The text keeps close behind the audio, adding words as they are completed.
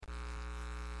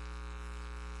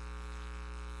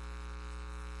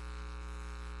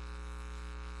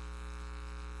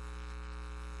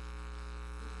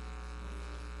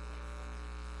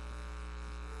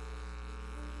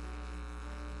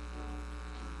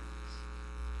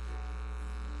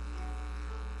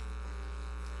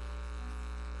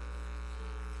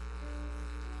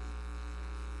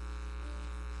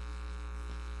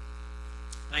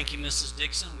Thank you, Mrs.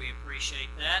 Dixon. We appreciate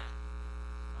that.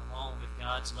 Along with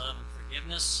God's love and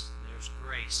forgiveness, there's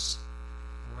grace.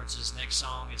 Towards this next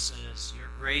song, it says, "Your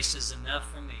grace is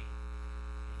enough for me."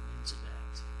 Amen to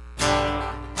that.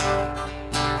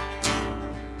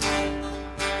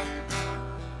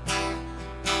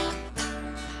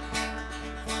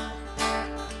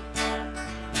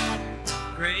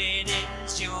 Great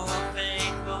is your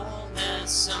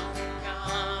faithfulness, O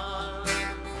God.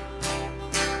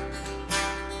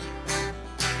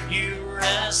 You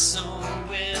wrestle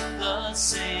with the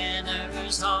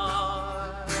sinner's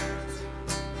heart.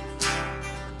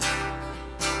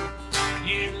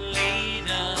 You lead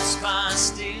us by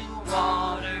still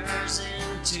waters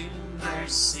into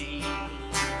mercy,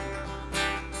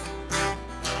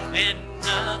 and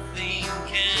nothing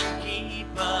can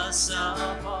keep us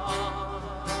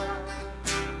apart.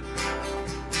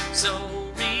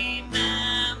 So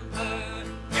remember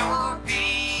your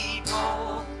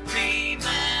people,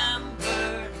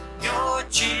 remember your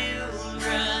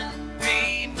children,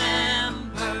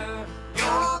 remember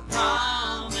your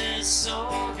promise,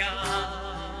 oh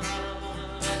God.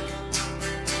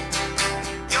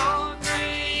 Your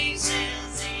grace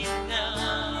is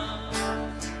enough.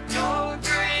 Your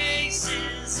grace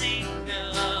is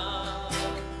enough.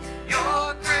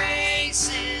 Your grace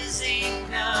is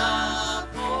enough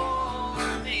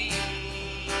for me.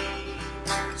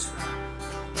 That's right.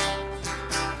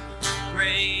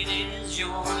 Great is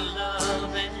your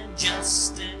love and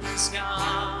justice,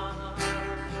 God.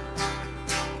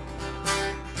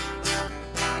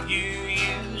 You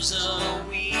use a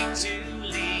weak to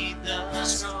lead the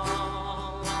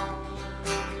strong.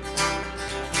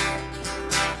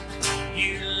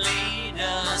 You lead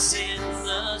us in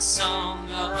the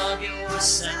song of your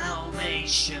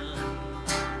salvation,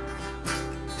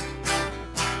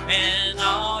 and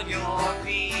all your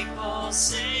people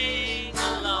sing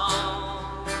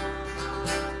along.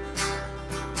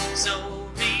 So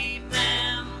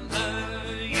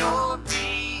remember your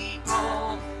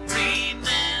people,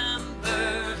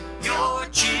 remember your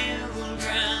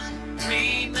children,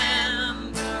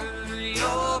 remember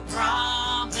your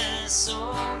promise,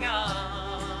 oh God.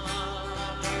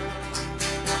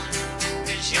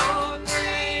 'Cause your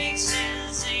grace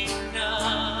is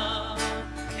enough,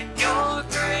 and your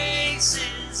grace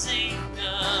is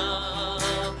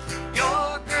enough.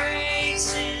 Your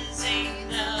grace is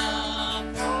enough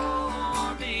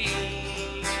for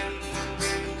me.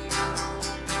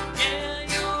 Yeah,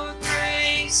 your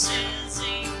grace is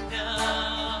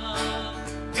enough.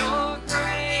 Your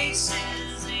grace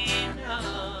is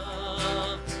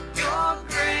enough. Your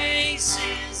grace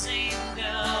is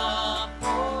enough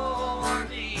for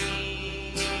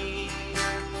me.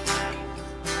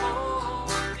 For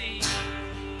me.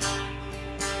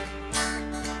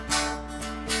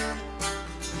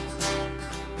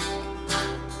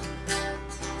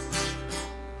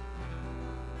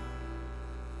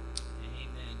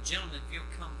 Amen. Gentlemen, if you'll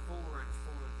come forward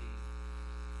for the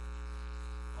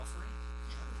offering.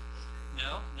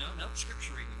 No,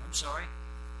 scripture reading. I'm sorry.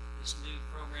 This new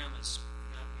program has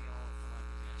got me all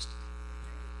flabbergasted.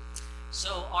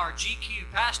 So our GQ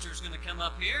pastor is going to come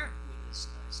up here with this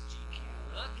nice GQ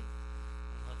look. I don't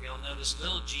know if y'all notice a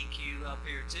little GQ up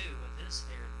here too with his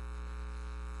hair.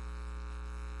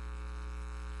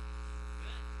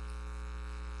 Good.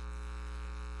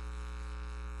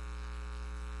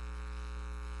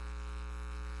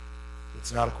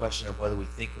 It's not a question of whether we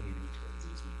think we need to be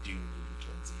twinsies. We do need to be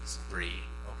twinsies. Agree.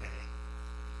 Okay.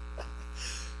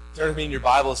 Turn with me in your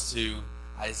Bibles to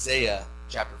Isaiah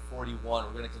chapter 41.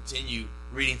 We're going to continue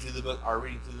reading through the book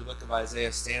of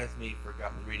Isaiah. Stand with me for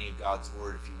the reading of God's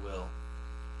word, if you will.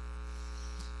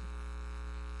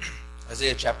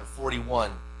 Isaiah chapter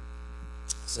 41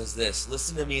 says this: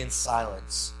 "Listen to me in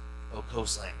silence, O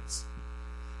coastlands.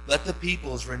 Let the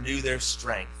peoples renew their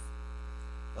strength.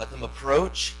 Let them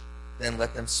approach, then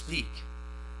let them speak.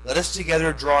 Let us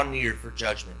together draw near for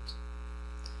judgment.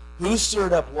 Who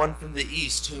stirred up one from the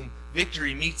east, whom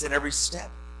victory meets at every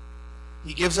step?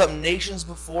 He gives up nations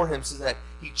before him, so that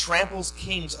he tramples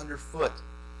kings underfoot.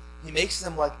 He makes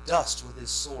them like dust with his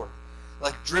sword,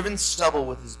 like driven stubble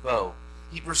with his bow.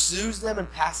 He pursues them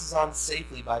and passes on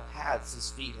safely by paths his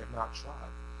feet have not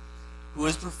trod. Who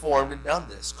has performed and done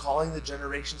this, calling the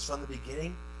generations from the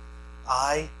beginning?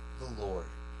 I, the Lord,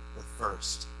 the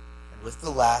first, and with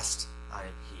the last I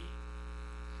am he.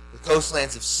 The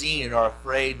coastlands have seen and are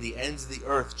afraid. The ends of the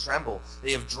earth tremble.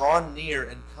 They have drawn near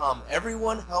and come.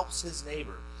 Everyone helps his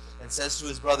neighbor and says to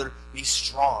his brother, be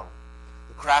strong.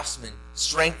 The craftsman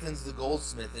strengthens the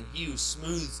goldsmith, and he who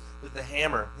smooths with the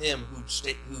hammer him who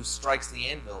strikes the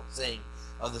anvil, saying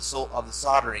of the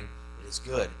soldering, It is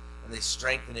good, and they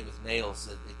strengthen it with nails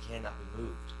so that it cannot be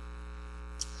moved.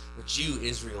 But you,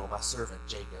 Israel, my servant,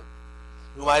 Jacob,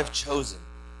 whom I have chosen,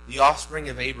 the offspring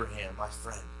of Abraham, my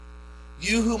friend,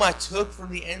 you whom I took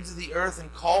from the ends of the earth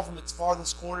and called from its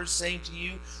farthest corners, saying to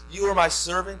you, you are my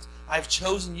servant, I have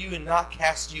chosen you and not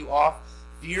cast you off.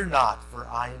 Fear not, for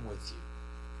I am with you.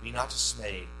 Be not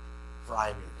dismayed, for I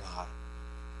am your God.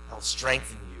 I will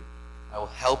strengthen you. I will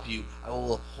help you. I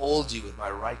will uphold you with my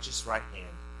righteous right hand.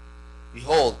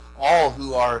 Behold, all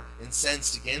who are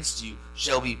incensed against you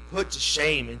shall be put to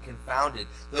shame and confounded.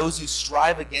 Those who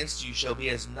strive against you shall be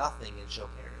as nothing and shall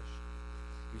perish.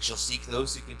 You shall seek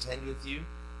those who contend with you,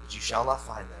 but you shall not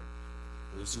find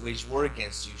them. Those who wage war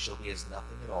against you shall be as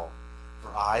nothing at all.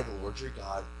 For I, the Lord your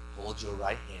God, hold your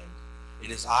right hand. It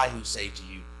is I who say to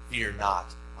you, fear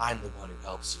not, I am the one who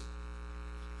helps you.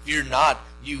 Fear not,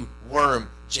 you worm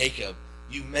Jacob,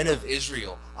 you men of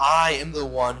Israel. I am the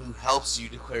one who helps you,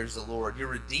 declares the Lord. Your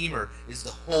Redeemer is the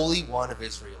Holy One of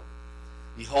Israel.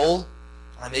 Behold,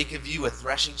 I make of you a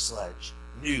threshing sledge,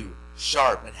 new,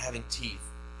 sharp, and having teeth.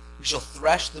 You shall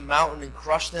thresh the mountain and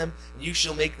crush them, and you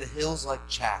shall make the hills like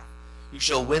chaff. You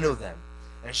shall winnow them,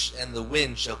 and the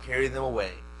wind shall carry them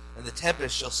away, and the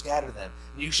tempest shall scatter them.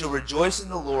 And you shall rejoice in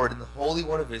the Lord, and the Holy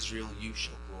One of Israel you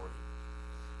shall glory.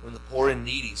 When the poor and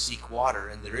needy seek water,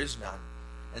 and there is none,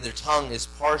 and their tongue is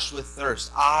parched with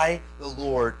thirst, I, the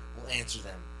Lord, will answer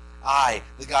them. I,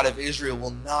 the God of Israel,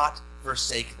 will not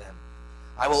forsake them.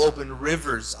 I will open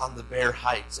rivers on the bare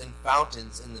heights and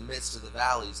fountains in the midst of the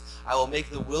valleys. I will make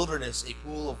the wilderness a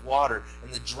pool of water,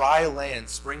 and the dry land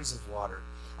springs of water.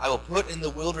 I will put in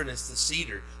the wilderness the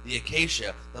cedar, the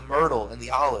acacia, the myrtle, and the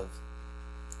olive.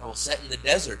 I will set in the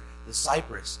desert the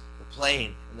cypress, the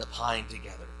plane, and the pine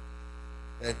together,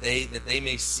 that they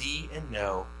may see and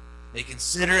know, may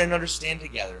consider and understand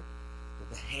together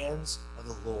that the hands of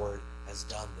the Lord has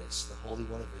done this. The Holy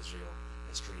One of Israel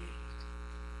has created it.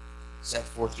 Set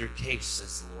forth your case,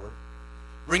 says the Lord.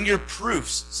 Bring your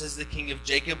proofs, says the King of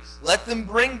Jacob. Let them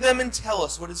bring them and tell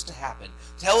us what is to happen.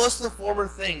 Tell us the former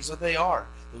things, what they are,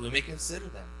 that we may consider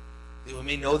them, that we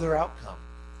may know their outcome.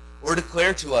 Or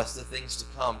declare to us the things to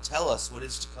come. Tell us what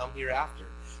is to come hereafter,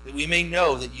 that we may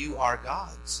know that you are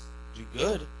gods. Do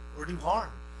good or do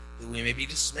harm, that we may be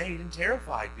dismayed and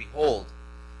terrified. Behold,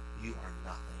 you are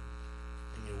nothing,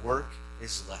 and your work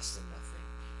is less than nothing.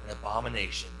 An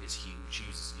abomination is he who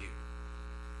chooses you.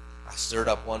 I stirred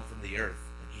up one from the earth,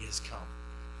 and he has come,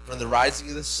 from the rising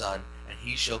of the sun, and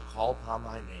he shall call upon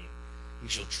my name. He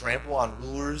shall trample on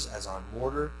rulers as on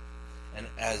mortar, and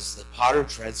as the potter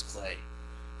treads clay.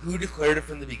 Who declared it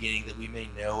from the beginning, that we may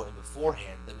know, and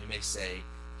beforehand that we may say,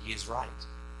 he is right?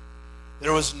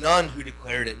 There was none who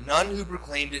declared it, none who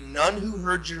proclaimed it, none who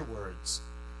heard your words.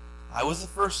 I was the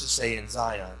first to say in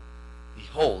Zion,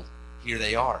 behold, here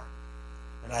they are.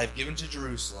 And I have given to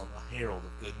Jerusalem a herald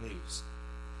of good news.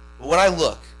 But when I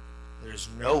look, there is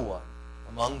no one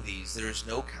among these, there is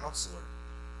no counselor,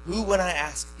 who, when I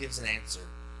ask, gives an answer.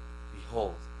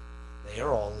 Behold, they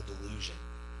are all a delusion.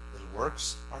 Their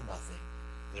works are nothing.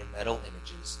 Their metal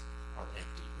images are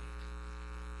empty wind.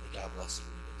 May God bless the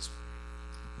reading of His word.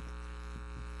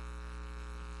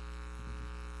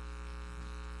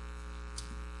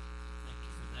 Thank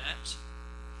you for that.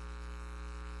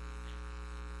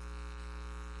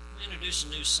 I'm going to introduce a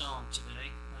new song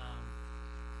today.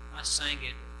 I sang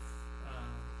it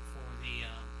for the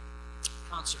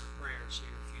concert prayers here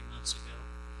a few months ago.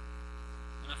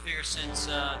 And I figure since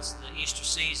it's the Easter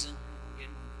season, we're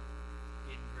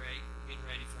getting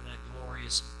ready for that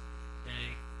glorious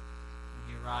day when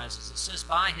He arises. It says,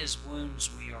 by His wounds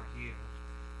we are healed.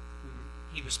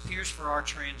 He was pierced for our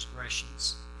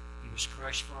transgressions. He was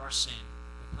crushed for our sin.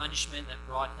 The punishment that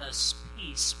brought us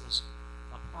peace was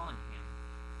upon Him.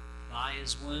 By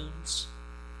His wounds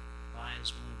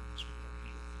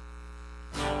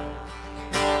we are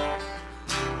healed.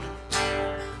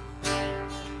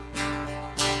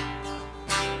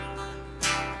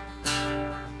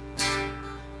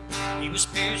 He was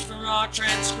pierced for our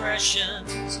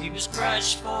transgressions. He was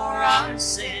crushed for our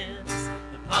sins.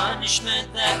 The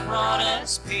punishment that brought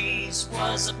us peace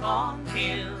was upon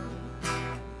Him.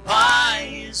 By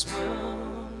His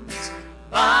wounds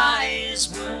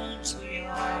we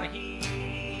are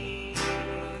healed.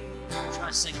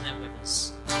 Try singing that with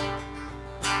us.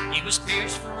 He was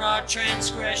pierced for our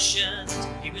transgressions.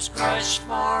 He was crushed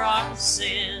for our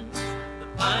sins. The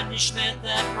punishment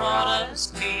that brought us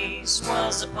peace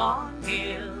was upon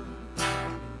Him.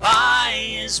 By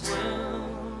His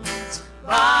wounds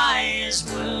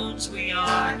we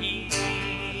are healed.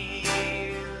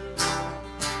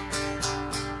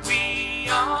 We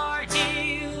are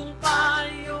healed by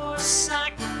your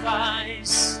sacrifice.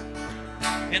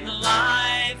 and the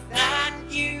life that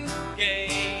you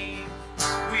gave.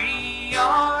 We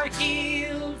are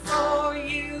healed, for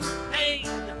you paid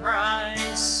the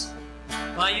price.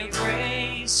 By your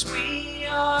grace we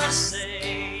are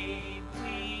saved,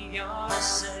 we are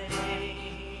saved.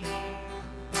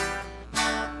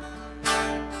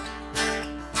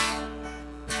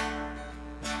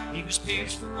 He was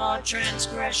pierced for our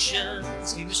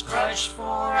transgressions, he was crushed for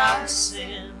our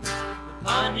sin. The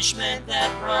punishment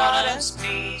that brought us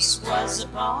peace was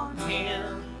upon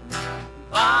him.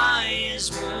 By his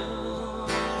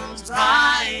wounds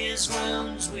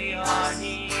we are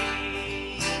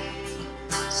healed.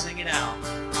 Sing it out.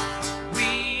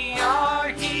 We are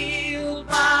healed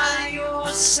by your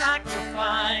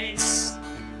sacrifice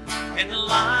and the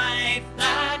life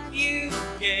that you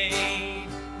gave.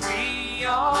 We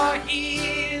are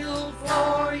healed,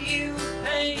 for you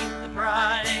paid the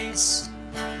price.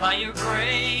 By your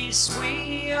grace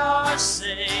we are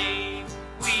saved,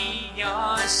 we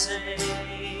are saved.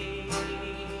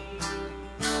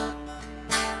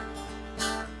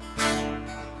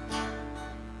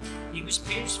 He was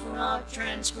pierced for our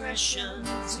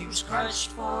transgressions, he was crushed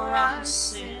for our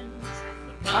sins.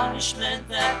 The punishment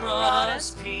that brought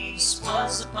us peace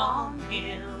was upon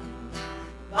him.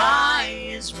 By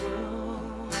his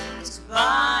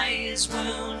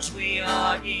wounds we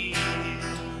are healed.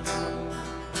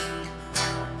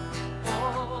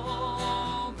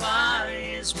 Oh, by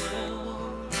his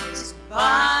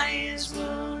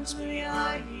wounds we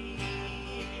are healed.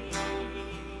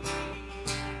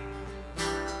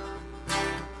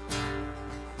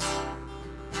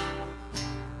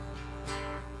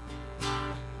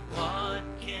 What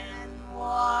can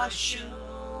wash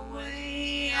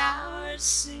away our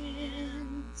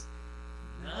sins?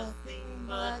 Nothing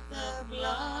but the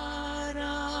blood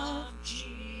of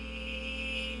Jesus.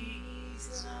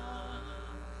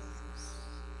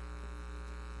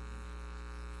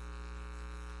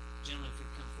 Gentlemen, if you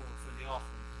come forward for the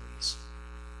offering, please.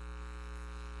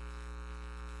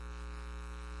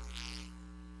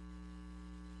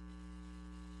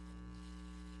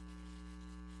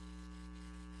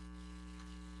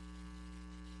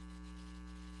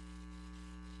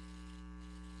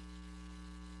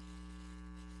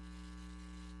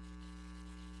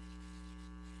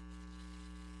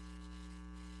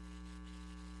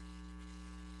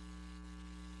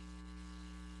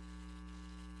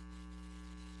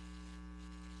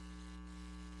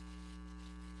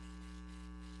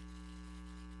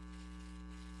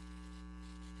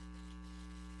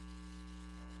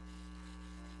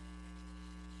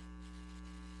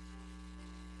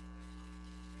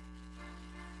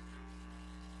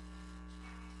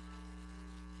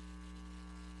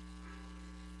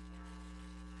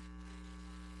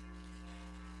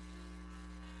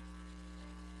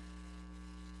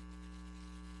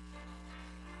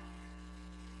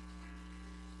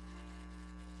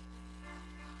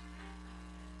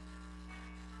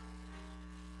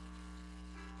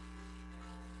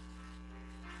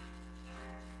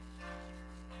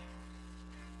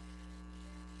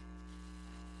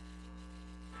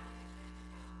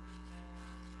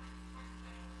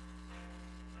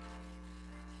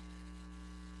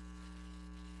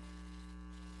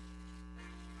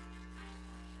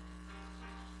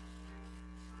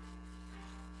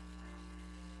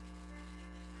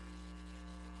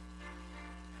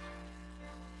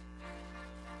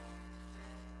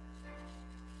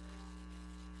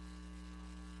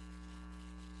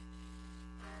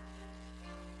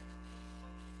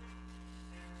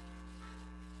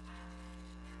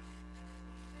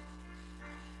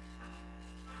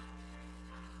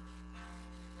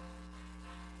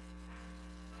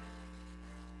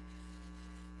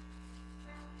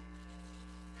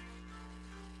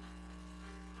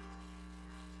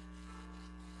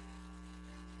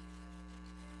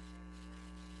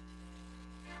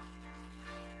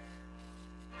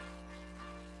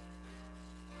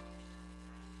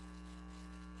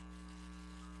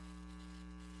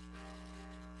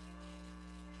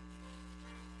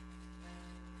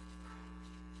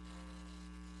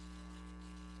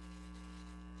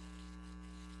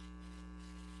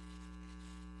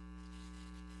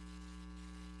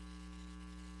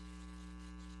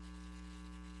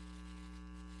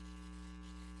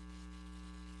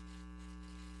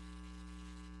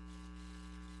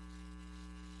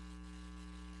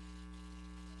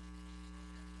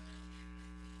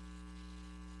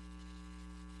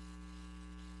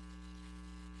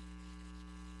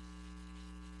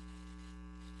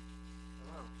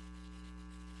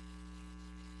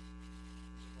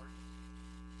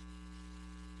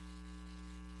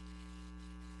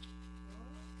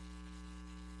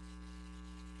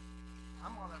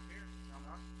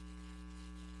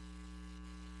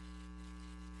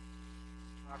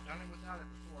 I've done it without it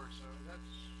before, so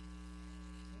that's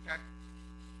okay.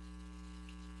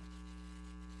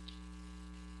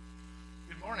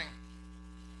 Good morning.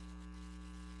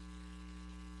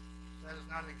 That is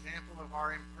not an example of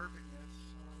our imperfectness.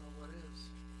 I don't know what is.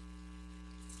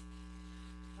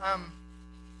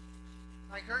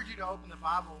 I encourage you to open the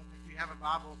Bible, if you have a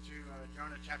Bible, to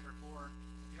Jonah chapter 4.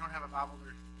 If you don't have a Bible,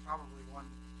 there's probably one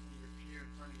in your pew in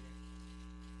front of you.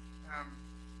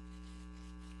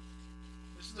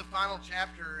 This is the final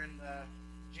chapter in the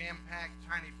jam-packed,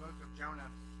 tiny book of Jonah.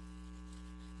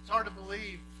 It's hard to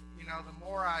believe, the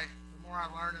more I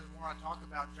learn and the more I talk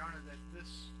about Jonah, that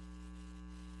this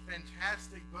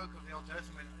fantastic book of the Old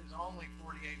Testament is only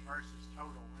 48 verses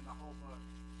total in the whole book.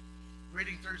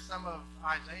 Reading through some of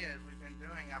Isaiah as we've been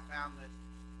doing, I found that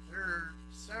there are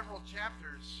several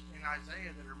chapters in Isaiah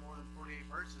that are more than 48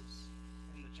 verses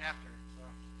in the chapter. So,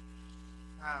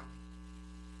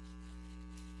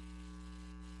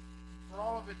 for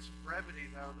all of its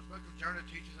brevity, though, the book of Jonah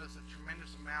teaches us a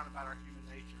tremendous amount about our human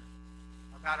nature,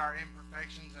 about our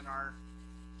imperfections and our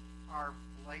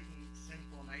blatant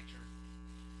sinful nature.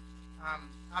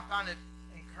 I find it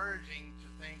encouraging to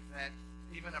think that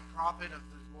even a prophet of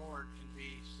the Lord can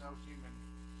be so human,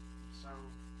 so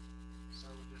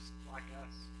just like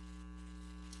us.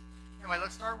 Anyway,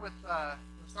 let's start with the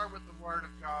Word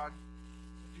of God.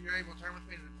 If you're able, turn with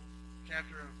me to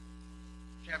chapter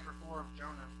 4 of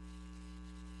Jonah.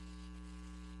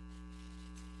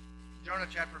 Jonah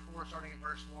chapter 4, starting in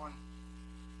verse 1.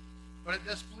 But it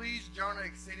displeased Jonah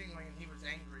exceedingly, and he was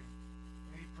angry.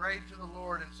 And he prayed to the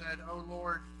Lord and said, O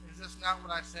Lord, is this not what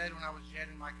I said when I was yet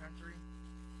in my country?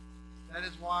 That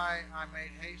is why I made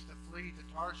haste to flee to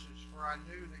Tarshish, for I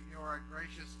knew that you are a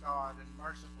gracious God and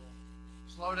merciful,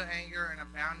 slow to anger and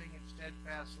abounding in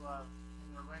steadfast love,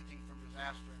 and relenting from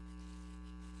disaster.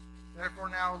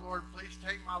 Therefore now, O Lord, please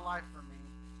take my life from me,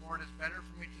 for it is better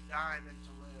for me to die than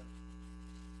to live.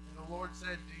 And the Lord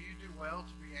said, Do you do well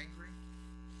to be angry?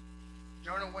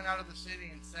 Jonah went out of the city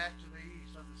and sat to the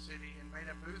east of the city and made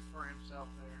a booth for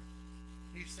himself there.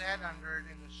 He sat under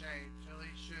it in the shade till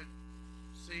he should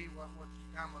see what would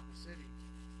become of the city.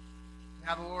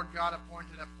 Now the Lord God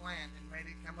appointed a plant and made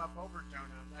it come up over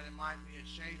Jonah, that it might be a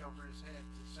shade over his head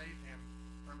to save him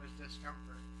from his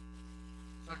discomfort.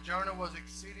 So Jonah was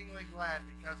exceedingly glad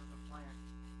because of the plant.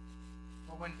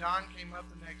 But when dawn came up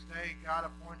the next day, God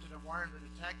appointed a worm that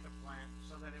attacked the plant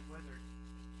so that it withered.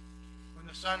 When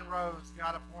the sun rose,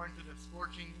 God appointed a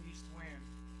scorching east wind,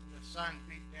 and the sun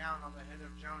beat down on the head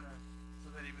of Jonah so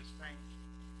that he was faint.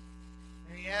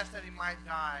 And he asked that he might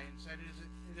die, and said,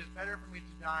 It is better for me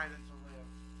to die than to live.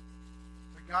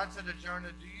 But God said to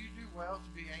Jonah, Do you do well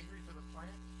to be angry for the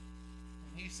plant?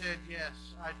 And he said, Yes,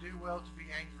 I do well to be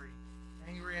angry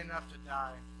enough to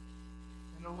die.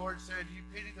 And the Lord said, You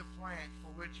pity the plant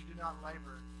for which you did not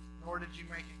labor, nor did you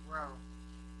make it grow,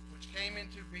 which came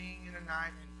into being in a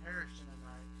night and perished in a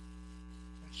night.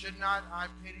 And should not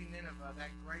I pity Nineveh,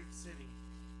 that great city,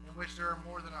 in which there are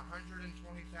more than 120,000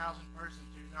 persons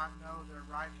who do not know their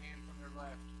right hand from their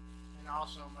left, and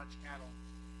also much cattle?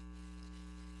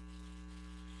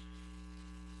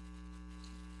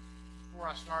 Before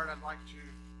I start, I'd like to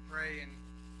pray and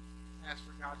ask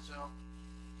for God's help.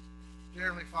 Dear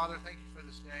Heavenly Father, thank you for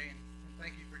this day, and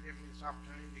thank you for giving me this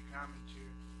opportunity to come and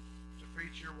to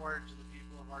preach your word to the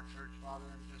people of our church, Father,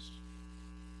 and just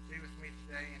be with me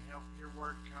today and help your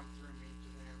word come through me to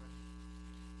them, and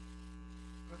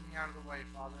put me out of the way,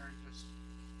 Father, and just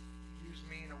use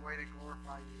me in a way to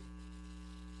glorify you.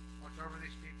 Watch over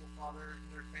these people, Father,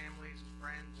 their families and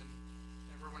friends and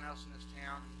everyone else in this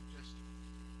town, and just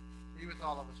be with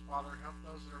all of us, Father. Help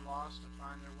those that are lost to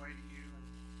find their way to you,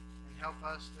 and help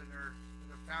us that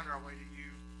have found our way to you.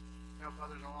 Help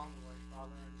others along the way,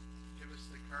 Father, and give us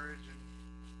the courage and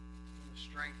the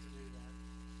strength to do that.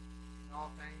 In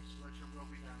all things, let your will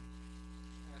be done.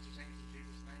 As it things in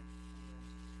Jesus' name. Amen.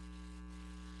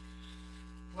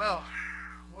 Well,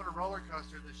 what a roller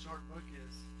coaster this short book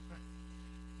is.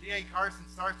 D.A. Carson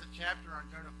starts the chapter on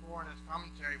Jonah 4 in his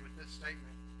commentary with this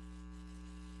statement.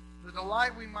 The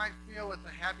delight we might feel at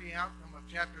the happy outcome of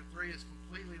chapter 3 is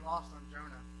completely lost on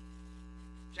Jonah.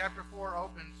 Chapter 4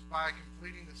 opens by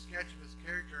completing the sketch of his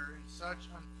character in such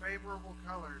unfavorable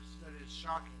colors that it is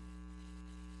shocking.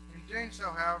 In doing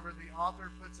so, however, the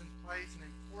author puts in place an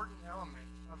important element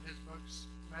of his book's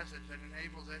message that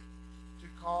enables it to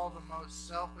call the most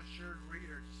self-assured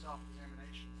reader to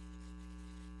self-examination.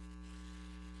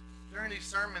 During these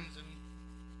sermons and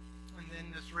then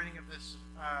this reading of this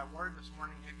word this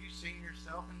morning, have you seen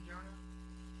yourself in Jonah?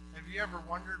 Have you ever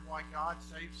wondered why God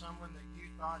saved someone that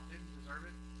you thought didn't deserve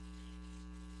it?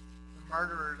 The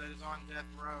murderer that is on death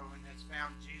row and has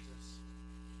found Jesus.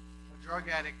 A drug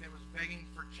addict that was begging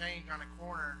for change on a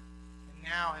corner and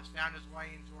now has found his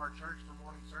way into our church for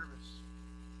morning service.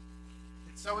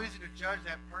 It's so easy to judge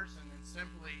that person and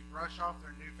simply brush off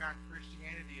their newfound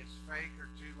Christianity as fake or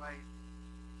too late.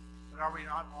 But are we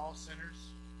not all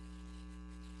sinners?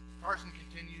 Carson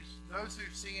continues, those who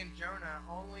see in Jonah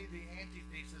only the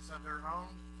antithesis of their own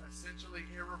essentially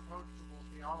irreproachable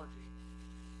theology,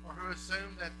 or who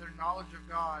assume that their knowledge of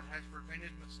God has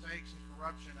prevented mistakes and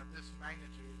corruption of this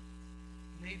magnitude,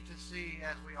 need to see,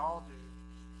 as we all do,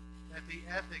 that the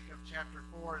ethic of chapter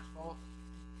 4 is both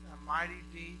a mighty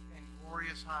deep and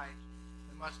glorious height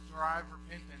that must drive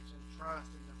repentance and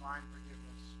trust in divine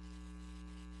forgiveness.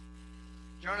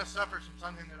 Jonah suffers from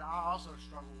something that I also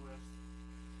struggle with,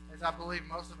 as I believe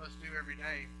most of us do every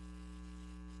day.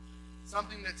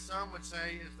 Something that some would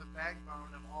say is the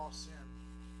backbone of all sin,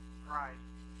 pride.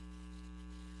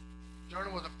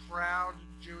 Jonah was a proud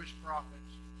Jewish prophet.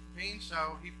 Being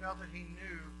so, he felt that he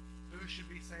knew who should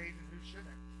be saved and who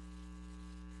shouldn't.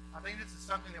 I think this is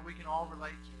something that we can all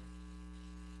relate to.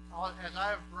 As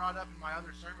I have brought up in my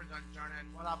other sermons on Jonah,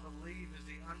 and what I believe is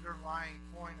the underlying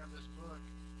point of this book,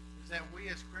 is that we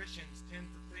as Christians tend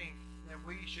to think that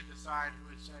we should decide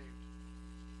who is saved.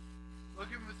 Look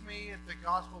with me at the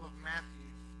Gospel of Matthew,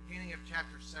 beginning of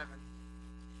chapter 7.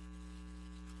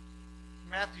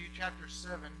 Matthew chapter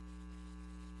 7,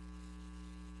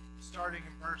 starting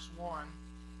in verse 1,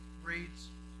 reads,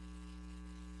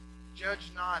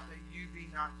 Judge not that you be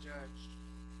not judged.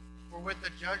 For with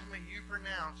the judgment you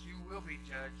pronounce, you will be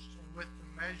judged, and with the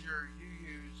measure you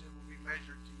use, it will be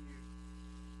measured to you.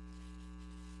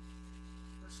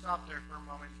 Let's stop there for a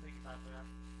moment and think about that.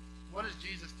 What is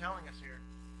Jesus telling us here?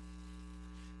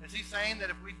 Is he saying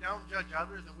that if we don't judge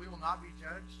others, that we will not be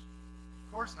judged? Of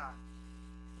course not.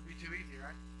 It would be too easy,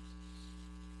 right?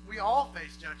 We all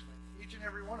face judgment, each and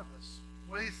every one of us.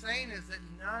 What he's saying is that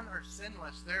none are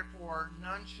sinless, therefore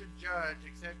none should judge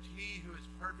except he who is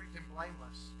perfect and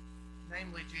blameless,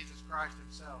 namely Jesus Christ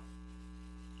himself.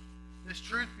 This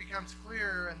truth becomes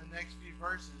clearer in the next few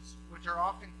verses, which are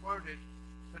often quoted,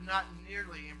 but not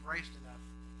nearly embraced enough.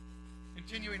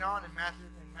 Continuing on in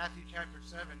Matthew chapter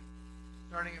 7,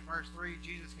 starting at verse 3,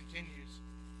 Jesus continues,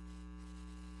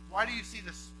 Why do you see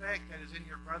the speck that is in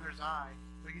your brother's eye,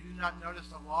 but you do not notice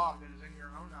the log that is in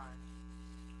your own eye?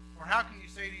 Or how can you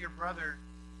say to your brother,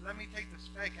 Let me take the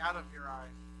speck out of your eye,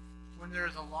 when there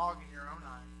is a log in your own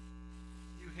eye?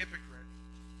 You hypocrite.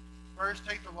 First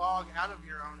take the log out of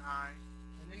your own eye,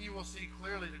 and then you will see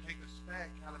clearly to take the speck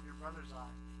out of your brother's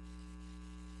eye.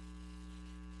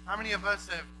 How many of us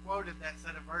have quoted that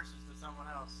set of verses to someone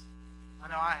else? I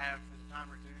know I have at a time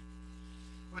or two.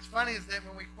 What's funny is that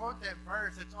when we quote that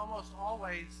verse, it's almost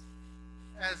always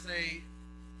as a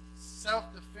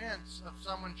self-defense of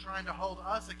someone trying to hold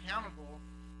us accountable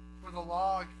for the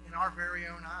log in our very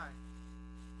own eye.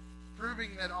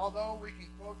 Proving that although we can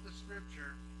quote the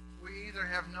scripture, we either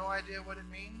have no idea what it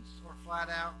means or flat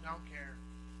out don't care.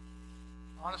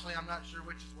 Honestly, I'm not sure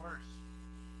which is worse.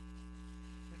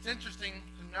 It's interesting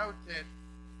to note that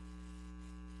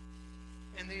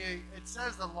it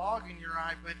says the log in your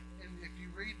eye, but if you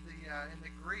read in the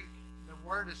Greek, the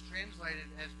word is translated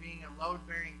as being a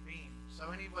load-bearing beam. So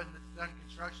anyone that's done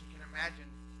construction can imagine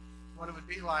what it would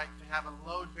be like to have a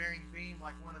load-bearing beam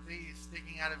like one of these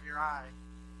sticking out of your eye.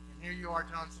 And here you are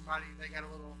telling somebody they got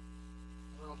a little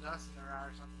dust in their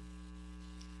eye or something.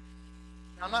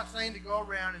 Now, I'm not saying to go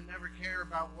around and never care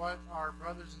about what our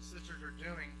brothers and sisters are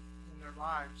doing in their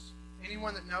lives.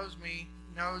 Anyone that knows me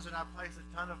knows that I place a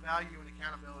ton of value in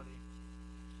accountability.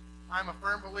 I'm a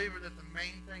firm believer that the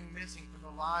main thing missing from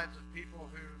the lives of people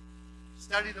who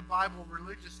study the Bible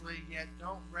religiously yet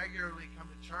don't regularly come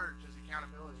to church is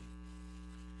accountability.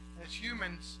 As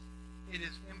humans, it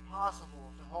is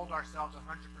impossible to hold ourselves 100%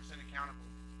 accountable.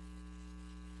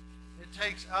 It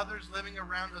takes others living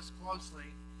around us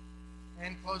closely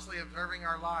and closely observing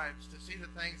our lives to see the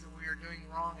things that we are doing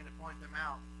wrong and to point them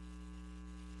out.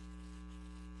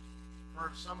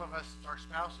 For some of us, it's our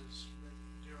spouses that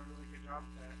do a really good job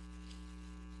at that.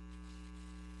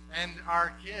 And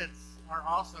our kids are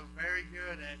also very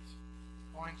good at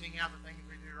pointing out the things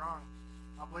we do wrong.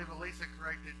 I believe Elisa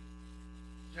corrected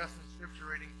Justin's scripture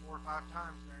reading 4 or 5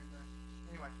 times during the...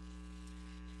 Anyway.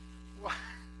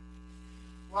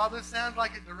 While this sounds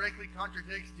like it directly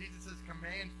contradicts Jesus'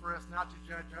 command for us not to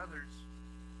judge others,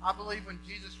 I believe when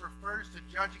Jesus refers to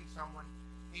judging someone,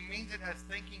 he means it as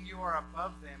thinking you are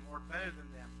above them or better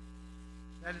than them.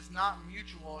 That is not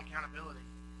mutual accountability.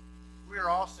 We are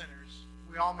all sinners.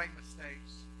 We all make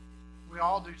mistakes. We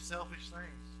all do selfish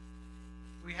things.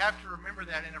 We have to remember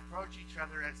that and approach each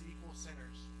other as equal sinful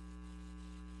sinners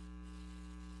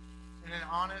in an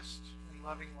honest and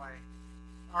loving way.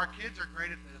 Our kids are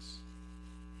great at this.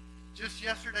 Just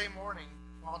yesterday morning,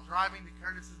 while driving to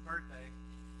Curtis's birthday,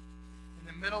 in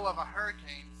the middle of a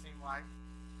hurricane, it seemed like,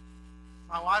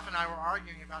 my wife and I were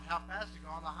arguing about how fast to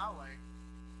go on the highway.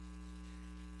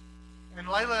 And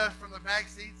Layla from the back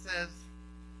seat says,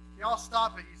 "Y'all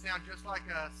stop it, you sound just like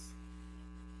us."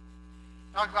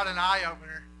 Talk about an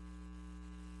eye-opener.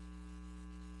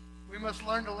 We must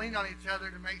learn to lean on each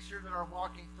other to make sure that our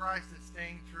walk in Christ is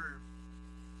staying true.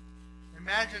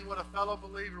 Imagine what a fellow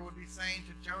believer would be saying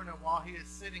to Jonah while he is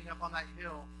sitting up on that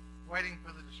hill waiting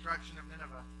for the destruction of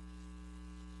Nineveh.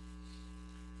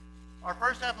 Our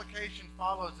first application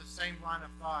follows the same line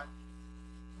of thought.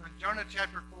 In Jonah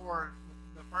chapter 4,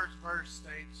 the first verse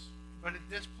states, "But it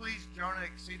displeased Jonah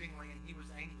exceedingly, and he was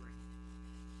angry."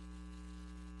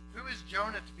 Who is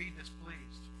Jonah to be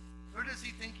displeased? Who does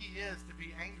he think he is to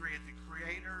be angry at the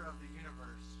creator of the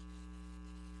universe?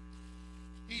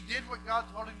 He did what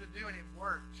God told him to do, and it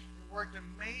worked. It worked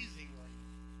amazingly.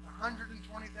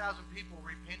 120,000 people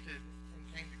repented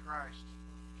and came to Christ,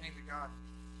 came to God.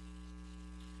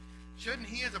 Shouldn't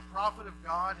he, as a prophet of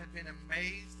God, have been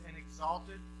amazed and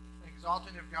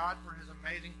exalting of God for his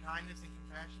amazing kindness and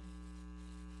compassion?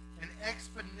 An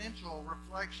exponential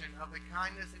reflection of the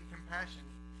kindness and compassion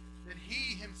that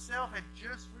he himself had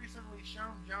just recently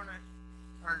shown Jonah,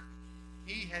 or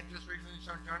he had just recently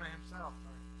shown Jonah himself.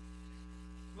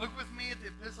 Look with me at the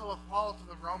epistle of Paul to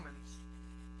the Romans.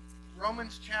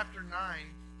 Romans chapter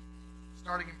 9,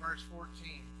 starting in verse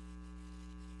 14.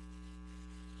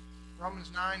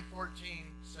 Romans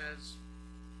 9:14 says,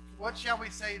 "What shall we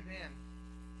say then?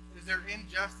 Is there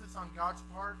injustice on God's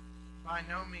part? By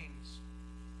no means.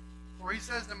 For he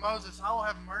says to Moses, I will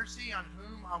have mercy on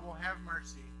whom I will have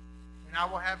mercy, and I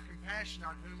will have compassion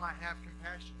on whom I have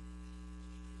compassion.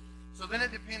 So then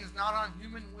it depends not on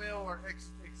human will or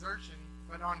exertion,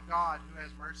 but on God who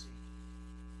has mercy."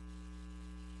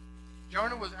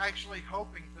 Jonah was actually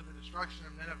hoping for the destruction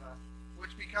of Nineveh,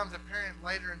 which becomes apparent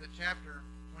later in the chapter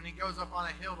when he goes up on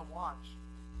a hill to watch.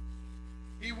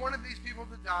 He wanted these people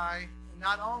to die, and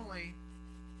not only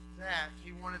that,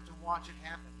 he wanted to watch it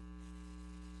happen.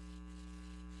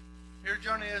 Here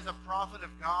Jonah is, a prophet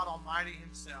of God Almighty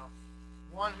himself,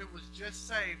 one who was just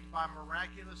saved by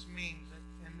miraculous means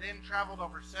and then traveled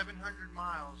over 700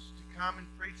 miles to come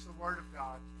and preach the word of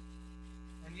God.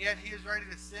 And yet he is ready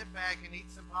to sit back and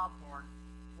eat some popcorn,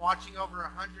 watching over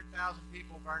 100,000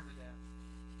 people burn to death.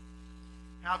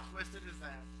 How twisted is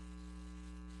that?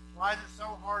 Why is it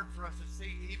so hard for us to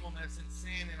see evilness and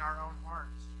sin in our own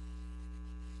hearts?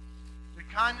 The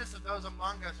kindness of those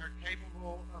among us are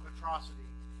capable of atrocity.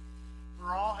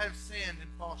 For all have sinned and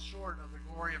fall short of the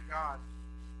glory of God.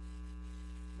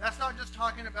 That's not just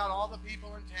talking about all the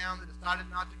people in town that decided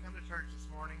not to come to church this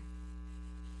morning.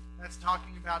 That's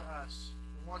talking about us,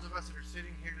 the ones of us that are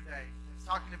sitting here today. It's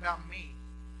talking about me,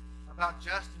 about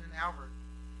Justin and Albert,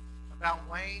 about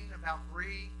Wayne, about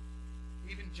Bree,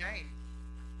 even Jane.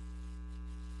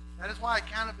 That is why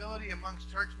accountability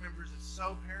amongst church members is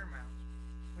so paramount.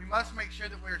 We must make sure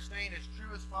that we are staying as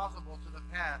true as possible to the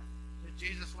path that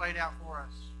Jesus laid out for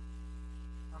us.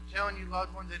 I'm telling you,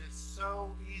 loved ones, it is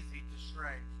so easy to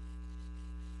stray.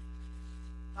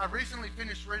 I've recently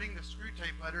finished reading the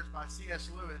Screwtape Letters by C.S.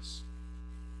 Lewis,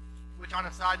 which, on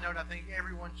a side note, I think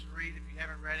everyone should read if you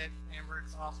haven't read it. Amber,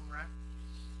 it's awesome,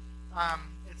 right?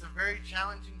 It's a very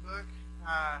challenging book.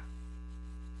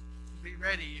 Be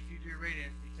ready if you do read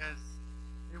it, because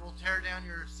it will tear down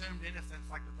your assumed innocence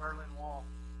like the Berlin Wall.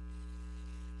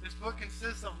 This book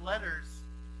consists of letters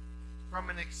from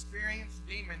an experienced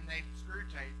demon named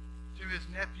Screwtape to his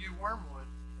nephew Wormwood,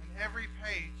 and every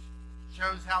page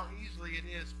shows how easily it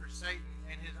is for Satan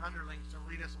and his underlings to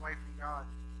lead us away from God.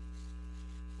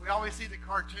 We always see the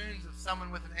cartoons of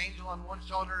someone with an angel on one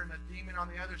shoulder and a demon on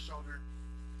the other shoulder,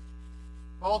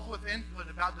 both with input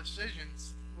about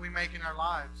decisions we make in our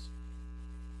lives.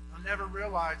 I never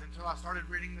realized until I started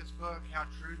reading this book how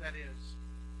true that is.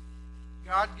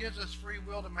 God gives us free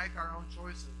will to make our own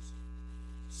choices.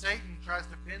 Satan tries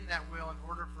to bend that will in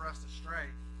order for us to stray.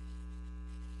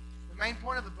 The main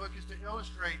point of the book is to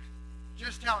illustrate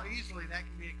just how easily that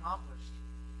can be accomplished.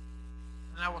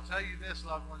 And I will tell you this,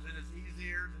 loved ones, it is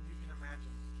easier than you can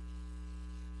imagine.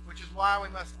 Which is why we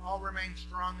must all remain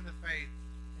strong in the faith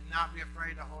and not be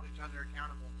afraid to hold each other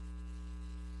accountable.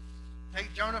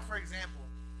 Take Jonah, for example.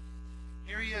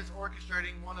 Here he is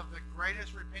orchestrating one of the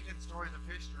greatest repentance stories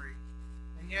of history,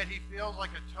 and yet he feels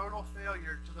like a total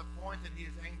failure to the point that he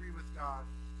is angry with God.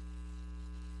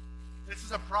 This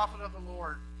is a prophet of the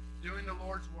Lord, doing the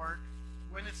Lord's work,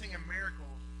 witnessing a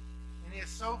miracle, and And he is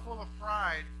so full of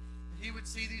pride that he would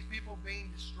see these people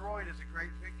being destroyed as a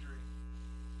great victory.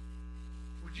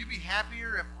 Would you be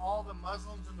happier if all the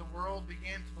Muslims in the world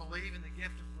began to believe in the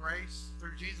gift of grace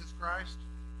through Jesus Christ?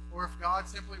 Or if God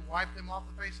simply wiped them off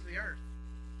the face of the earth?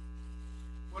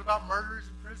 What about murderers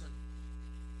in prison?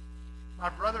 My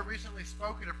brother recently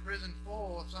spoke at a prison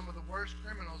full of some of the worst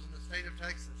criminals in the state of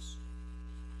Texas.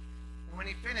 And when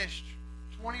he finished,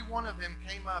 21 of them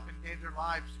came up and gave their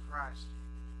lives to Christ.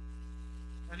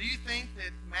 Now, do you think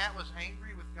that Matt was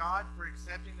angry with God for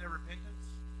accepting their repentance?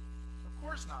 Of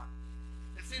course not.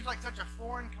 It seems like such a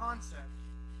foreign concept.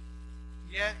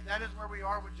 Yet, that is where we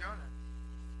are with Jonah.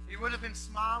 He would have been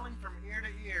smiling from ear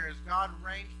to ear as God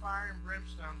rained fire and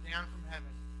brimstone down from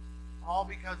heaven, all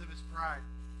because of his pride.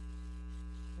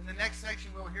 In the next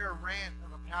section, we'll hear a rant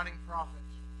of a pouting prophet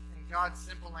and God's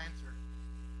simple answer.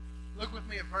 Look with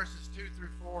me at verses 2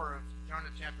 through 4 of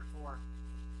Jonah chapter 4.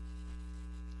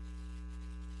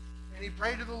 And he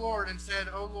prayed to the Lord and said,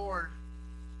 O Lord,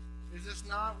 is this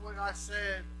not what I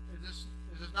said? Is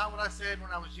this not what I said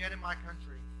when I was yet in my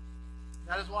country?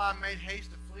 That is why I made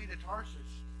haste to flee to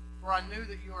Tarshish, for I knew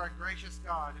that you are a gracious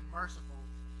God and merciful,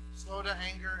 slow to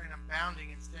anger and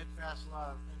abounding in steadfast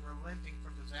love, and relenting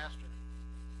from disaster.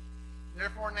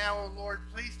 Therefore now, O Lord,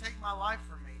 please take my life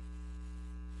from me,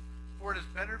 for it is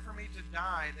better for me to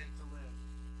die than to live.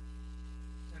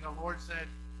 And the Lord said,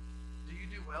 do you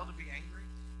do well to be angry?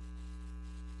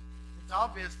 It's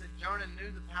obvious that Jonah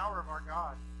knew the power of our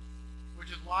God,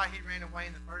 which is why he ran away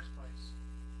in the first place.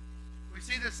 We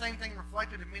see the same thing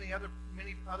reflected in many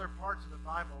other parts of the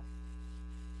Bible.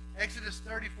 Exodus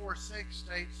 34:6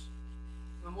 states,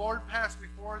 the Lord passed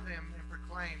before them and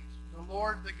proclaimed, the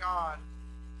Lord the God,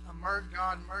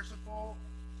 God merciful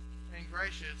and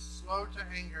gracious, slow to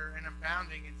anger, and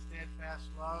abounding in steadfast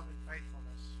love and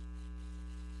faithfulness.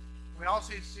 We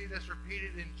also see this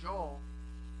repeated in Joel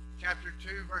chapter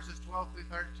 2, verses 12 through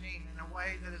 13, in a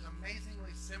way that is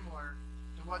amazingly similar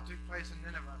to what took place in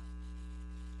Nineveh.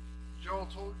 Joel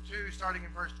 2, starting in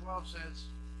verse 12, says,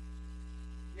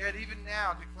 Yet even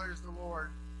now, declares the Lord,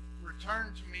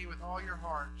 return to me with all your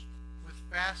heart, with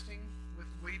fasting, with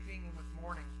weeping, and with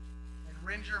mourning, and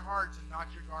rend your hearts and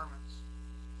not your garments.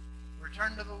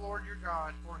 Return to the Lord your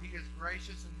God, for he is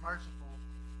gracious and merciful,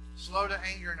 slow to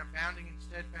anger and abounding in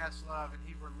steadfast love, and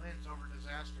he relents over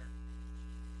disaster.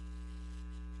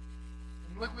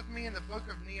 And look with me in the book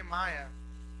of Nehemiah,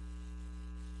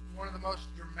 one of the most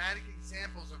dramatic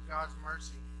examples of God's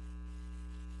mercy.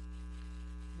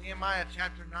 Nehemiah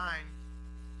chapter 9,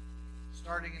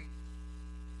 starting in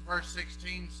verse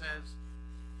 16, says,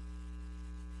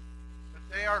 But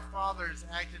they, our fathers,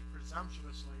 acted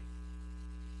presumptuously,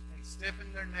 and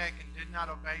stiffened their neck and did not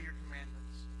obey your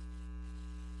commandments.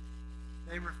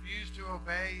 They refused to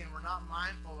obey and were not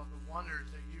mindful of the wonders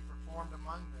that you performed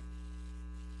among them.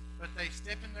 But they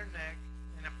stiffened their neck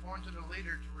and appointed a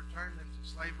leader to return them to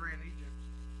slavery in Egypt.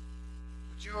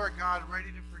 But you are God ready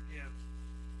to forgive,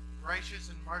 gracious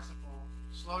and merciful,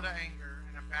 slow to anger,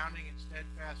 and abounding in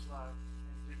steadfast love,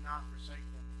 and did not forsake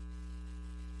them.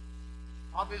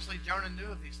 Obviously, Jonah knew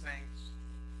of these things.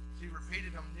 He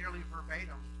repeated them nearly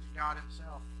verbatim to God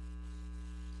himself.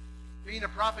 Being a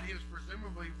prophet, he was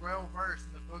presumably well versed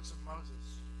in the books of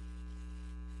Moses.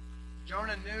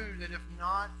 Jonah knew that if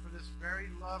not for this very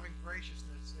love and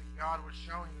graciousness that God was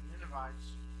showing the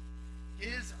Ninevites,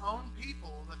 his own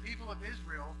people, the people of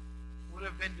Israel, would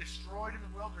have been destroyed in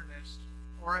the wilderness,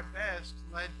 or at best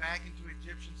led back into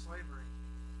Egyptian slavery.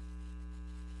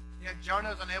 Yet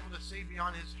Jonah is unable to see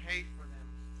beyond his hate for them.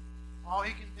 All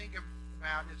he can think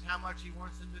about is how much he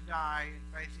wants them to die and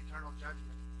face eternal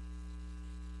judgment.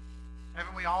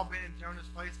 Haven't we all been in Jonah's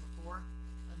place before?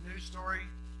 A news story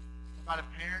about a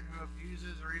parent who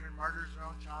abuses or even murders their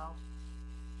own child.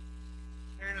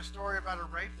 Hearing a story about a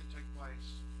rape that took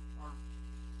place, or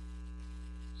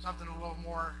something a little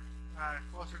more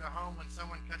closer to home when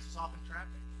someone cuts us off in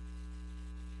traffic.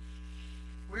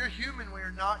 We are human, we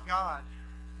are not God.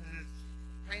 It is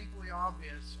painfully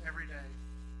obvious every day.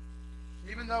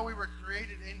 Even though we were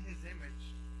created in his image,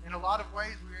 in a lot of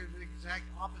ways we are the exact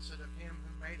opposite of him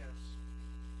who made us.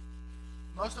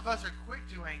 Most of us are quick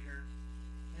to anger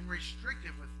and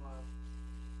restrictive with love,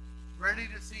 ready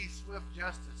to see swift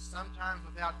justice, sometimes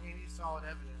without any solid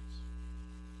evidence.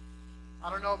 I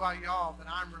don't know about y'all, but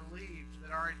I'm relieved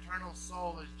that our eternal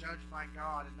soul is judged by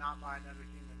God and not by another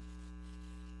human.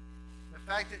 The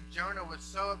fact that Jonah was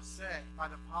so upset by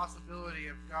the possibility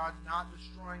of God not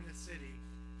destroying the city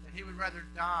that he would rather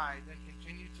die than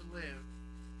continue to live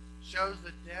shows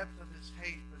the depth of his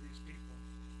hate for these people.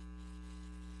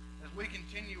 As we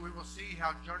continue, we will see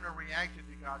how Jonah reacted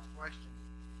to God's question.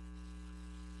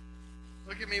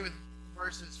 Look at me with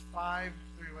verses 5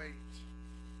 through 8.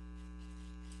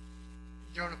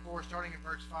 Jonah 4, starting in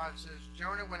verse 5, says,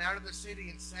 Jonah went out of the city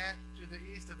and sat to the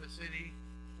east of the city,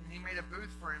 and he made a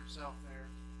booth for himself there.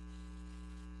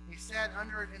 He sat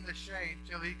under it in the shade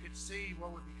till he could see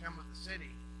what would become of the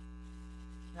city.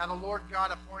 Now the Lord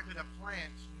God appointed a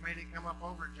plant and made it come up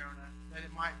over Jonah, that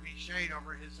it might be shade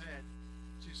over his head,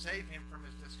 to save him from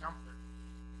his discomfort.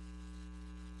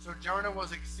 So Jonah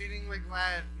was exceedingly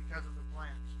glad because of the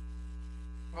plant.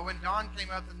 But when dawn came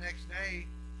up the next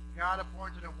day, God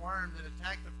appointed a worm that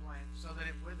attacked the plant so that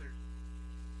it withered.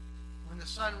 When the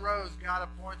sun rose, God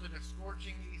appointed a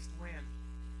scorching east wind,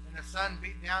 and the sun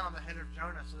beat down on the head of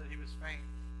Jonah so that he was faint.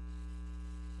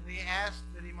 And he asked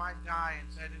that he might die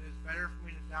and said, It is better for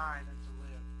me to die than to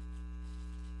live.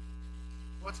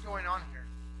 What's going on here?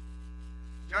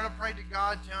 Jonah prayed to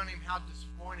God, telling him how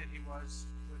disappointed he was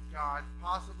with God,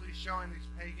 possibly showing these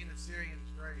pagan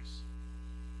Assyrians grace.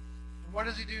 And what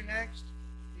does he do next?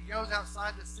 He goes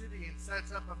outside the city and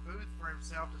sets up a booth for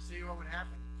himself to see what would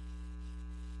happen.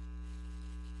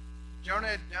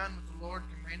 Jonah had done what the Lord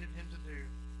commanded him to do.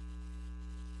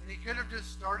 And he could have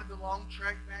just started the long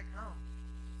trek back home.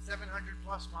 700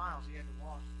 plus miles he had to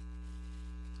walk.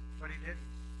 But he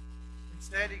didn't.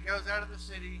 Instead, he goes out of the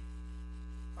city,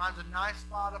 finds a nice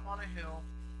spot up on a hill,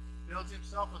 builds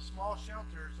himself a small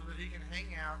shelter so that he can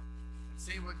hang out and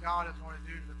see what God is going to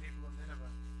do to the people of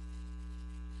Nineveh.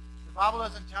 The Bible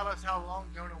doesn't tell us how long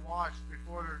Jonah watched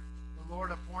before the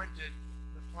Lord appointed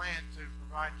the plant to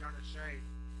provide Jonah shade.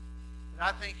 But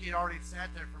I think he'd already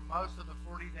sat there for most of the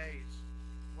 40 days,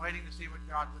 waiting to see what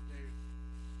God would do.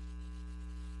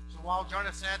 So while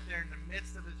Jonah sat there in the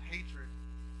midst of his hatred,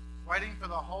 waiting for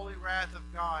the holy wrath of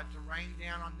God to rain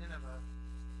down on Nineveh,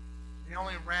 the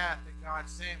only wrath that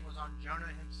God sent was on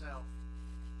Jonah himself,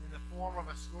 in the form of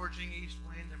a scorching east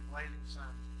wind and blazing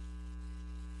sun.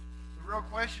 The real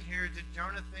question here is, did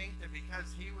Jonah think that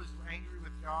because he was angry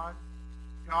with God,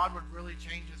 God would really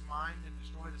change his mind and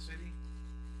destroy the city?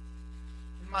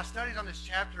 In my studies on this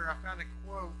chapter, I found a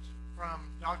quote from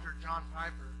Dr. John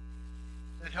Piper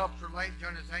that helps relate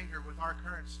Jonah's anger with our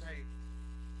current state.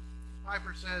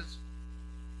 Piper says,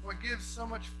 What gives so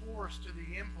much force to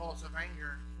the impulse of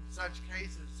anger in such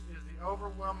cases is the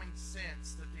overwhelming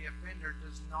sense that the offender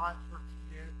does not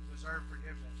deserve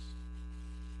forgiveness.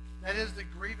 That is, the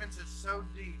grievance is so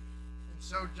deep and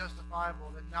so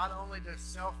justifiable that not only does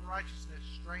self-righteousness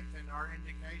strengthen our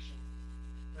indignation,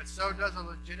 but so does a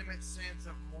legitimate sense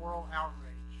of moral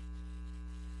outrage.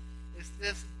 It's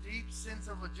this deep sense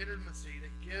of legitimacy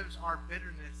that gives our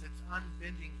bitterness its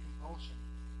unbending compulsion.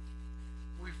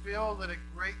 We feel that a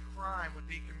great crime would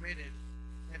be committed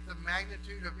if the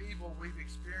magnitude of evil we've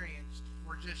experienced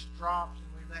were just dropped and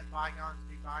we let bygones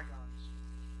be bygones.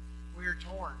 We are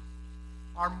torn.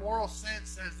 Our moral sense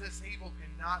says this evil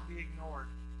cannot be ignored,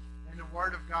 and the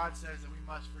Word of God says that we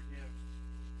must forgive.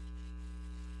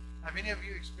 Have any of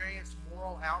you experienced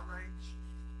moral outrage?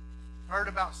 Heard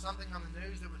about something on the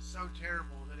news that was so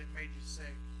terrible that it made you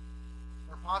sick?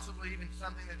 Or possibly even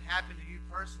something that happened to you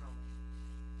personally?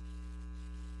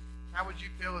 How would you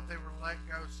feel if they were let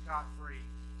go scot-free?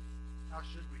 How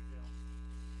should we feel?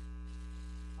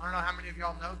 I don't know how many of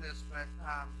y'all know this, but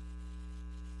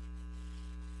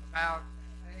about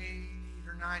 8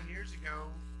 or 9 years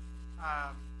ago,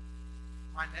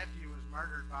 my nephew was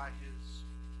murdered by his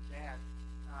dad.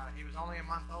 He was only a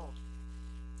month old.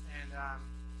 And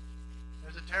it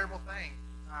was a terrible thing.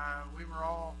 We were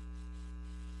all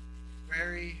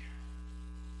very,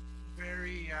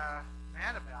 very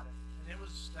mad about it. And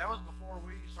that was before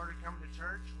we started coming to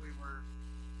church. We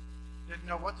didn't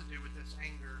know what to do with this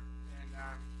anger. And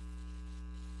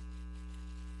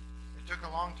it took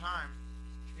a long time.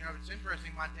 You know, it's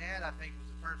interesting. My dad, I think, was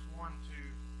the first one to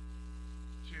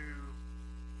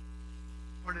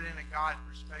put it in a God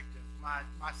perspective.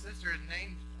 My sister had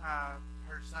named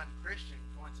her son Christian,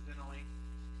 coincidentally,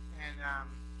 and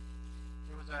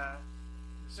the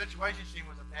situation she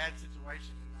was a bad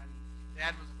situation. And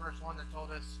Dad was the first one that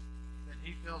told us that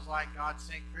he feels like God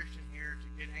sent Christian here to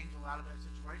get Angel out of that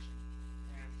situation.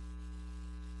 And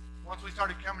once we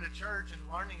started coming to church and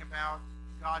learning about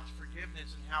God's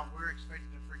forgiveness and how we're expected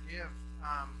to forgive,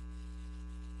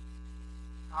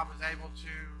 I was able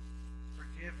to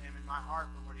forgive him in my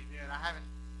heart for what he did. I haven't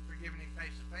forgiven him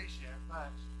face to face yet, but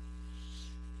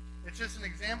it's just an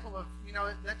example of,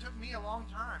 that took me a long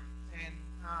time. And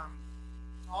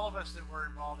all of us that were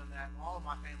involved in that, all of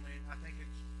my family, I think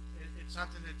it's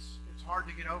something it's hard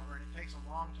to get over, and it takes a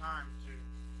long time to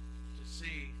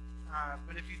see.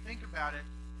 But if you think about it,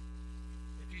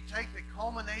 if you take the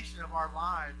culmination of our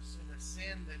lives in a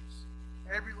sin that's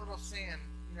every little sin,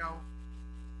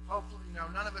 hopefully,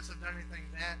 none of us have done anything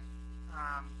that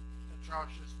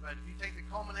atrocious, but if you take the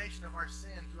culmination of our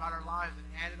sin throughout our lives and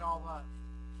add it all up,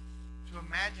 to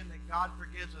imagine that God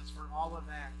forgives us for all of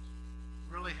that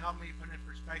really helped me put in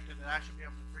perspective that I should be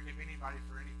able to forgive anybody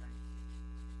for anything.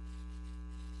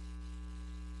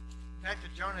 Back to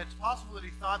Jonah, it's possible that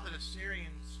he thought that the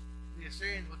Assyrians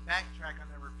would backtrack on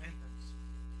their repentance.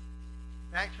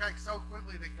 Backtrack so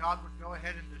quickly that God would go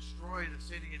ahead and destroy the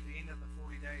city at the end of the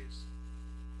 40 days.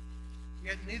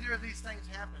 Yet neither of these things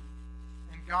happened,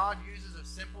 and God uses a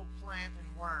simple plant and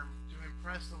worm to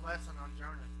impress the lesson on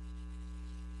Jonah.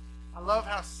 I love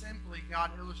how simply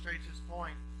God illustrates his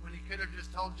point when he could have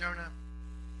just told Jonah,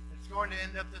 it's going to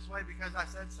end up this way because I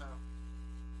said so.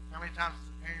 How many times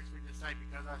as parents we just say,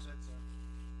 because I said so?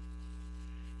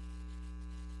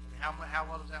 I mean, how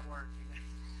well does that work?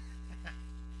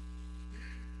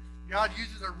 God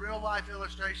uses a real-life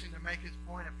illustration to make his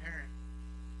point apparent.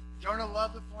 Jonah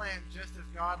loved the plant just as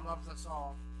God loves us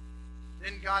all.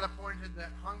 Then God appointed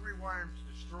that hungry worm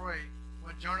to destroy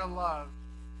what Jonah loved.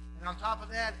 And on top of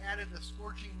that, added the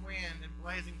scorching wind and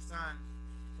blazing sun.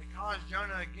 It caused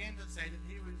Jonah again to say that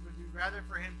he would be rather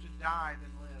for him to die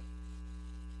than live.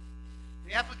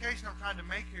 The application I'm trying to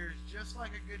make here is just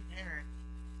like a good parent,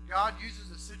 God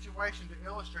uses a situation to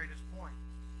illustrate his point.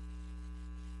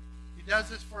 He does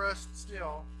this for us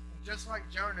still. And just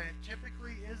like Jonah, it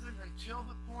typically isn't until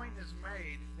the point is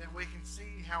made that we can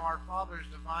see how our Father's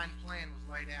divine plan was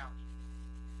laid out.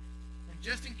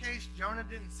 Just in case Jonah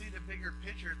didn't see the bigger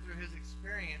picture through his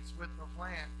experience with the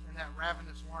plant and that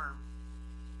ravenous worm,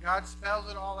 God spells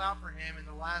it all out for him in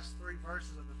the last 3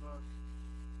 verses of the book.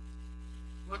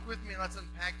 Look with me and let's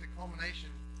unpack the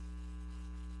culmination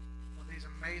of these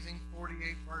amazing 48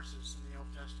 verses in the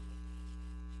Old Testament.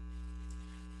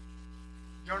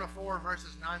 Jonah 4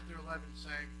 verses 9 through 11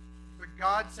 say, But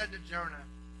God said to Jonah,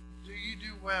 Do you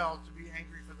do well to be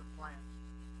angry for the plant?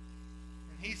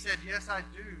 And he said, Yes, I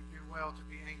do well to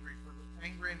be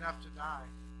angry enough to die.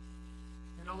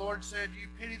 And the Lord said,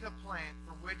 You pity the plant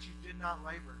for which you did not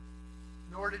labor,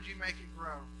 nor did you make it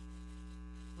grow,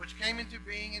 which came into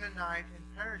being in a night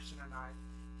and perished in a night.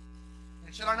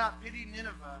 And shall I not pity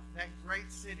Nineveh, that great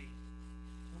city,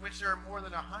 in which there are more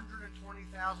than 120,000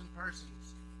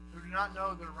 persons who do not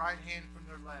know their right hand from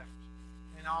their left,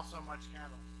 and also much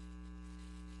cattle?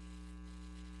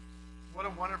 What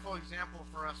a wonderful example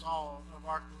for us all of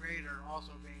our Creator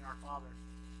also being our Father.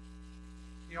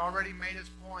 He already made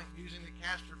his point using the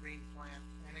castor bean plant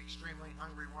and extremely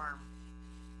hungry worm.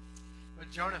 But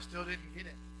Jonah still didn't get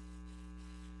it.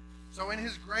 So in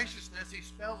his graciousness, he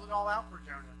spells it all out for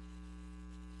Jonah.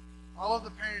 All of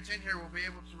the parents in here will be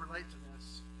able to relate to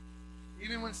this.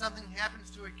 Even when something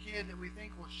happens to a kid that we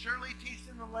think will surely teach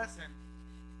them the lesson,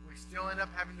 we still end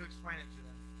up having to explain it to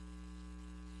them.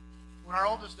 When our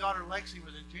oldest daughter, Lexi,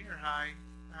 was in junior high,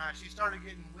 she started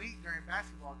getting weak during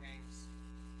basketball games.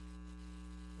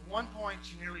 At one point,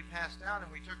 she nearly passed out,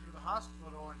 and we took her to the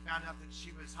hospital and found out that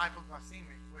she was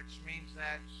hypoglycemic, which means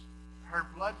that her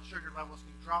blood sugar levels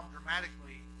can drop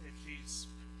dramatically if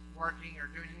she's working or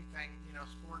doing anything,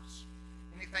 sports,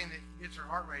 anything that gets her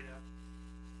heart rate up.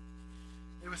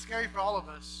 It was scary for all of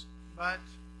us, but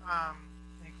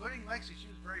including Lexi, she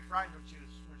was very frightened when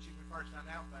we first found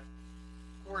out, but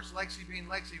of course, Lexi being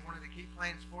Lexi wanted to keep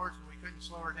playing sports, and we couldn't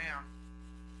slow her down.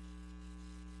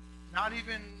 Not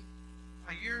even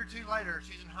a year or two later,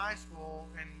 she's in high school,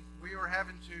 and we were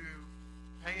having to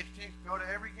go to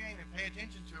every game and pay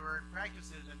attention to her in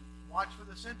practices and watch for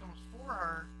the symptoms for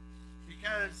her,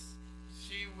 because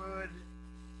she would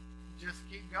just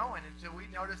keep going until we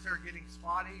noticed her getting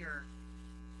spotty or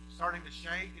starting to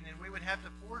shake, and then we would have to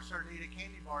force her to eat a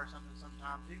candy bar or something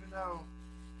sometimes, even though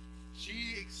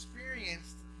she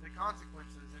experienced the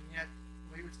consequences, and yet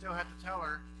we would still have to tell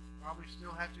her, probably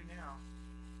still have to now,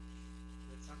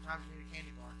 that sometimes you need a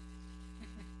candy bar.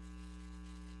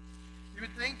 You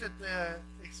would think that the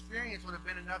experience would have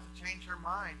been enough to change her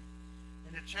mind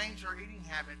and to change her eating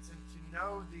habits and to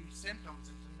know the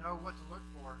symptoms and to know what to look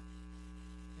for.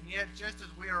 And yet, just as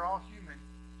we are all human,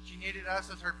 she needed us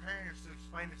as her parents to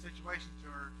explain the situation to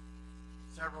her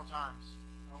several times,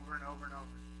 over and over and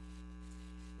over.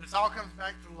 This all comes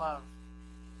back to love.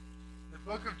 The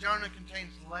book of Jonah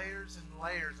contains layers and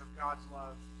layers of God's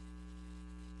love.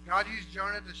 God used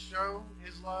Jonah to show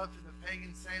his love to the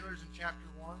pagan sailors in chapter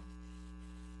 1.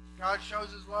 God shows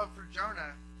his love for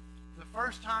Jonah the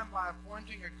first time by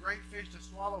appointing a great fish to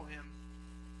swallow him,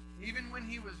 even when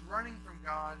he was running from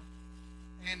God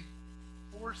and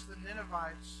forced the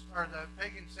Ninevites, or the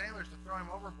pagan sailors, to throw him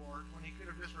overboard when he could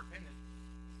have just repented.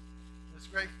 This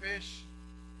great fish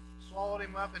swallowed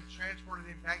him up and transported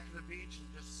him back to the beach and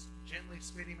just gently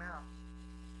spit him out.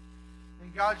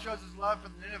 And God shows his love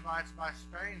for the Ninevites by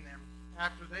sparing them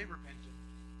after they repented.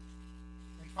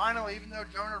 And finally, even though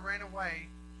Jonah ran away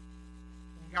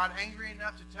and got angry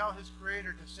enough to tell his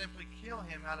Creator to simply kill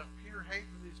him out of pure hate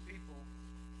for these people,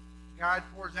 God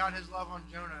pours out his love on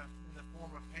Jonah in the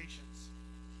form of patience.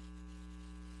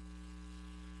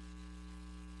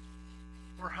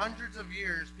 For hundreds of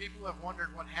years, people have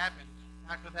wondered what happened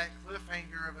after that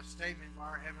cliffhanger of a statement by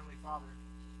our Heavenly Father.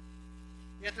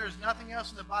 Yet there is nothing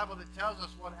else in the Bible that tells us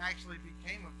what actually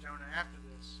became of Jonah after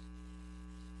this.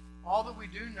 All that we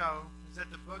do know is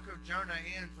that the book of Jonah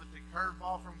ends with the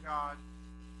curveball from God,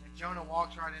 and Jonah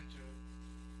walks right into it.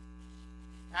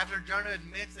 After Jonah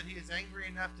admits that he is angry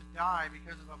enough to die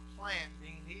because of a plant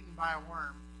being eaten by a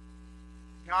worm,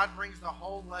 God brings the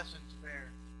whole lesson to bear.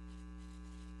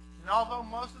 And although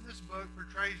most of this book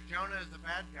portrays Jonah as the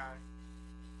bad guy,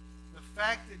 the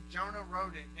fact that Jonah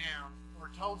wrote it down or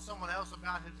told someone else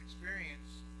about his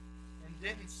experience and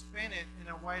didn't spin it in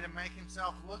a way to make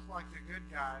himself look like the good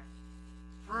guy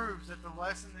proves that the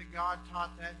lesson that God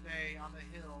taught that day on the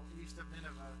hill east of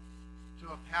Nineveh to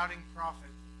a pouting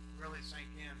prophet really sank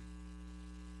in.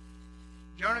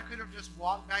 Jonah could have just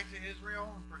walked back to Israel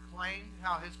and proclaimed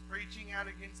how his preaching out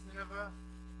against Nineveh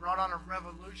brought on a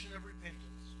revolution of repentance.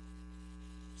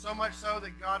 So much so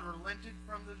that God relented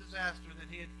from the disaster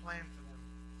that he had planned for them.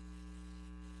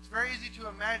 It's very easy to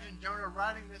imagine Jonah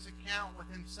writing this account with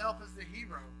himself as the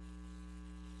hero,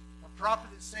 a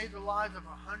prophet that saved the lives of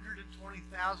 120,000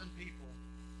 people.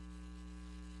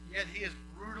 Yet he is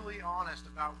brutally honest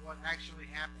about what actually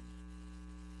happened.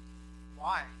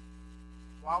 Why?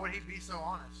 Why would he be so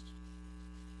honest?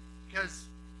 Because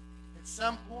at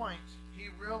some point he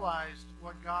realized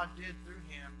what God did through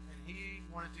him, and he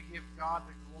wanted to give God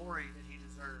the glory that he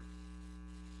deserved.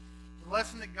 The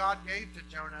lesson that God gave to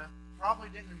Jonah probably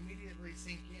didn't immediately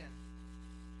sink in.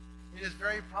 It is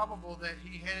very probable that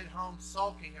he headed home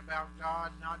sulking about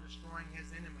God not destroying his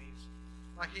enemies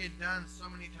like he had done so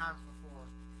many times before.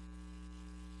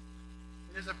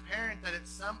 It is apparent that at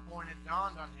some point it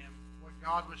dawned on him what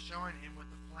God was showing him with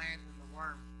the plant and the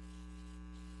worm.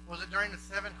 Was it during the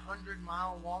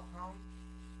 700-mile walk home?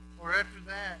 Or after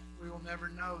that, we will never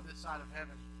know this side of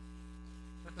heaven.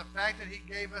 But the fact that he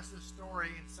gave us this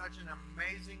story in such an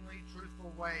amazingly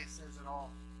truthful way says it all.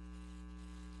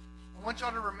 I want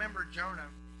y'all to remember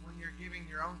Jonah when you're giving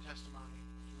your own testimony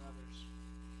to others.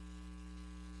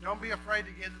 Don't be afraid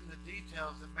to give them the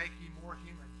details that make you more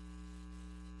human.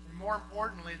 And more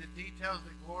importantly, the details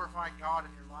that glorify God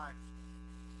in your life.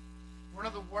 One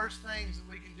of the worst things that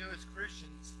we can do as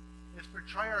Christians is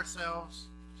portray ourselves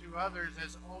to others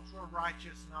as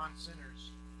ultra-righteous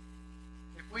non-sinners.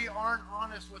 If we aren't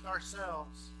honest with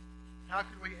ourselves, how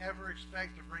could we ever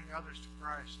expect to bring others to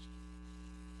Christ?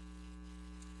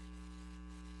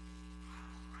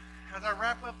 As I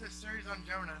wrap up this series on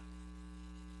Jonah,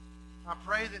 I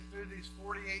pray that through these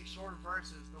 48 short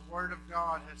verses, the Word of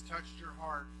God has touched your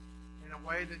heart in a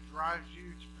way that drives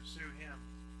you to pursue Him.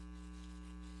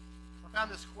 I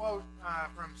found this quote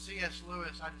from C.S.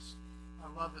 Lewis.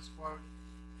 I love this quote.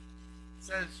 It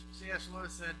says, C.S.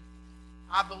 Lewis said,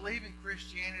 "I believe in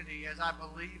Christianity as I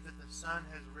believe that the sun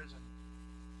has risen.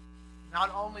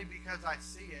 Not only because I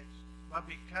see it, but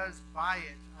because by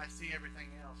it I see everything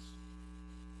else."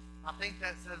 I think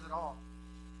that says it all.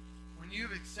 When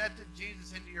you've accepted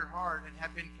Jesus into your heart and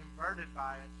have been converted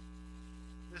by it,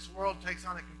 this world takes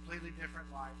on a completely different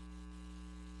life.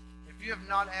 If you have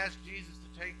not asked Jesus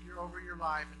to take over your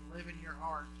life and live in your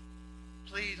heart,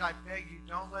 please, I beg you,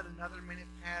 don't let another minute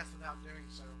pass without doing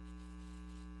so.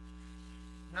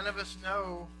 None of us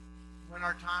know when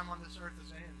our time on this earth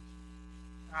is end.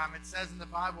 It says in the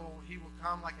Bible, He will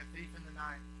come like a thief in the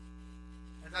night.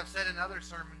 As I've said in other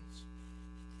sermons,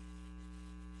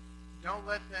 don't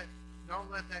let that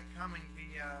coming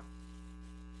be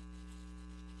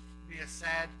a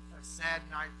sad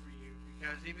night for you,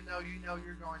 because even though you know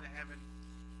you're going to heaven,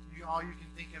 all you can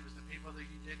think of is the people that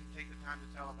you didn't take the time to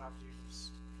tell about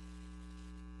Jesus.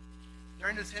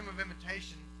 During this hymn of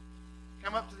invitation,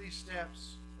 come up to these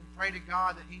steps and pray to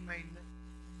God that He may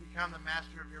become the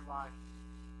master of your life.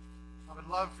 I would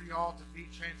love for you all to be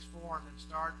transformed and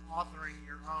start authoring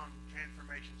your own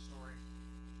transformation story.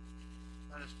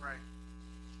 Let us pray.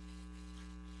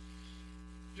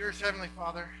 Dearest Heavenly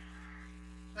Father,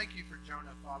 thank you for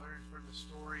Jonah, Father, and for the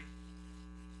story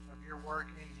of your work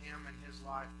in him and his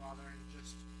life, Father, and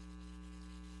just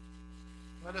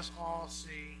let us all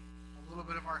see a little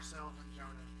bit of ourselves in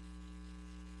Jonah.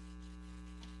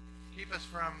 Keep us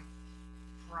from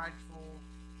prideful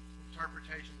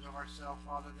interpretations of ourselves,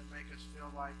 Father, that make us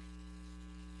feel like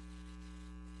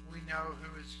we know who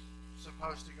is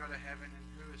supposed to go to heaven and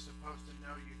who is supposed to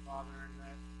know you, Father, and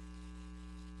that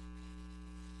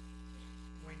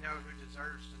we know who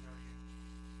deserves to know you.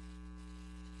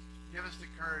 Give us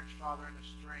the courage, Father, and the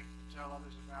strength to tell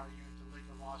others about you and to lead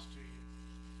the lost to you.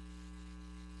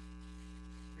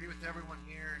 Be with everyone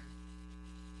here and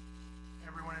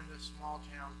everyone in this small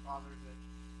town, Father, that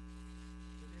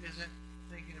isn't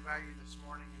thinking about you this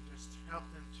morning, and just help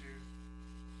them to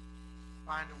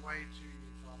find a way to you,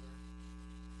 Father.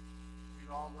 We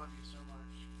all love you so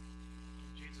much.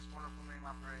 In Jesus' wonderful name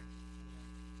I pray. Amen.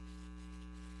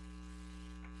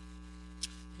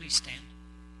 Please stand.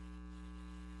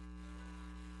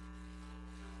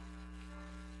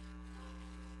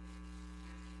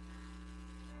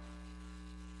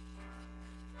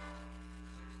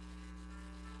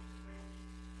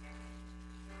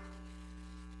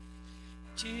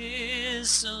 Tis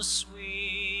so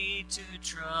sweet to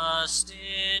trust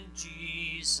in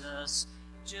Jesus,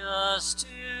 just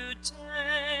to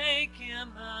take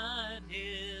him at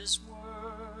his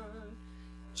word,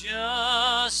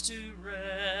 just to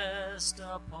rest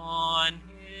upon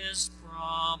his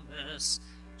promise,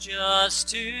 just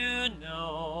to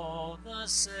know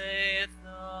thus saith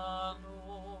the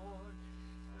Lord.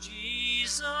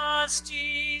 Jesus,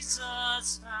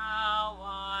 Jesus, how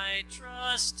I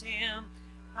trust him,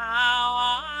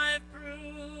 how I've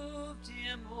proved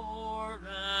him o'er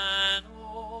and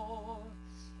o'er.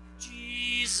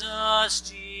 Jesus,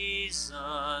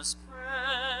 Jesus,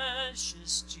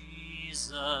 precious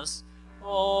Jesus,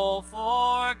 oh,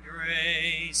 for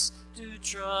grace to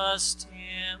trust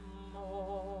him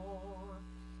more.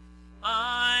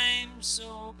 I'm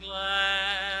so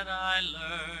glad I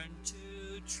learned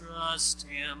to trust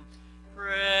him,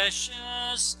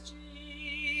 precious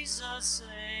Jesus,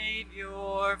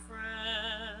 Savior,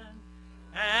 friend,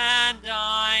 and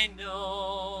I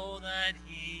know that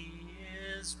he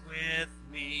is with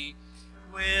me,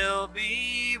 will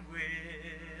be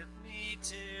with me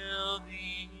till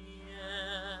the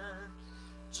end.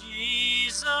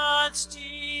 Jesus,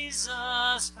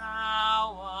 Jesus,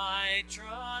 how I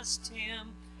trust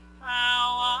him,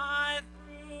 how I've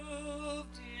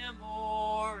proved him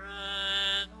o'er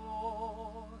and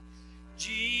o'er.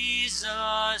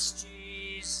 Jesus,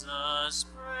 Jesus,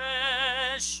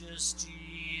 precious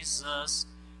Jesus,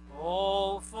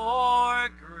 oh, for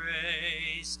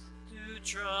grace to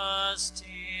trust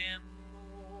him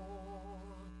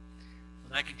more.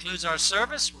 Well, that concludes our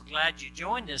service. We're glad you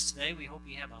joined us today. We hope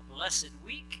you have a blessed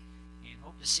week and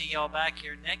hope to see y'all back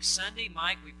here next Sunday.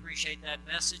 Mike, we appreciate that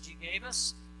message you gave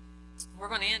us. We're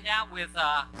going to end out with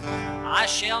I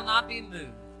Shall Not Be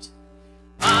Moved.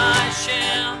 I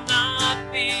shall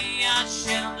not be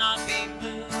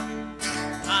moved.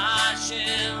 I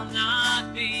shall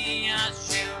not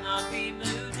be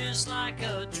moved, just like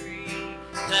a tree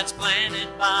that's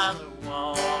planted by the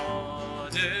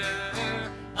water.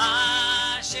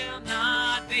 I shall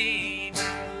not be moved.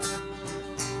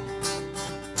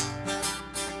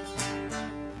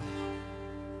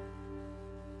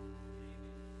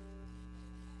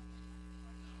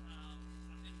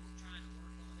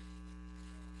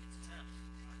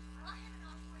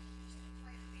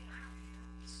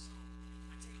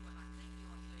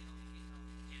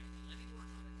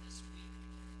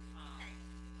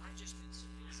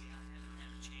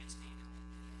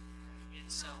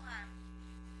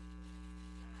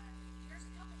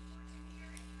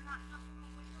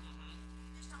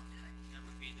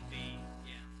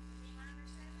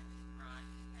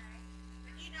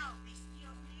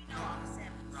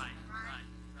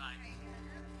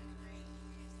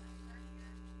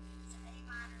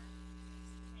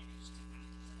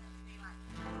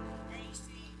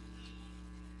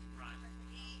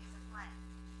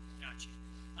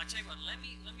 I'll tell you what, let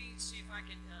me see if I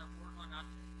can work on that.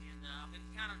 And I've been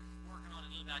kind of working on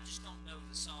it a little bit. I just don't know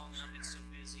the song. I've been so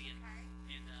busy.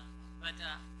 But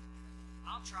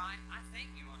I'll try. I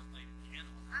think you ought to play the piano.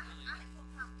 I feel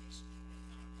competition.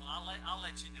 Well, I'll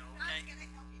let you know, okay? God's going to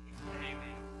help you do it.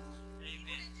 Amen. Amen. You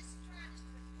want to just try just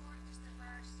the chorus, just the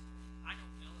verse? I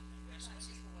don't know it. That's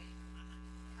just the way.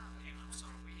 Okay, I'm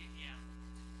sorry. Yeah.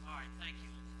 All right, thank you.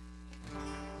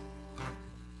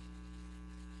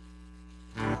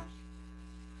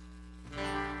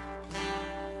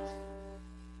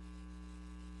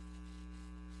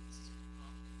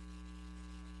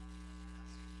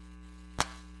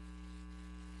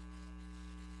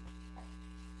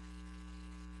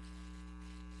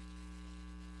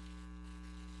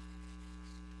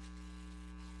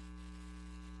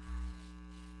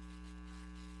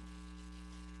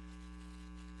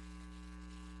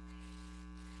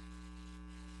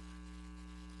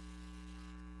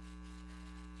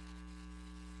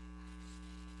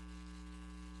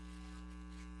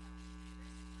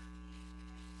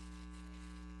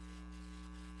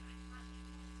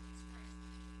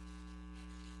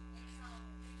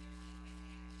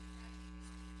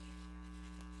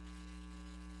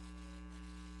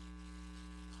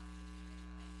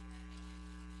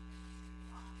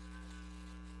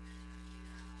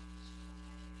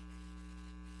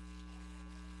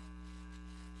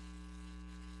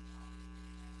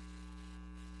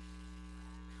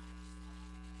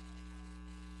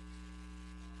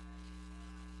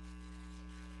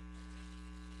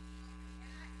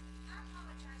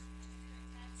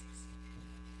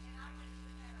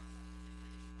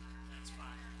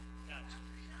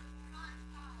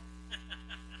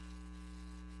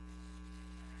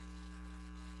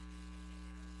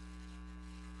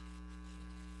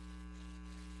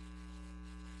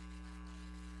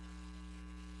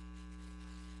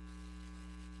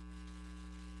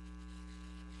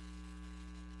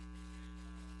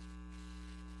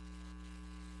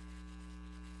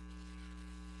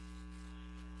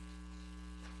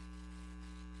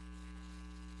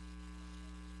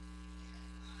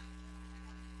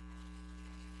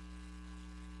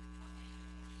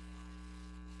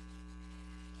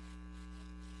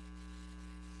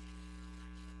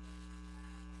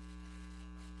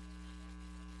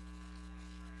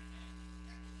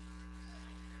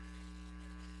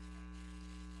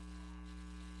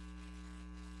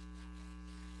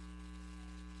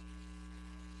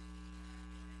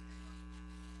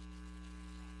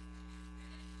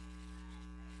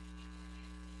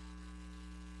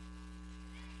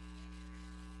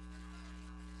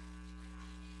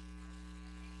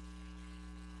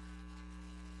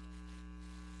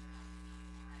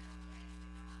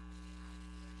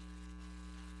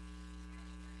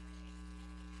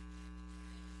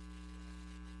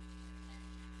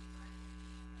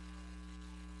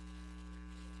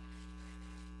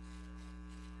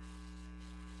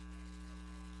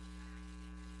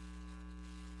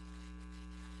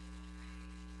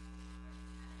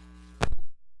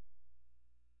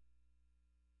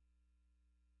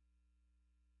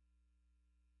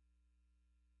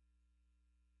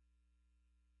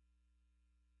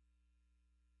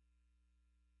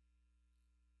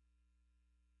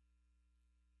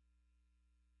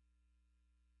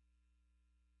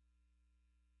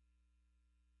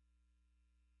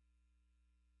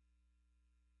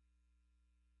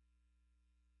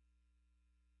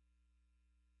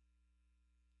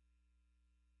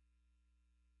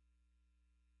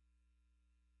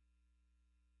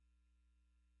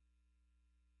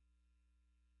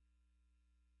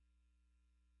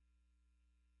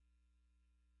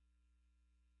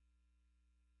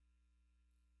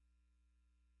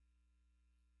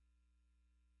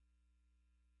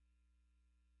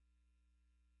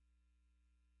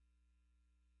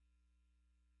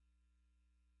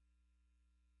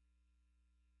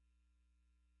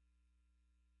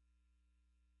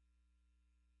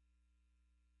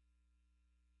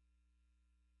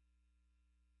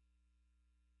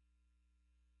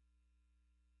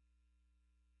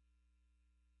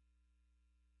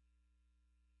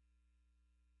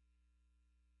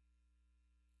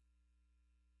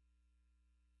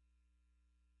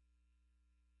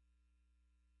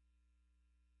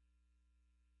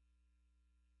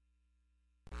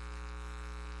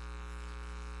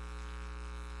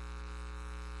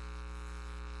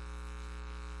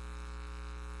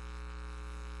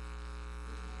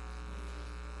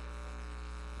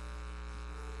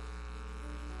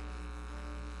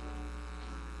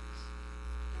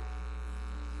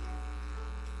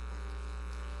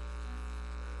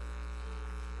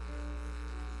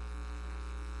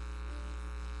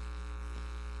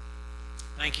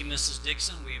 Thank you, Mrs.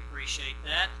 Dixon. We appreciate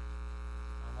that.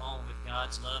 Along with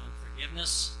God's love and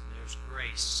forgiveness, there's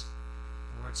grace.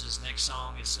 Towards his next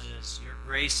song, it says, "Your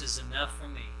grace is enough for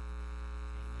me."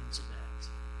 Amen to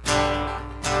that.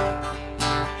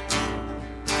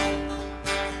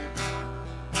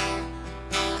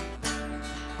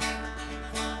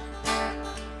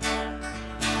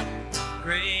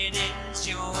 Great is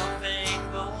your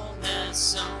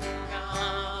faithfulness, O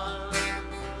God.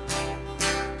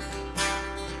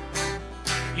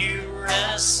 You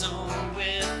wrestle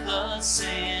with the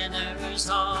sinner's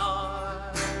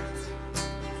heart.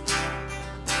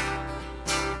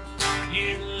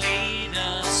 You lead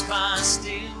us by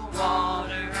still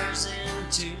waters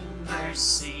into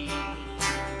mercy,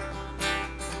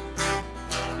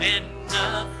 and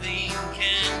nothing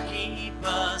can keep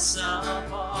us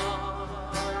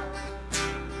apart.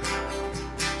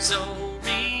 So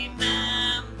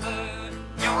remember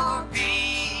your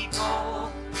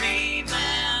people,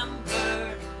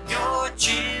 remember your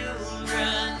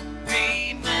children,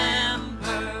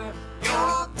 remember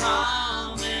your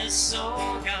promise,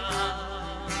 oh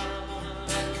God.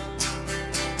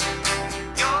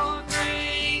 Your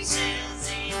grace is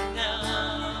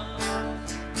enough.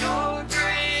 Your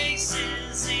grace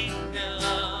is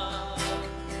enough.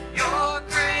 Your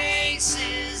grace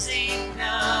is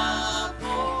enough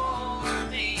for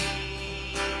me.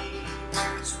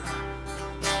 That's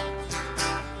right.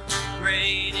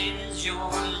 Great is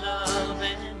your love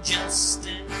and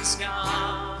justice,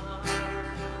 God.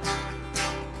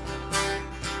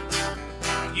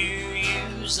 You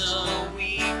use a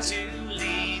weak to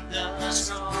lead the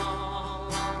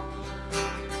strong.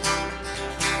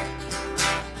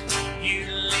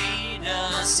 You lead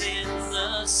us in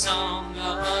the song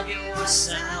of your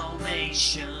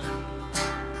salvation,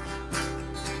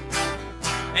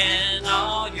 and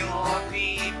all your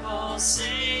people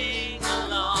sing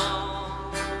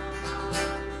along.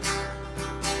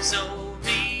 So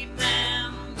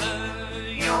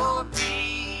remember your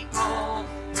people,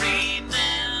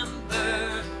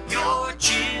 remember your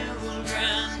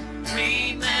children,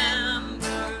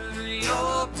 remember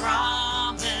your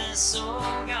promise,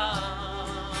 oh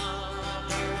God.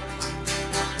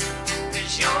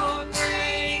 'Cause your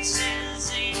grace is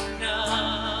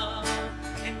enough,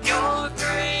 and your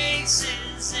grace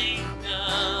is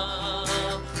enough.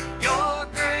 Your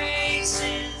grace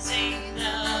is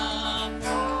enough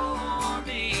for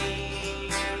me.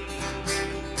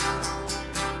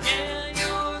 Yeah,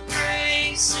 your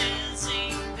grace is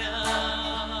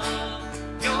enough.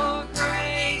 Your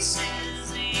grace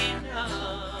is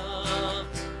enough.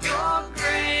 Your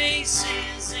grace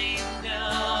is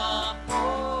enough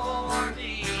for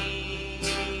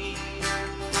me.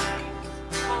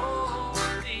 For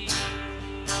me.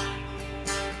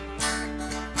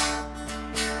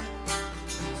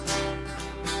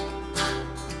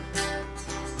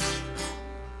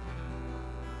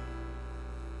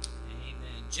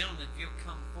 Amen. Gentlemen, if you'll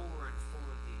come forward for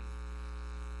the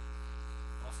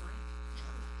offering.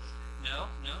 No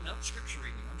scripture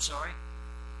reading. I'm sorry.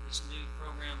 This new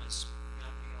program has got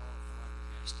me all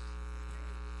flabbergasted.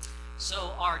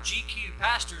 So our GQ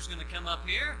pastor is going to come up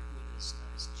here with this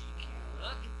nice GQ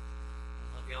look. I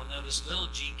don't know if y'all noticed little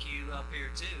GQ up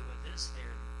here too with his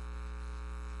hair.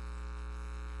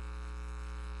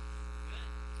 Good.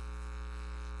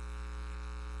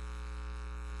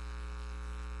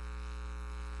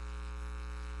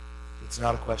 It's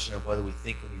not a question of whether we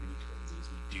think we need to be twinsies.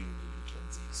 We do need to be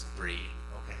twinsies. Breed.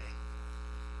 Okay.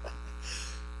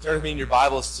 Turn with me in your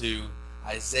Bibles to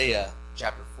Isaiah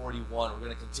chapter 41. We're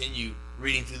going to continue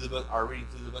reading through the book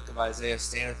of Isaiah.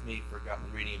 Stand with me for the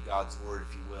reading of God's word,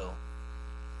 if you will.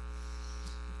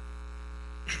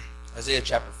 Isaiah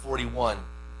chapter 41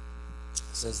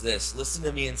 says this: "Listen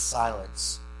to me in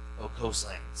silence, O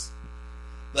coastlands.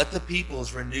 Let the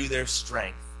peoples renew their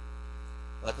strength.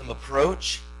 Let them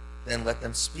approach, then let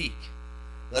them speak.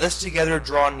 Let us together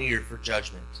draw near for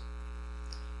judgment.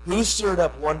 Who stirred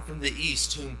up one from the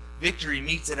east, whom victory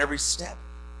meets at every step?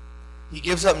 He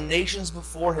gives up nations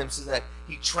before him, so that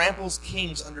he tramples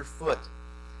kings underfoot.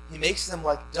 He makes them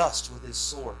like dust with his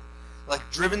sword, like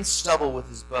driven stubble with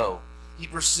his bow. He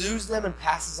pursues them and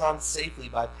passes on safely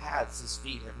by paths his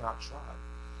feet have not trod.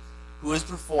 Who has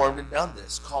performed and done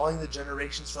this, calling the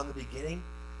generations from the beginning?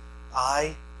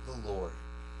 I, the Lord,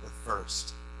 the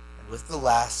first, and with the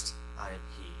last I am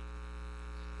he.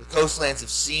 The coastlands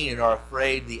have seen and are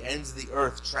afraid. The ends of the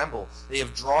earth tremble. They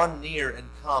have drawn near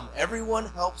and come. Everyone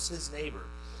helps his neighbor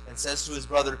and says to his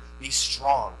brother, be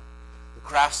strong. The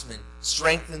craftsman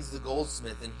strengthens the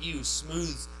goldsmith, and he who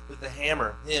smooths with the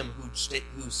hammer him who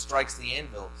strikes the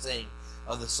anvil, saying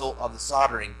of the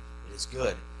soldering, It is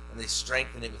good, and they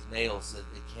strengthen it with nails so that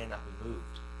it cannot be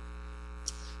moved.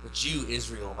 But you,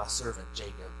 Israel, my servant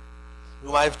Jacob,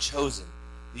 whom I have chosen,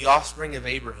 the offspring of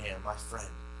Abraham, my friend,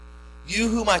 you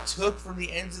whom I took from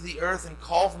the ends of the earth and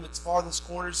called from its farthest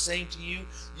corners, saying to you,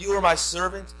 you are my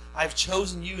servant, I have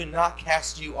chosen you and not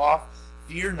cast you off.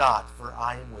 Fear not, for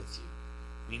I am with you.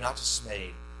 Be not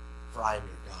dismayed, for I am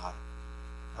your God.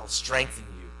 I will strengthen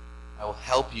you. I will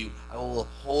help you. I will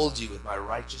uphold you with my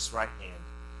righteous right hand.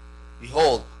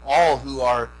 Behold, all who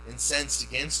are incensed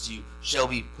against you shall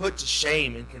be put to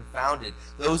shame and confounded.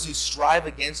 Those who strive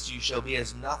against you shall be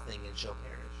as nothing and shall perish.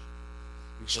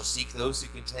 You shall seek those who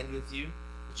contend with you,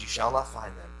 but you shall not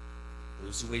find them.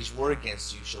 Those who wage war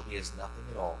against you shall be as nothing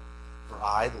at all. For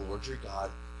I, the Lord your God,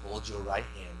 hold your right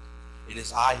hand. It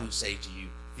is I who say to you,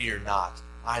 fear not.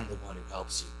 I am the one who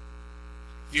helps you.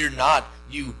 Fear not,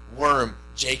 you worm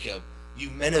Jacob, you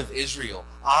men of Israel.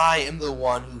 I am the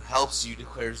one who helps you,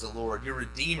 declares the Lord. Your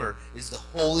Redeemer is the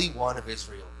Holy One of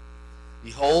Israel.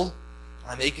 Behold,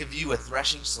 I make of you a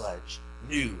threshing sledge,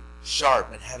 new,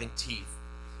 sharp, and having teeth.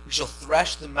 You shall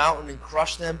thresh the mountain and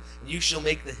crush them, and you shall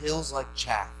make the hills like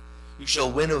chaff. You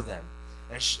shall winnow them,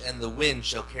 and the wind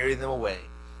shall carry them away,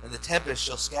 and the tempest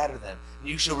shall scatter them. And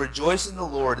you shall rejoice in the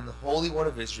Lord, and the Holy One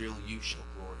of Israel you shall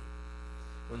glory.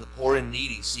 When the poor and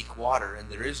needy seek water, and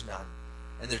there is none,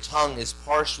 and their tongue is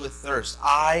parched with thirst,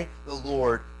 I, the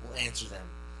Lord, will answer them.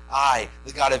 I,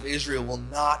 the God of Israel, will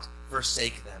not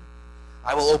forsake them.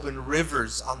 I will open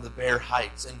rivers on the bare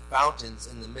heights and fountains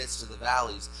in the midst of the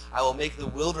valleys. I will make the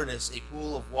wilderness a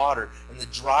pool of water, and the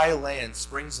dry land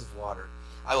springs of water.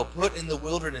 I will put in the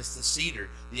wilderness the cedar,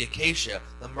 the acacia,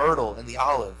 the myrtle, and the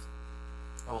olive.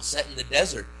 I will set in the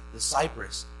desert the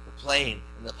cypress, the plane,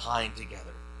 and the pine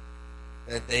together,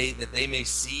 that they may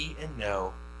see and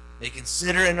know, may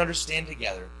consider and understand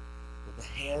together that the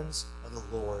hands of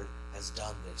the Lord has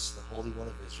done this. The Holy One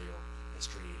of Israel has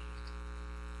created it.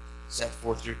 Set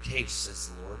forth your case, says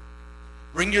the Lord.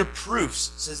 Bring your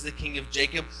proofs, says the King of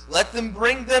Jacob. Let them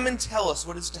bring them and tell us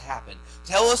what is to happen.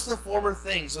 Tell us the former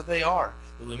things, what they are,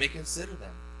 that we may consider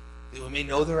them, that we may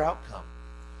know their outcome.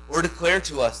 Or declare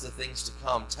to us the things to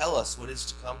come. Tell us what is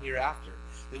to come hereafter,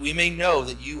 that we may know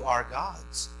that you are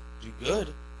gods. Do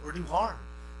good or do harm,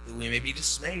 that we may be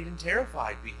dismayed and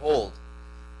terrified. Behold,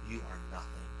 you are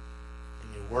nothing,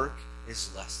 and your work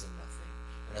is less than nothing.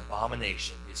 An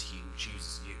abomination is he who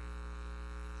chooses you.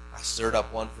 I stirred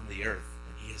up one from the earth,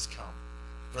 and he has come.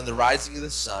 From the rising of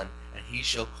the sun, and he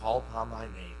shall call upon my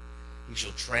name. He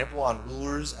shall trample on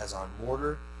rulers as on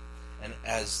mortar, and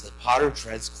as the potter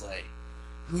treads clay.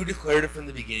 Who declared it from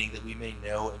the beginning, that we may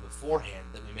know, and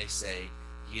beforehand that we may say,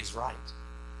 he is right?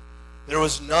 There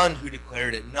was none who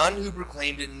declared it, none who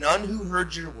proclaimed it, none who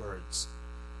heard your words.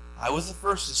 I was the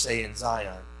first to say in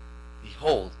Zion,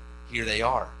 behold, here they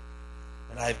are.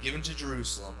 And I have given to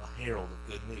Jerusalem a herald of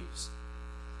good news.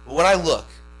 But when I look,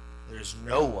 there is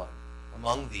no one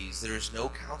among these, there is no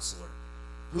counselor,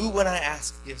 who, when I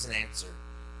ask, gives an answer.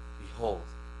 Behold,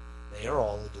 they are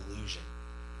all a delusion.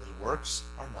 Their works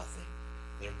are nothing.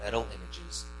 Their metal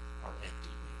images are empty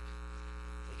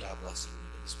wind. May God bless you.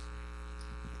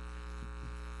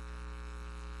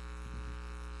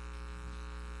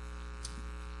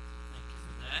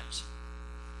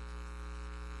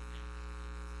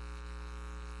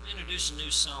 We introduced a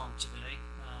new song today.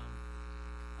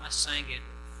 I sang it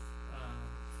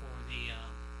for the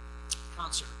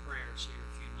concert prayers here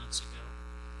a few months ago.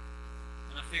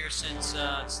 And I figure since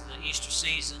it's the Easter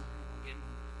season, we're getting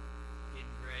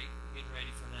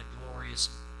ready for that glorious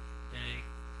day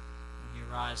when he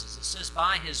arises. It says,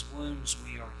 by his wounds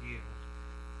we are healed.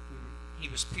 He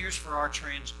was pierced for our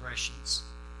transgressions.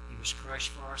 He was crushed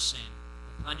for our sin.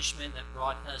 The punishment that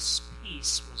brought us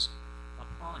peace was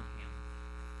upon him.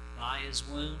 By his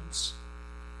wounds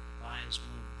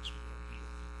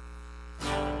we are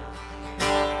healed.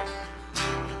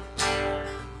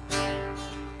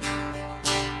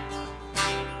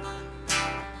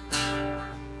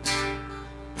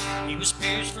 He was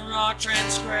pierced for our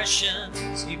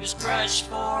transgressions. He was crushed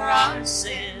for our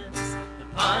sins. The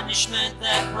punishment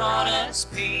that brought us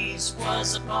peace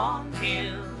was upon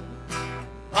him.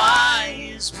 By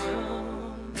his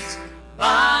wounds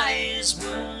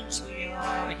we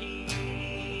are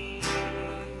healed.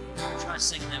 Try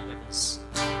singing that with us.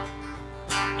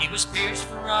 He was pierced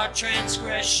for our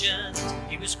transgressions.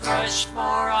 He was crushed for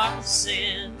our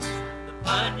sins. The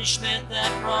punishment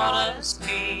that brought us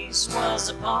peace was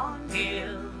upon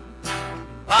him.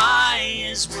 By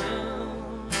his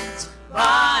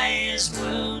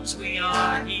wounds we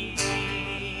are healed.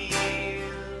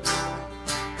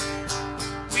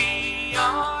 We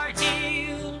are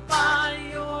healed by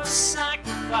your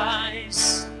sacrifice.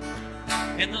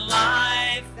 in the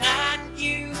life that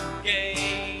you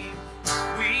gave.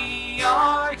 We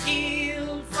are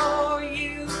healed, for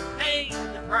you paid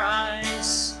the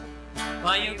price.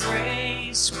 By your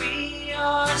grace we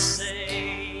are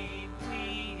saved,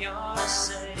 we are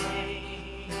saved.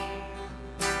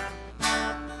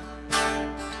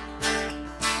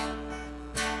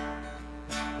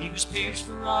 He was pierced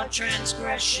for our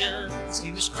transgressions,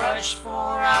 he was crushed for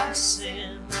our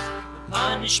sin. The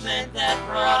punishment that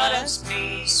brought us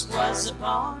peace was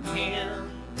upon him.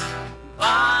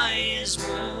 By his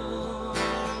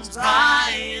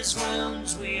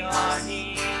wounds we are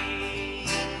healed.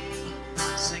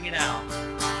 Sing it out.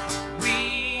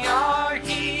 We are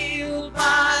healed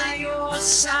by your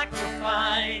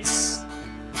sacrifice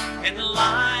and the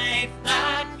life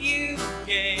that you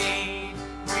gave.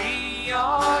 We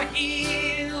are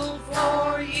healed,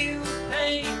 for you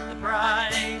paid the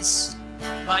price.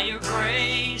 By your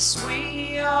grace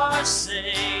we are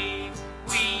saved,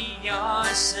 we are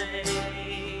saved.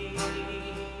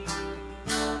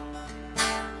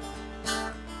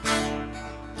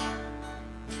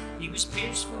 He was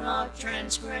pierced for our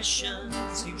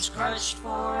transgressions, he was crushed for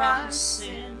our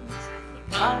sins.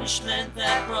 The punishment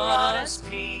that brought us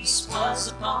peace was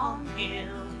upon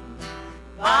him.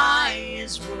 By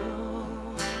his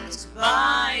wounds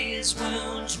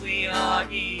we are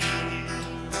healed.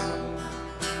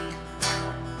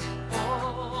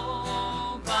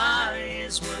 Oh, by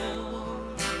his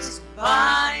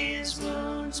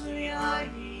wounds we are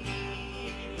healed.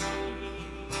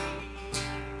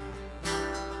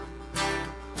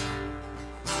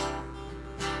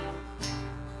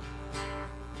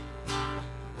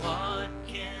 What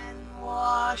can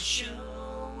wash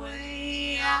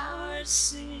away our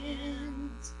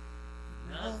sins?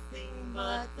 Nothing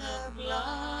but the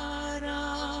blood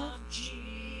of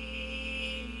Jesus.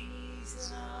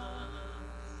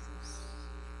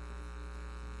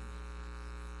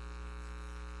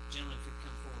 Gentlemen, if you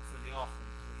come forward for the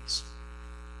offering, please.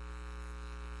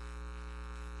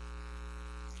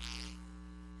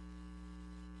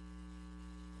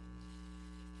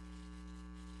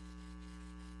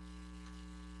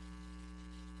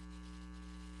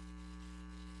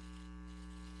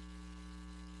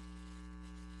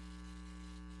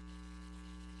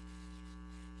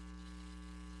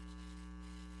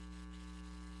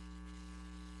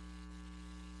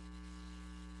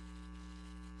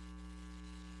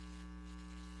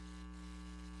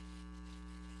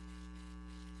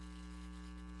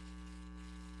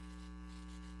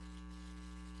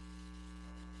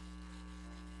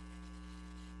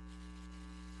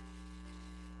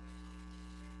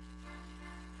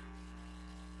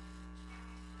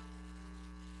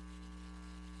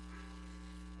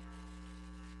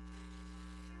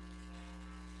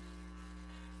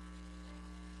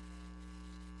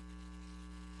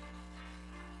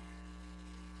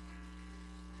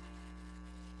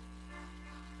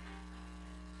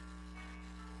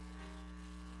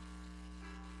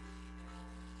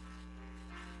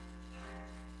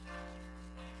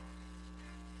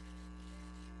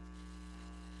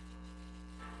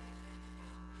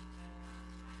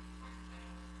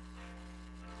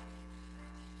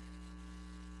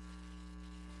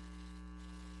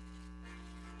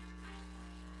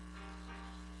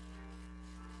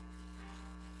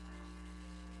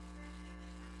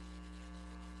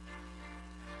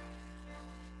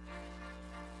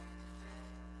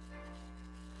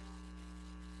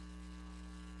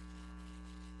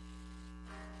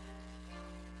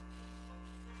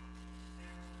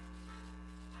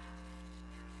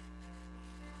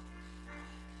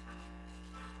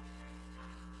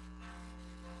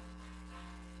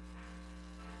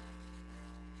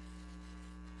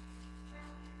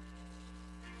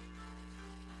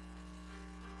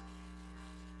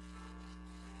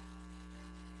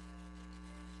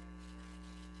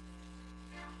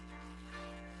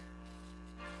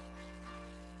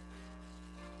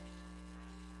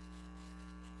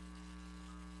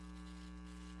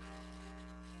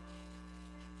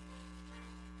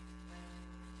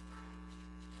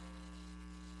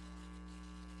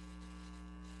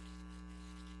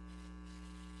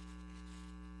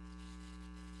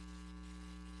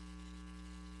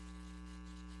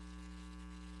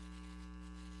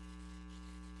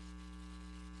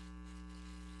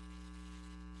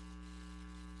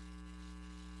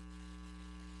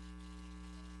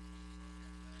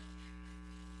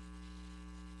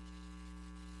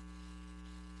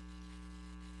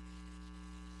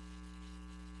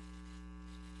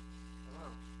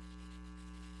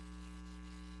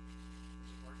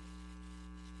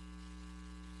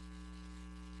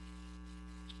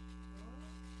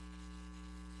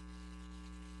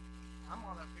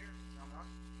 on up here. No, not.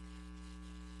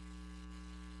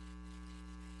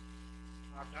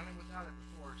 I've done it without it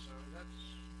before, so that's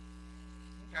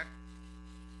okay.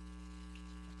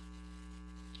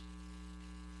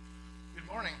 Good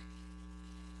morning.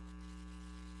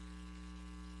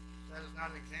 That is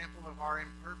not an example of our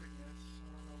imperfectness.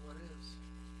 I don't know what is.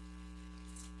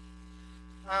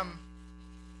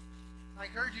 I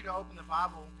encourage you to open the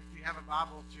Bible, if you have a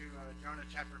Bible, to Jonah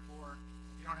chapter 4.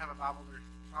 If you don't have a Bible, there's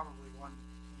probably one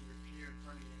in your pew in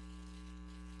front of you.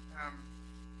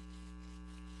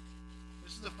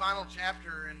 This is the final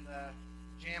chapter in the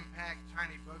jam-packed,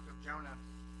 tiny book of Jonah.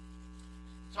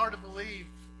 It's hard to believe,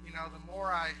 the more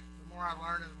I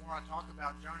learn and the more I talk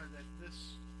about Jonah, that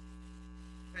this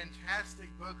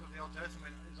fantastic book of the Old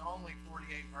Testament is only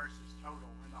 48 verses total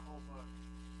in the whole book.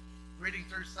 Reading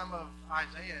through some of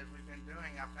Isaiah as we've been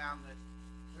doing, I found that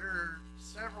there are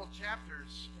several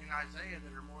chapters in Isaiah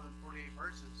that are more than 48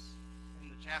 verses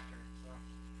in the chapter. So,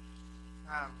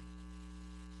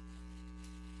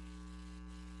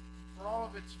 for all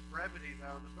of its brevity,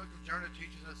 though, the book of Jonah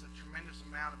teaches us a tremendous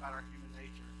amount about our human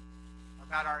nature,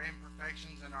 about our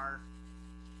imperfections and our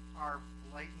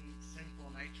blatant sinful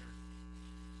nature.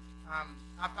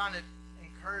 I find it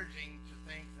encouraging to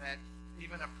think that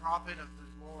even a prophet of the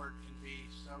Lord can be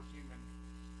so human,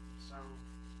 so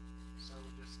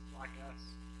just like us.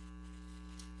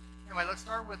 Anyway, let's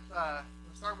start with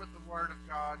the Word of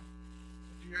God.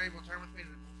 If you're able, turn with me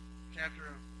to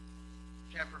chapter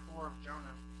 4 of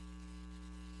Jonah.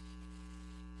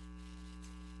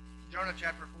 Jonah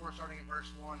chapter 4, starting in verse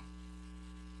 1.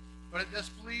 But it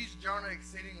displeased Jonah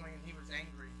exceedingly, and he was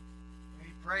angry. And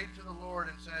he prayed to the Lord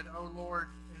and said, O Lord,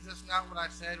 is this not what I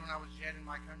said when I was yet in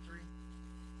my country?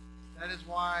 That is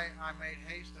why I made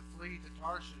haste to flee to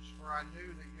Tarshish, for I knew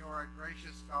that you are a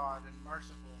gracious God and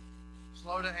merciful,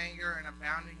 slow to anger and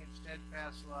abounding in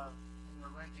steadfast love, and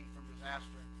relenting from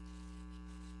disaster.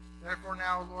 Therefore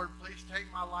now, O Lord, please take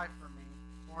my life from me,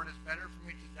 for it is better for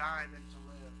me to die than to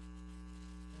live.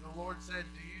 And the Lord said,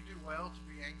 Do you do well to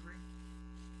be angry?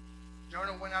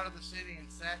 Jonah went out of the city and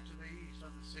sat to the east of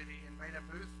the city and made a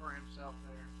booth for himself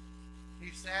there.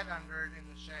 He sat under it in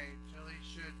the shade till he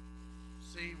should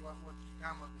see what would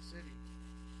become of the city.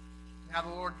 Now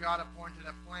the Lord God appointed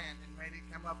a plant and made it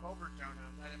come up over Jonah,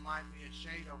 that it might be a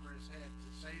shade over his head to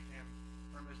save him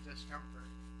from his discomfort.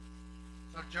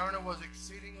 So Jonah was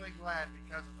exceedingly glad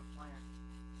because of the plant.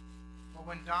 But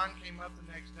when dawn came up the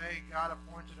next day, God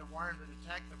appointed a worm that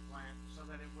attacked the plant so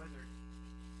that it withered.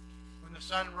 When the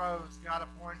sun rose, God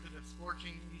appointed a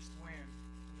scorching east wind,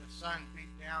 and the sun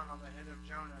beat down on the head of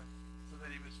Jonah so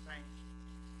that he was faint.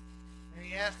 And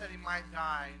he asked that he might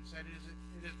die, and said,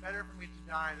 It is better for me to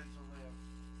die than to live.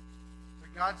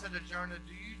 But God said to Jonah,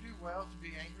 Do you do well to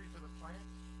be angry for the plant?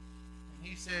 And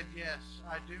he said, Yes,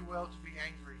 I do well to be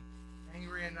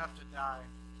angry enough to die.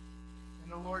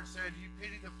 And the Lord said, You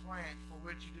pity the plant for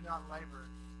which you did not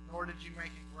labor, nor did you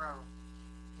make it grow,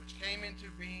 which came into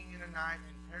being in a night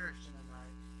and perished in a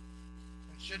night.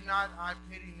 And should not I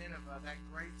pity Nineveh, that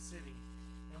great city,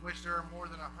 in which there are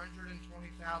more than 120,000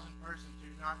 persons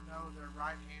who do not know their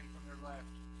right hand from their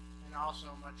left, and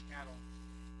also much cattle?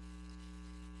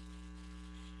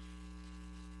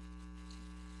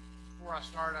 Before I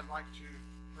start, I'd like to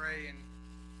pray and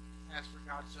ask for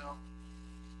God's help.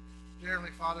 Dear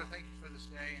Heavenly Father, thank you for this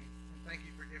day, and thank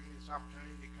you for giving me this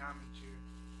opportunity to come and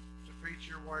to preach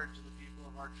your word to the people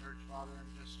of our church, Father, and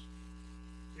just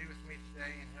be with me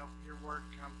today and help your word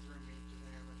come through me to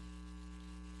them. And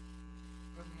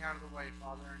put me out of the way,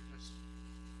 Father, and just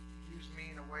use me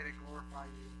in a way to glorify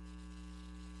you.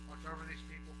 Watch over these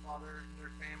people, Father, and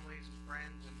their families and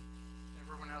friends and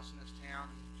everyone else in this town.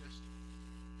 And just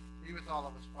be with all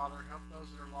of us, Father. Help those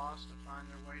that are lost to find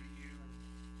their way to you,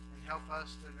 and help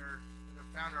us that have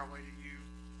found our way to you.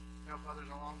 Help others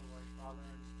along the way, Father,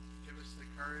 and give us the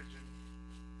courage and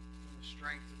the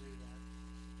strength to do that.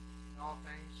 In all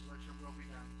things, let your will be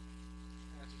done.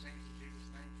 As it seems in Jesus'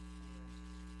 name. Amen.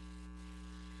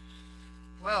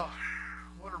 Well,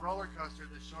 what a roller coaster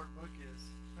this short book is.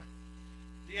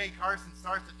 D.A. Carson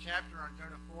starts the chapter on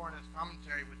Jonah 4 in his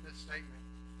commentary with this statement.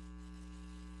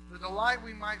 The delight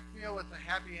we might feel at the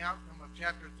happy outcome of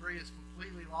chapter 3 is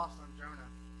completely lost on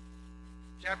Jonah.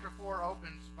 Chapter 4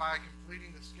 opens by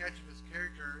completing the sketch of his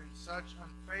character in such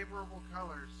unfavorable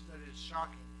colors that it is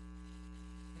shocking.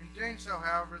 In doing so,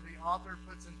 however, the author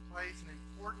puts in place an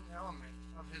important element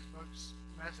of his book's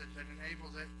message that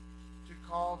enables it to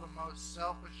call the most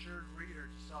self-assured reader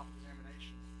to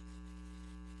self-examination.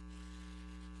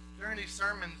 During these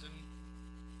sermons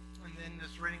and then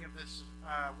this reading of this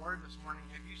word this morning,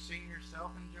 have you seen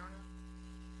yourself in Jonah?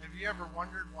 Have you ever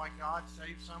wondered why God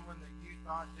saved someone that you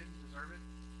thought didn't deserve it?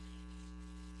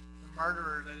 The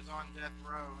murderer that is on death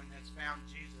row and has found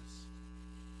Jesus.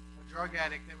 A drug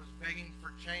addict that was begging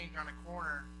for change on a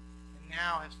corner and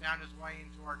now has found his way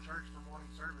into our church for morning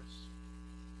service.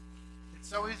 It's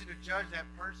so easy to judge that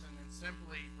person and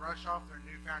simply brush off their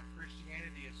newfound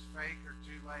Christianity as fake or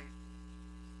too late.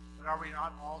 But are we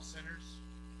not all sinners?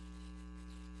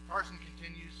 Carson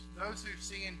continues, those who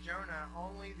see in Jonah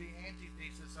only the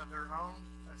antithesis of their own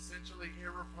essentially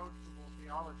irreproachable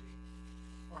theology,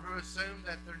 or who assume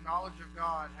that their knowledge of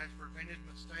God has prevented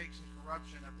mistakes and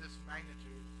corruption of this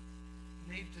magnitude,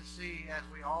 need to see, as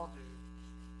we all do,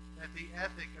 that the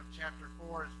ethic of chapter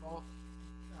 4 is both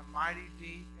a mighty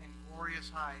deep and glorious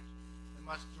height that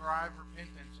must drive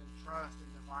repentance and trust in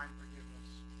divine forgiveness.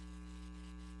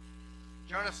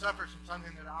 Jonah suffers from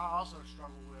something that I also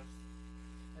struggle with,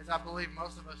 as I believe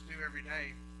most of us do every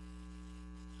day.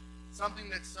 Something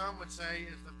that some would say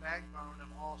is the backbone of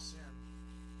all sin,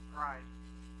 pride.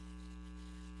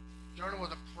 Jonah was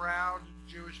a proud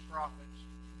Jewish prophet.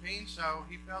 Being so,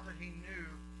 he felt that he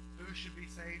knew who should be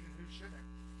saved and who shouldn't.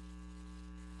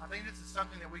 I think this is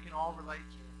something that we can all relate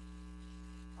to.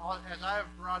 As I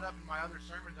have brought up in my other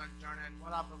sermons on Jonah, and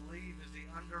what I believe is the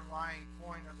underlying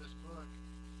point of this book,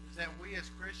 is that we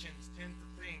as Christians tend to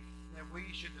think that we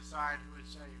should decide who is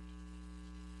saved.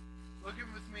 Look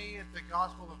with me at the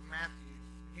Gospel of Matthew,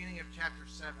 beginning of chapter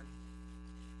 7.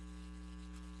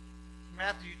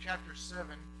 Matthew chapter 7,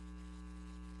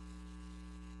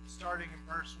 starting in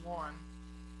verse 1,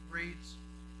 reads,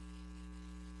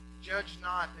 Judge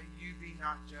not that you be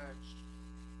not judged.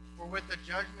 For with the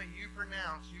judgment you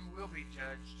pronounce, you will be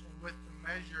judged, and with the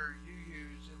measure you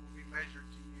use, it will be measured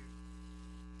to you.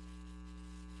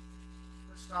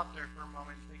 Let's stop there for a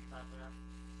moment and think about that.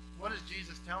 What is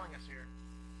Jesus telling us here?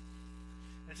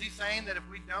 Is he saying that if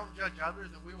we don't judge others,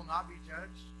 that we will not be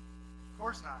judged? Of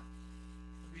course not.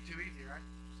 It would be too easy, right?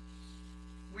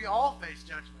 We all face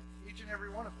judgment, each and every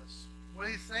one of us. What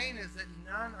he's saying is that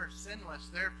none are sinless,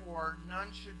 therefore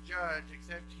none should judge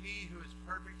except he who is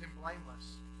perfect and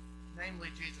blameless,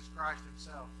 namely Jesus Christ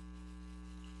himself.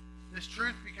 This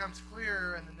truth becomes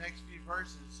clearer in the next few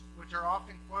verses, which are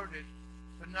often quoted,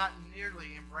 but not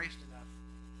nearly embraced enough.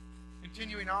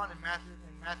 Continuing on in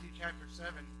Matthew chapter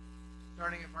 7,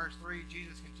 starting at verse 3,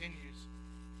 Jesus continues,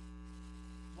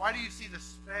 Why do you see the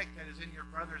speck that is in your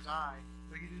brother's eye,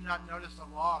 but you do not notice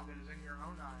the log that is in your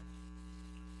own eye?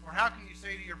 Or how can you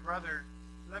say to your brother,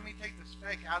 Let me take the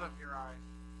speck out of your eye,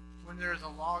 when there is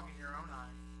a log in your own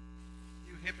eye?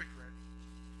 You hypocrite.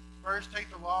 First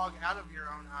take the log out of your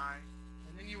own eye,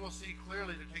 and then you will see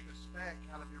clearly to take the speck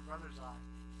out of your brother's eye.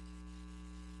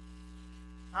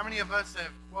 How many of us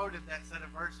have quoted that set of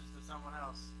verses to someone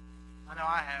else? I know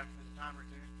I have at a time or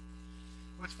two.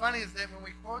 What's funny is that when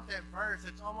we quote that verse,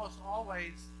 it's almost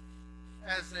always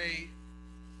as a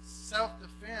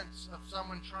self-defense of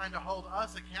someone trying to hold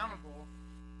us accountable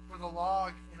for the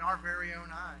log in our very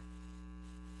own eye.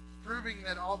 Proving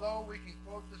that although we can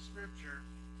quote the scripture,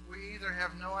 we either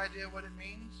have no idea what it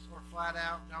means or flat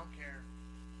out don't care.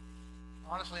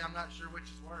 Honestly, I'm not sure which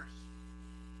is worse.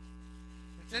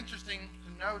 It's interesting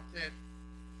to note that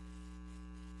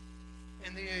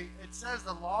it says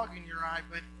the log in your eye,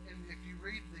 but if you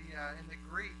read in the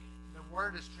Greek, the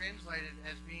word is translated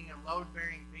as being a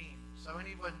load-bearing beam. So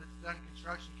anyone that's done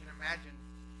construction can imagine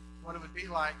what it would be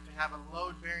like to have a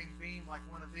load-bearing beam like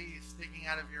one of these sticking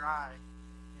out of your eye.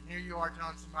 And here you are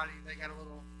telling somebody they got a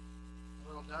little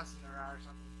dust in their eye or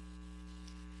something.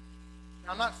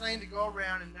 Now, I'm not saying to go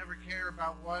around and never care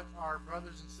about what our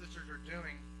brothers and sisters are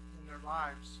doing in their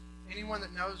lives. Anyone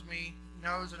that knows me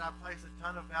knows that I place a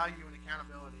ton of value in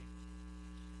accountability.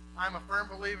 I'm a firm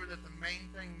believer that the main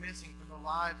thing missing from the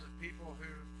lives of people who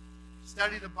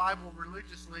study the Bible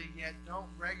religiously yet don't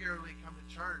regularly come to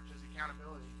church is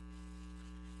accountability.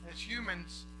 As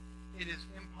humans, it is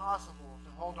impossible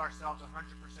to hold ourselves 100%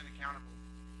 accountable.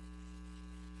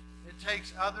 It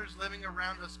takes others living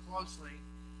around us closely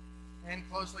and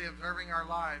closely observing our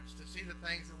lives to see the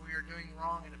things that we are doing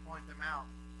wrong and to point them out.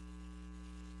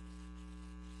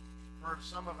 For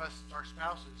some of us, it's our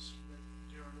spouses that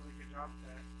do a really good job at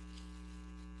that.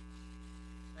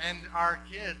 And our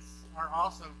kids are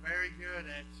also very good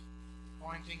at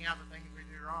pointing out the things we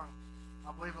do wrong.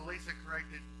 I believe Elisa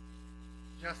corrected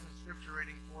Justin's scripture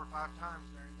reading 4 or 5 times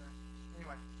during the...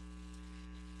 Anyway.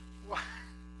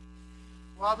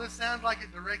 While this sounds like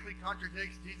it directly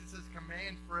contradicts Jesus'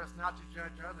 command for us not to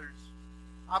judge others,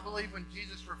 I believe when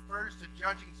Jesus refers to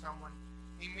judging someone,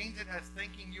 he means it as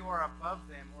thinking you are above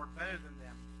them or better than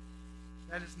them.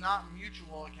 That is not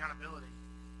mutual accountability.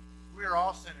 We are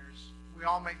all sinners. We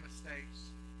all make mistakes.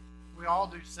 We all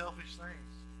do selfish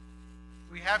things.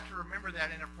 We have to remember that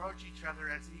and approach each other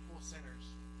as equal sinners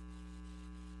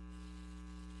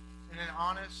in an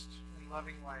honest and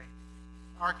loving way.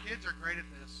 Our kids are great at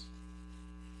this.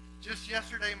 Just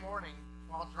yesterday morning,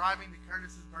 while driving to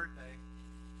Curtis's birthday,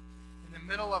 in the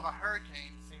middle of a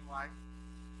hurricane, it seemed like,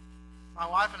 my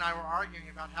wife and I were arguing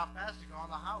about how fast to go on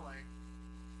the highway.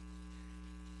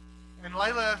 And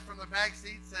Layla from the back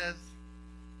seat says,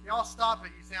 "Y'all stop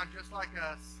it, you sound just like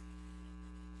us."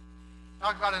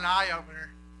 Talk about an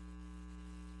eye-opener.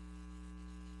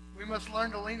 We must learn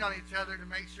to lean on each other to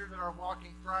make sure that our walk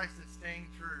in Christ is staying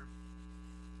true.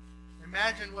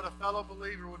 Imagine what a fellow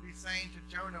believer would be saying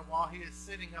to Jonah while he is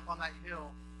sitting up on that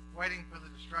hill waiting for the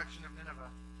destruction of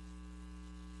Nineveh.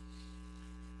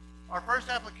 Our first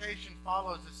application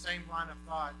follows the same line of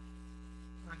thought.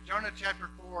 In Jonah chapter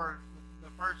 4,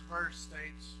 the first verse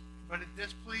states, "But it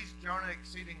displeased Jonah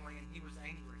exceedingly, and he was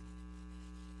angry."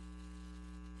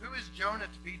 Who is Jonah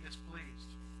to be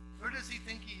displeased? Who does he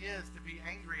think he is to be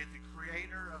angry at the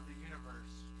creator of the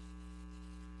universe?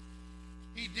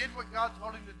 He did what God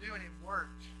told him to do, and it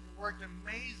worked. It worked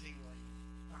amazingly.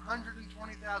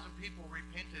 120,000 people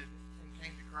repented and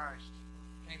came to Christ,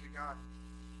 came to God.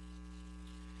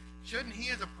 Shouldn't he,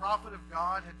 as a prophet of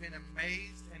God, have been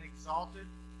amazed and exalting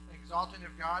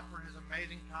of God for his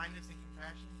amazing kindness and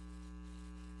compassion?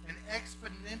 An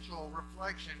exponential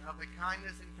reflection of the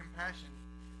kindness and compassion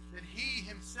that he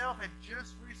himself had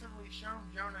just recently shown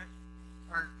Jonah,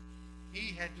 or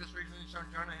he had just recently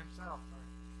shown Jonah himself.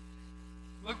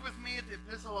 Look with me at the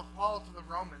epistle of Paul to the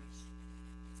Romans.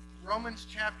 Romans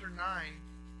chapter 9,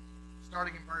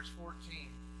 starting in verse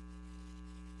 14.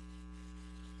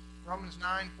 Romans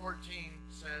 9:14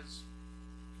 says,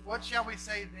 "What shall we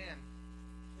say then?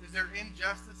 Is there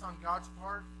injustice on God's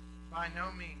part? By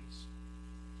no means.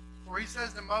 For he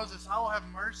says to Moses, I will have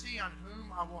mercy on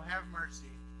whom I will have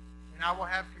mercy, and I will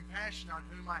have compassion on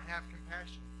whom I have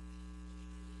compassion.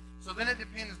 So then it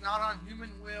depends not on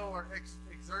human will or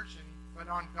exertion, but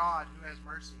on God who has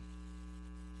mercy."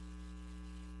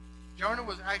 Jonah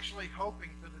was actually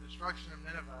hoping for the destruction of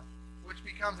Nineveh, which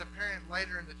becomes apparent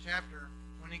later in the chapter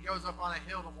when he goes up on a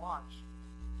hill to watch.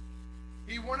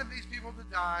 He wanted these people to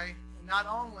die, and not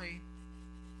only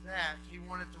that, he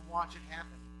wanted to watch it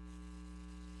happen.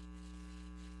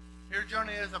 Here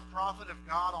Jonah is, a prophet of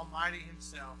God Almighty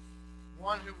himself,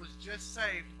 one who was just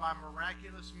saved by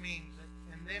miraculous means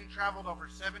and then traveled over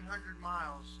 700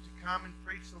 miles to come and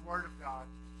preach the Word of God.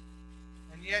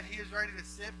 And yet he is ready to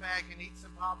sit back and eat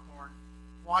some popcorn,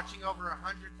 watching over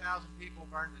 100,000 people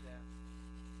burn to death.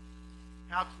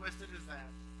 How twisted is that?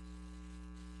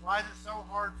 Why is it so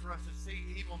hard for us to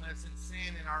see evilness and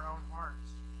sin in our own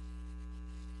hearts?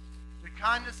 The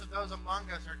kindness of those among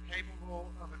us are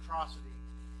capable of atrocity.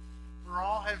 For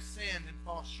all have sinned and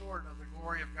fall short of the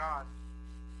glory of God.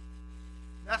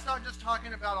 That's not just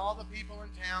talking about all the people in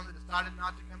town that decided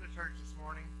not to come to church this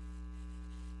morning.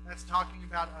 That's talking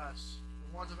about us,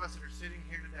 the ones of us that are sitting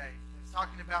here today. It's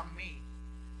talking about me,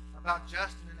 about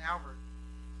Justin and Albert,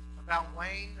 about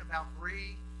Wayne, about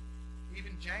Bree,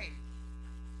 even Jane.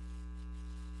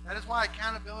 That is why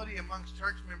accountability amongst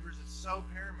church members is so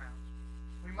paramount.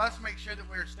 We must make sure that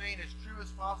we are staying as true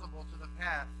as possible to the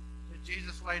path that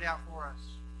Jesus laid out for us.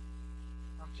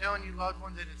 I'm telling you, loved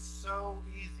ones, it is so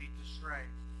easy to stray.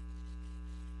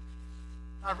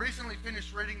 I've recently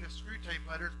finished reading the Screwtape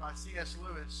Letters by C.S.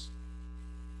 Lewis,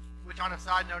 which, on a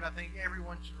side note, I think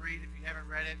everyone should read if you haven't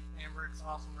read it. Amber, it's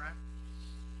awesome,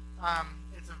 right?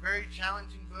 It's a very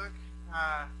challenging book.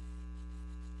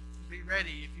 Be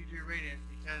ready if you do read it,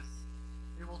 because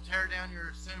it will tear down your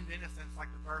assumed innocence like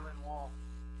the Berlin Wall.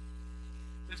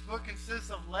 This book consists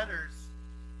of letters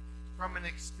from an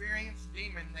experienced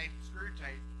demon named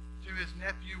Screwtape to his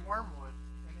nephew Wormwood,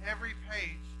 and every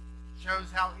page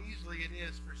shows how easily it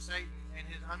is for Satan and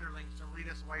his underlings to lead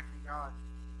us away from God.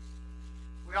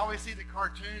 We always see the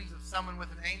cartoons of someone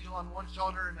with an angel on one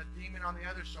shoulder and a demon on the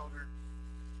other shoulder,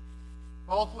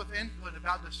 both with input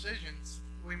about decisions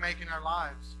we make in our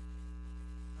lives.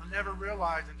 I never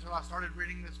realized until I started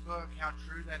reading this book how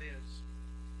true that is.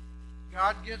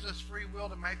 God gives us free will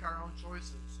to make our own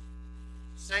choices.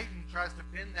 Satan tries to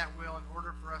bend that will in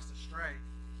order for us to stray.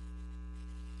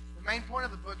 The main point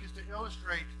of the book is to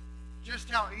illustrate just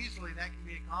how easily that can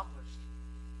be accomplished.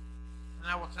 And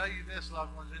I will tell you this,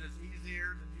 loved ones, it is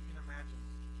easier than you can imagine.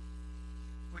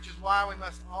 Which is why we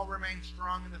must all remain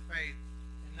strong in the faith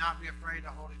and not be afraid to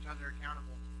hold each other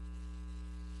accountable.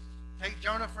 Take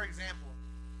Jonah, for example.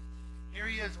 Here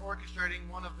he is orchestrating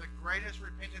one of the greatest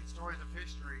repentance stories of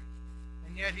history,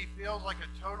 and yet he feels like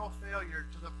a total failure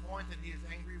to the point that he is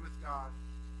angry with God.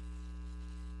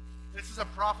 This is a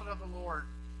prophet of the Lord,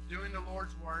 doing the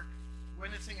Lord's work,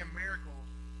 witnessing a miracle.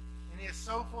 And he is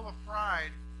so full of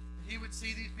pride that he would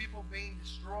see these people being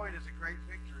destroyed as a great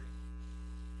victory.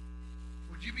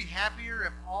 Would you be happier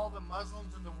if all the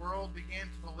Muslims in the world began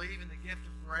to believe in the gift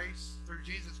of grace through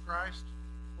Jesus Christ?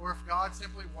 Or if God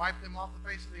simply wiped them off the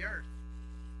face of the earth?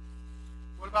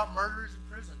 What about murderers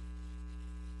in prison?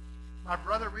 My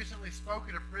brother recently spoke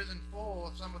at a prison full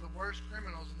of some of the worst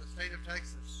criminals in the state of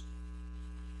Texas.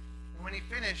 And when he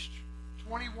finished,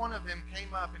 21 of them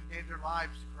came up and gave their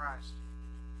lives to Christ.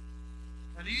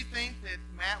 Now, do you think that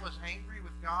Matt was angry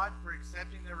with God for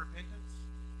accepting their repentance?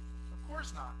 Of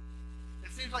course not.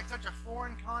 It seems like such a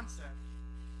foreign concept.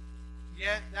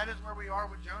 Yet, that is where we are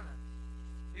with Jonah.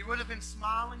 He would have been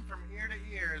smiling from ear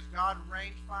to ear as God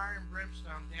rained fire and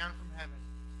brimstone down from heaven,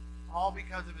 all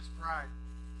because of his pride.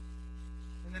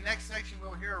 In the next section,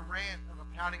 we'll hear a rant of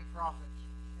a pouting prophet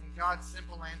and God's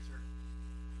simple answer.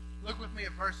 Look with me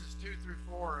at verses 2 through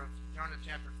 4 of Jonah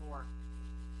chapter 4.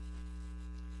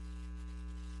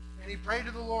 And he prayed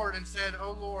to the Lord and said,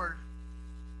 O Lord,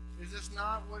 is this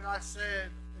not what I said?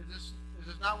 Is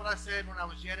this not what I said when I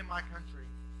was yet in my country?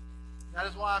 That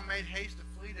is why I made haste to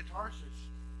flee to Tarshish,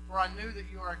 for I knew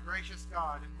that you are a gracious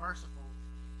God and merciful,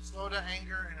 slow to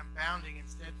anger and abounding in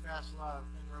steadfast love,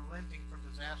 and relenting from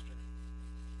disaster.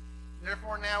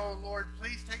 Therefore now, O Lord,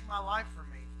 please take my life from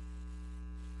me,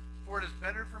 for it is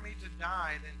better for me to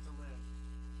die than to live.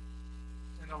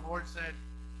 And the Lord said,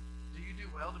 do you do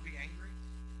well to be angry?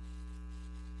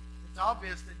 It's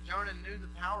obvious that Jonah knew the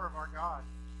power of our God,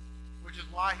 which is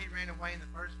why he ran away in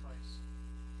the first place.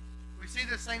 We see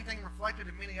the same thing reflected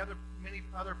in many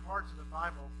other parts of the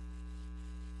Bible.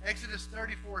 Exodus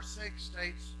 34:6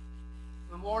 states,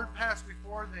 the Lord passed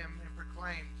before them and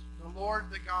proclaimed, the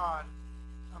Lord the God,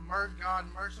 a God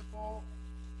merciful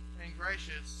and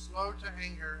gracious, slow to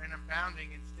anger and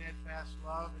abounding in steadfast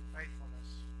love and faithfulness.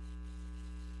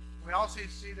 We also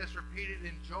see this repeated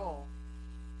in Joel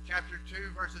chapter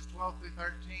 2 verses 12 through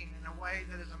 13 in a way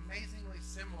that is amazingly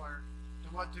similar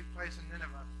to what took place in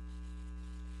Nineveh.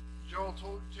 Joel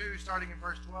 2 starting in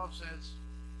verse 12 says,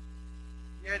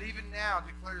 Yet even now,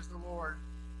 declares the Lord,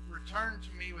 return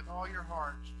to me with all your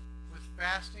heart, with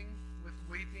fasting, with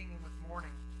weeping, and with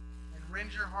mourning, and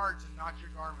rend your hearts and not your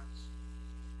garments.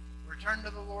 Return to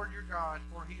the Lord your God,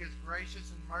 for he is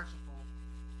gracious and merciful,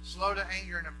 slow to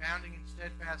anger and abounding in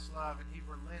steadfast love, and he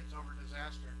relents over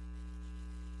disaster.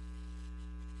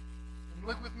 And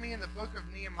look with me in the book of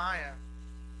Nehemiah,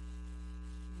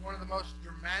 one of the most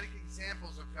dramatic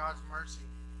examples of God's mercy.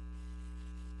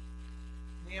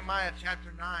 Nehemiah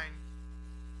chapter 9,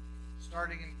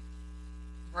 starting in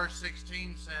verse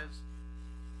 16, says,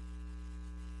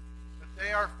 But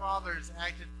they, our fathers,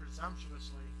 acted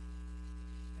presumptuously,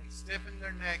 and stiffened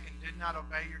their neck, and did not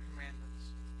obey your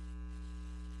commandments.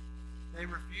 They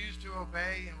refused to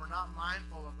obey, and were not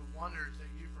mindful of the wonders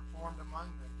that you performed among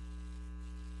them.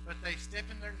 But they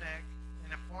stiffened their neck,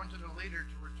 and appointed a leader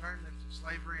to return them to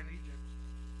slavery in Egypt.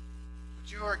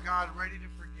 But you are God ready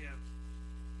to forgive,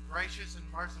 gracious and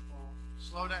merciful,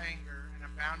 slow to anger, and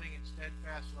abounding in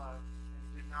steadfast love,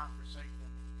 and did not forsake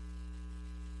them.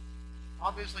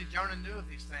 Obviously, Jonah knew of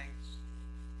these things,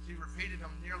 as he repeated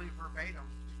them nearly verbatim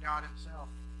to God himself.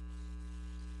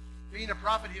 Being a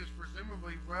prophet, he was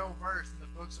presumably well versed in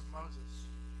the books of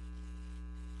Moses.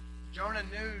 Jonah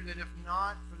knew that if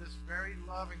not for this very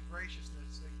love and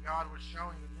graciousness that God was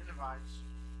showing the Ninevites,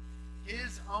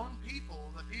 his own people,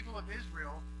 the people of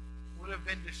Israel, would have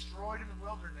been destroyed in the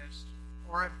wilderness,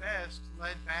 or at best,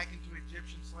 led back into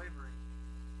Egyptian slavery.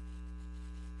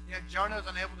 Yet Jonah is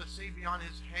unable to see beyond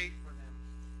his hate for them.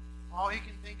 All he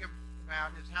can think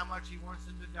about is how much he wants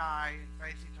them to die and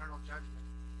face eternal judgment.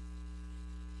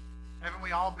 Haven't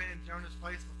we all been in Jonah's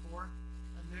place before?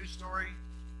 A news story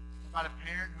about a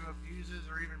parent who abuses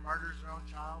or even murders their own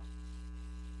child.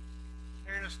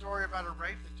 Hearing a story about a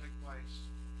rape that took place,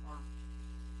 or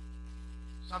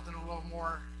something a little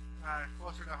more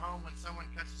closer to home when someone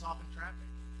cuts us off in traffic.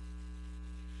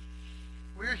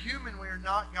 We are human, we are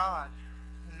not God.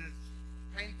 It is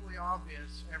painfully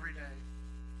obvious every day.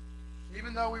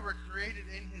 Even though we were created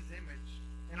in his image,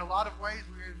 in a lot of ways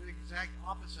we are the exact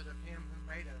opposite of him who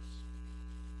made us.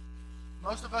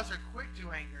 Most of us are quick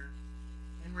to anger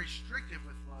and restrictive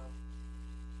with love,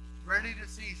 ready to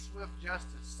see swift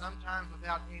justice, sometimes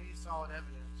without any solid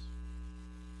evidence.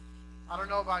 I don't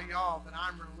know about y'all, but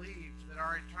I'm relieved that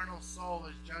our eternal soul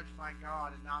is judged by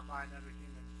God and not by another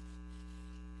human.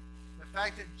 The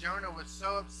fact that Jonah was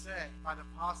so upset by the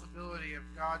possibility of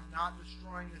God not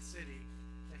destroying the city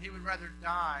that he would rather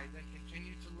die than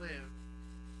continue to live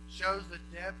shows the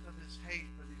depth of his hate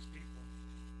for these people.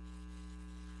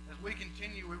 As we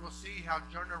continue, we will see how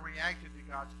Jonah reacted to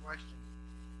God's question.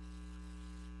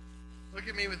 Look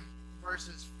at me with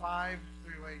verses 5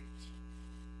 through 8.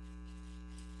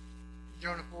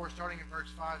 Jonah 4, starting in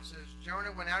verse 5, says,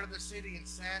 Jonah went out of the city and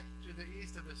sat to the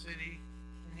east of the city,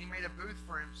 and he made a booth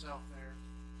for himself there.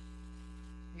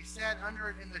 He sat under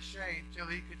it in the shade till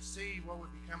he could see what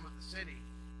would become of the city.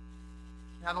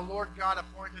 Now the Lord God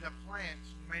appointed a plant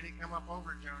and made it come up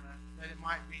over Jonah, that it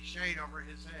might be shade over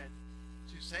his head,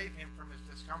 to save him from his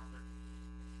discomfort.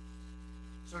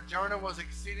 So Jonah was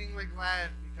exceedingly glad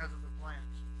because of the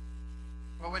plant.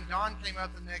 But when dawn came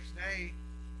up the next day,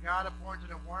 God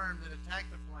appointed a worm that attacked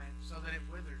the plant so that it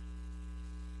withered.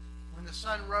 When the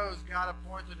sun rose, God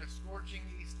appointed a scorching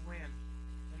east wind,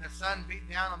 and the sun beat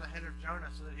down on the head of Jonah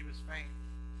so that he was faint.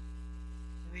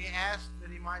 And he asked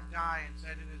that he might die and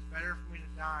said, it is better for me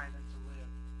to die than to live.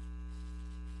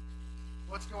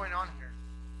 What's going on here?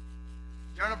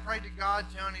 Jonah prayed to God,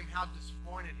 telling him how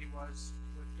disappointed he was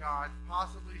with God,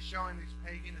 possibly showing these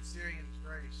pagan Assyrians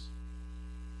grace.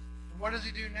 And what does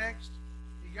he do next?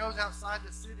 He goes outside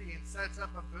the city and sets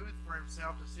up a booth for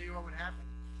himself to see what would happen.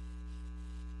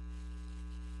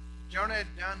 Jonah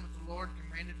had done what the Lord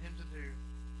commanded him to do.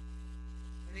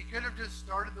 And he could have just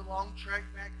started the long trek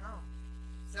back home.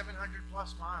 700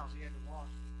 plus miles he had to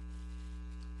walk.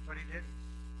 But he didn't.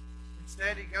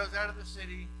 Instead, he goes out of the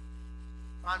city,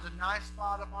 finds a nice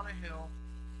spot up on a hill,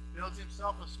 builds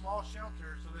himself a small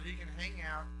shelter so that he can hang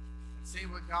out and see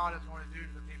what God is going to do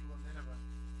to the people of Nineveh.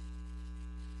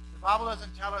 The Bible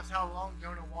doesn't tell us how long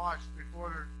Jonah watched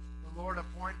before the Lord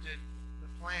appointed the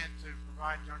plant to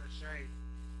provide Jonah shade.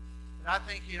 But I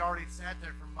think he'd already sat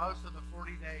there for most of the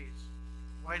 40 days,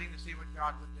 waiting to see what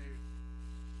God would do.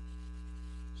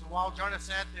 So while Jonah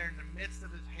sat there in the midst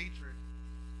of his hatred,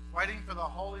 waiting for the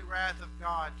holy wrath of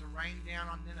God to rain down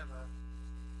on Nineveh,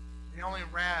 the only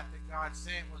wrath that God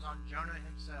sent was on Jonah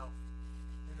himself,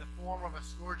 in the form of a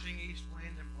scorching east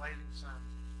wind and blazing sun.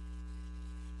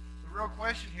 The real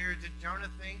question here is, did Jonah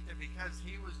think that because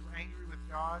he was angry with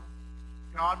God,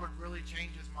 God would really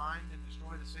change his mind and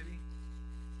destroy the city?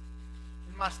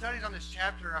 In my studies on this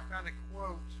chapter, I found a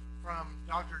quote from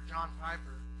Dr. John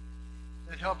Piper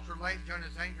that helps relate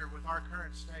Jonah's anger with our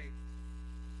current state.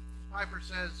 Piper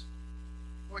says,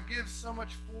 what gives so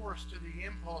much force to the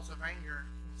impulse of anger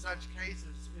in such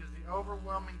cases is the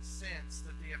overwhelming sense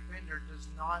that the offender does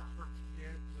not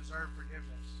deserve forgiveness.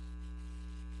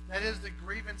 That is, the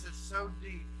grievance is so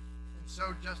deep and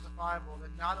so justifiable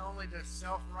that not only does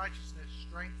self-righteousness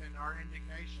strengthen our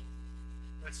indignation,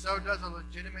 but so does a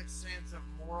legitimate sense of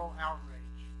moral outrage.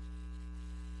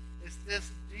 It's this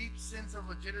deep sense of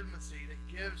legitimacy that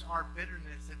gives our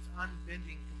bitterness its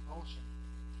unbending compulsion.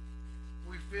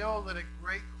 We feel that a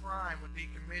great crime would be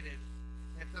committed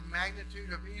if the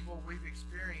magnitude of evil we've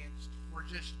experienced were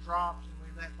just dropped and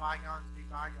we let bygones be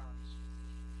bygones.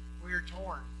 We are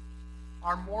torn.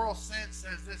 Our moral sense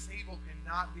says this evil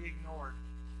cannot be ignored,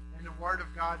 and the Word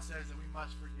of God says that we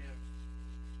must forgive.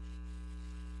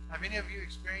 Have any of you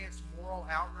experienced moral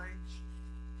outrage?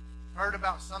 Heard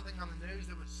about something on the news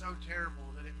that was so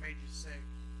terrible that it made you sick?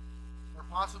 Or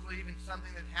possibly even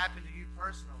something that happened to you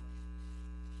personally?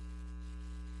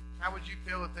 How would you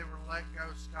feel if they were let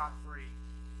go scot-free?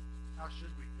 How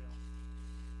should we feel?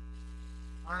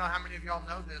 I don't know how many of y'all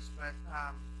know this, but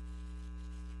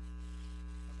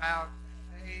about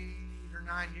 8 or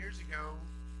 9 years ago,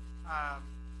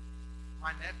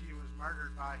 my nephew was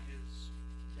murdered by his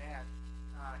dad.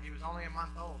 He was only a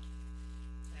month old.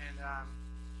 And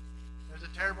it was a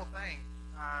terrible thing.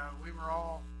 We were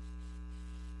all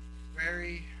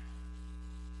very,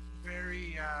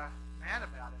 very mad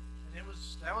about it. And that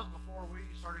was before we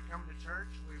started coming to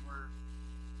church. We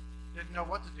didn't know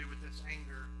what to do with this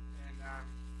anger. And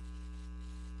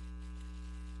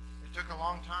it took a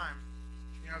long time.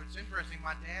 You know, it's interesting.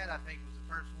 My dad, I think, was the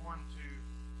first one to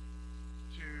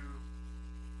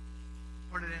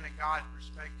put it in a God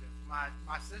perspective.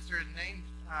 My sister had named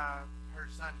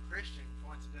her son Christian,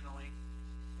 coincidentally,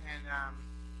 and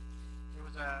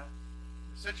the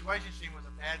situation she was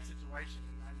a bad situation.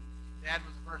 And Dad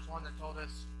was the first one that told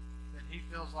us that he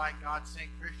feels like God sent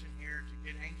Christian here to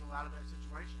get Angel out of that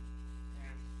situation.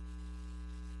 And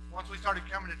once we started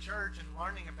coming to church and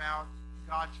learning about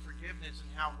God's forgiveness and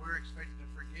how we're expected to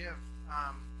forgive,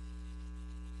 I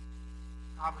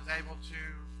was able to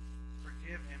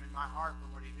forgive him in my heart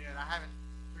for what he did. I haven't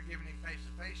forgiven him face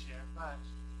to face yet, but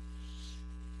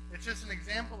it's just an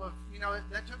example of,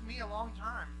 that took me a long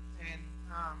time. And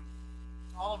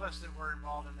all of us that were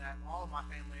involved in that, all of my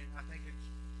family, I think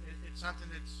it's something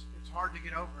it's hard to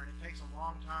get over, and it takes a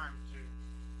long time to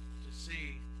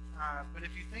see. But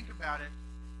if you think about it,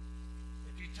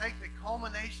 if if you take the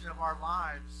culmination of our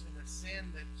lives and the sin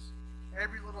that's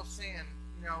every little sin,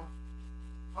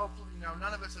 hopefully,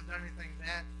 none of us have done anything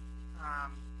that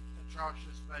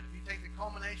atrocious, but if you take the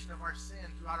culmination of our sin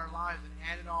throughout our lives and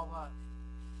add it all up,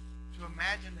 to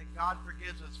imagine that God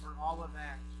forgives us for all of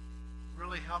that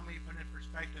really helped me put in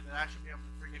perspective that I should be able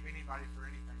to forgive anybody for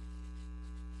anything.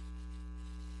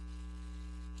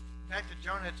 Back to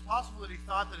Jonah, it's possible that he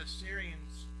thought that the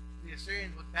Assyrians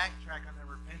would backtrack on their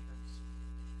repentance.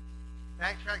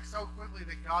 Backtrack so quickly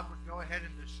that God would go ahead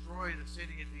and destroy the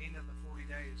city at the end of the 40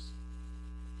 days.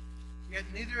 Yet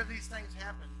neither of these things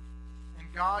happened, and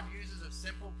God uses a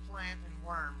simple plant and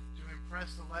worm to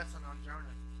impress the lesson on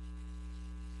Jonah.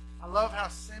 I love how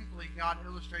simply God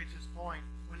illustrates his point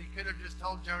when he could have just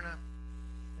told Jonah,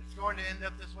 it's going to end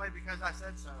up this way because I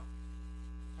said so.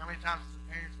 How many times as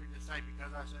parents we just say,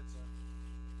 because I said so?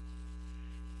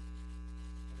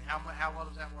 I mean, how well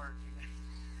does that work?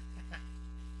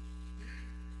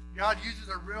 God uses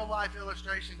a real-life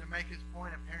illustration to make his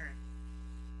point apparent.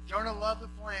 Jonah loved the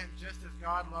plant just as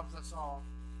God loves us all.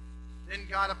 Then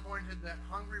God appointed the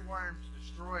hungry worm to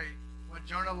destroy what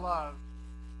Jonah loved,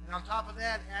 and on top of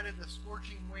that added the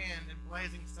scorching wind and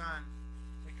blazing sun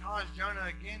that caused Jonah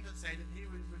again to say that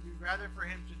it would be rather for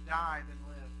him to die than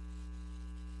live.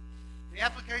 The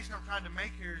application I'm trying to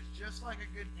make here is just like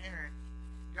a good parent,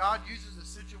 God uses a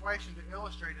situation to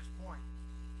illustrate his point.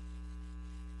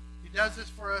 He does this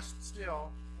for us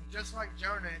still, and just like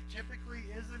Jonah, it typically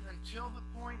isn't until the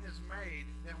point is made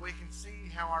that we can see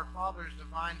how our Father's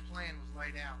divine plan was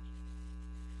laid out.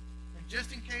 And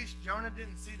just in case Jonah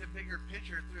didn't see the bigger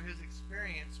picture through his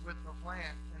experience with the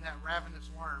plant and that ravenous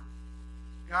worm,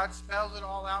 God spells it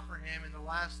all out for him in the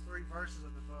last 3 verses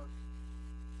of the book.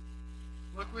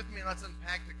 Look with me and let's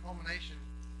unpack the culmination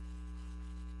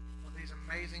of these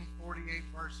amazing 48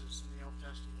 verses in the Old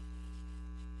Testament.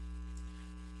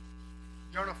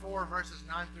 Jonah 4 verses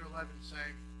 9 through 11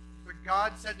 say, But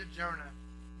God said to Jonah,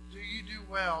 Do you do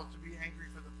well to be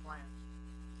angry for the plant?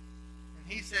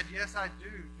 And he said, Yes, I do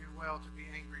well to be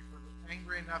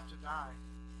angry enough to die.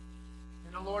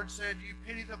 And the Lord said, You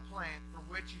pity the plant for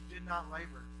which you did not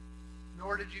labor,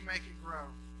 nor did you make it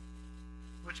grow,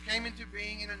 which came into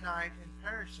being in a night and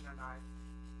perished in a night.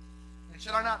 And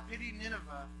shall I not pity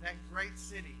Nineveh, that great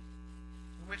city,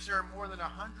 in which there are more than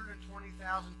 120,000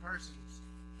 persons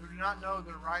who do not know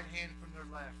their right hand from their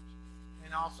left,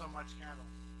 and also much cattle?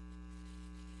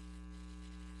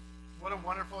 What a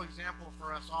wonderful example for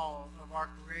us all of our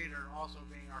Creator also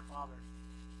being our Father.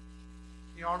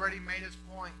 He already made his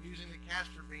point using the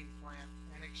castor bean plant,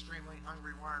 an extremely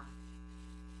hungry worm.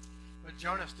 But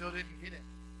Jonah still didn't get it.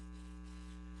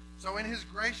 So in his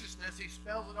graciousness, he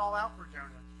spells it all out for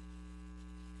Jonah.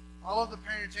 All of the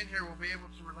parents in here will be able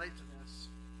to relate to this.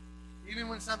 Even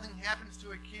when something happens to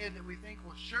a kid that we think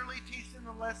will surely teach them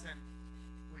the lesson,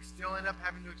 we still end up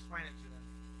having to explain it to them.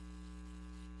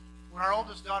 When our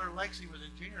oldest daughter, Lexi, was in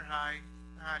junior high,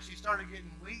 she started getting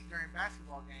weak during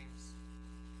basketball games.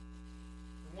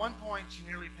 At one point, she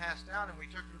nearly passed out, and we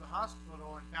took her to the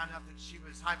hospital and found out that she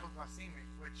was hypoglycemic,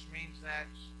 which means that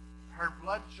her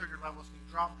blood sugar levels can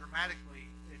drop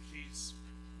dramatically if she's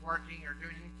working or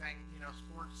doing anything,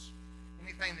 sports,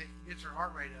 anything that gets her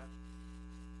heart rate up.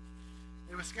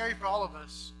 It was scary for all of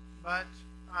us, but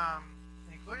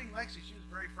including Lexi, she was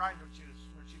very frightened when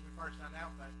we first found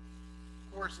out. But of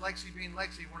course, Lexi being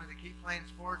Lexi wanted to keep playing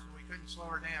sports, and we couldn't slow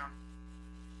her down.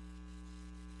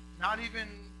 Not even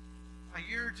a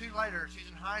year or 2 later, she's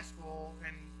in high school,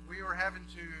 and we were having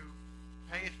to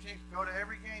go to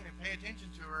every game and pay attention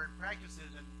to her in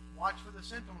practices and watch for the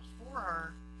symptoms for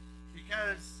her,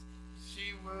 because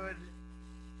she would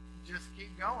just keep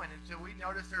going until we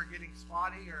noticed her getting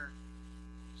spotty or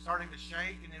starting to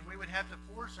shake, and then we would have to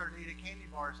force her to eat a candy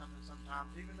bar or something sometimes,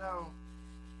 even though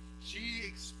she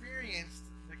experienced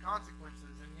the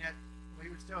consequences, and yet we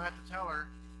would still have to tell her,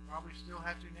 probably still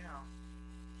have to now,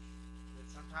 that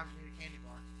sometimes you need a candy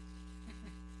bar.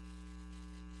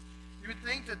 You would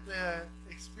think that the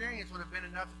experience would have been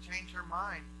enough to change her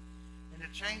mind and to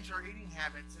change her eating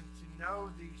habits and to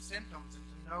know the symptoms and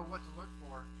to know what to look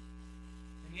for.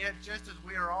 And yet, just as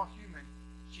we are all human,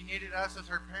 she needed us as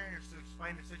her parents to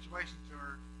explain the situation to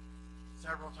her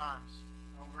several times,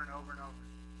 over and over and over.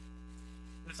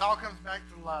 This all comes back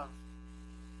to love.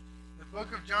 The book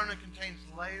of Jonah contains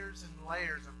layers and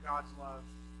layers of God's love.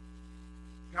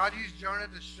 God used Jonah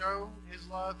to show his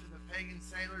love to the pagan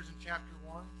sailors in chapter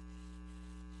 1.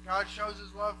 God shows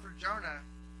his love for Jonah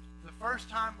the first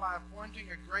time by appointing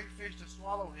a great fish to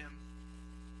swallow him,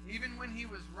 even when he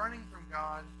was running from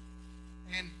God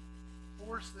and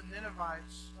forced the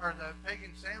Ninevites, or the pagan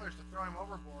sailors, to throw him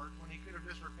overboard when he could have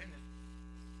just repented.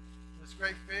 This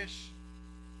great fish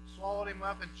swallowed him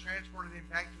up and transported him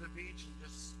back to the beach and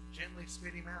just gently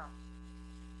spit him out.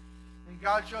 And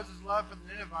God shows his love for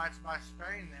the Ninevites by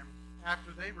sparing them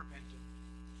after they repented.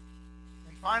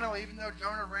 And finally, even though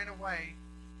Jonah ran away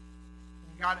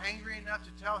and got angry enough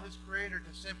to tell his Creator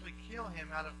to simply kill him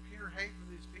out of pure hate for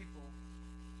these people,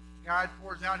 God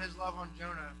pours out his love on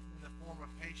Jonah in the form of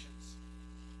patience.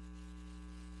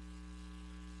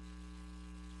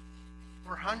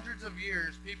 For hundreds of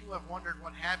years, people have wondered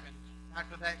what happened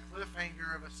after that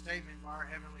cliffhanger of a statement by our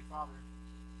Heavenly Father.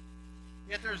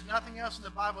 Yet there is nothing else in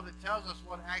the Bible that tells us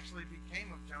what actually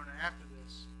became of Jonah after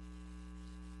this.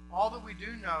 All that we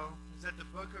do know is that the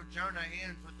book of Jonah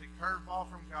ends with the curveball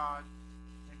from God,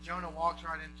 and Jonah walks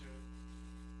right into it.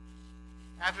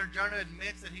 After Jonah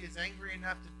admits that he is angry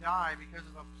enough to die because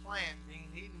of a plant being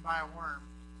eaten by a worm,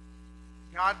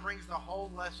 God brings the whole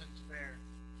lesson to bear.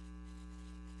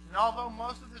 And although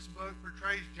most of this book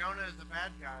portrays Jonah as the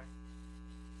bad guy,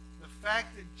 the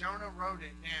fact that Jonah wrote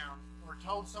it down or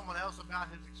told someone else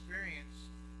about his experience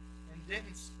and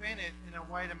didn't spin it in a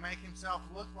way to make himself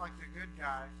look like the good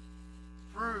guy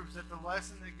proves that the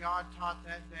lesson that God taught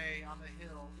that day on the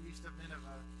hill east of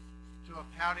Nineveh to a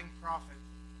pouting prophet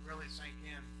really sank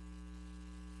in.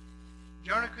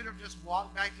 Jonah could have just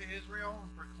walked back to Israel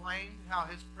and proclaimed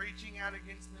how his preaching out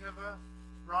against Nineveh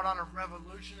brought on a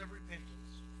revolution of repentance.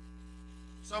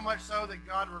 So much so that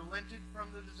God relented from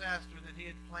the disaster that he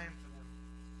had planned for them.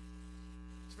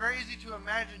 It's very easy to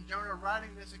imagine Jonah writing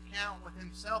this account with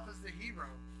himself as the hero,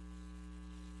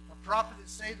 a prophet that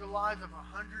saved the lives of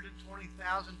 120,000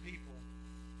 people.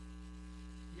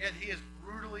 Yet he is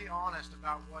brutally honest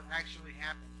about what actually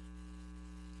happened.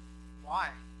 Why?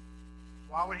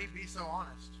 Why would he be so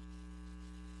honest?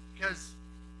 Because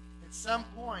at some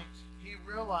point he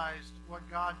realized what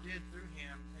God did through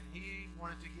him, and he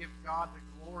wanted to give God the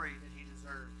glory that he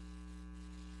deserved.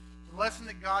 The lesson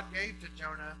that God gave to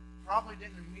Jonah probably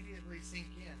didn't immediately sink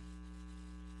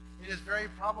in. It is very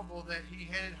probable that he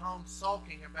headed home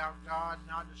sulking about God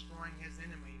not destroying his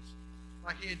enemies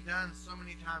like he had done so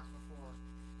many times before.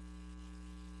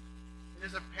 It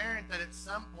is apparent that at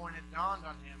some point it dawned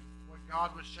on him what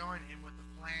God was showing him with the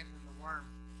plant and the worm.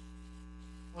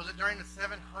 Was it during the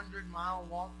 700-mile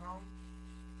walk home?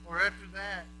 Or after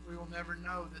that, we will never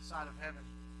know this side of heaven.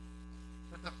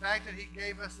 But the fact that he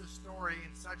gave us this story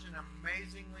in such an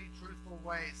amazingly truthful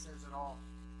way says it all.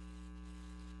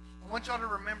 I want y'all to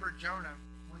remember Jonah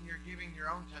when you're giving your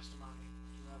own testimony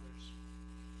to others.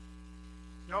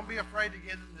 Don't be afraid to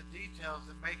give them the details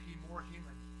that make you more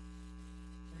human.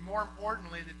 And more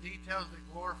importantly, the details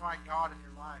that glorify God in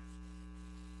your life.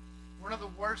 One of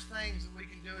the worst things that we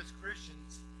can do as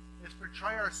Christians is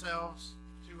portray ourselves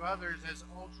to others as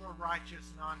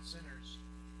ultra-righteous non-sinners.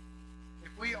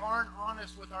 If we aren't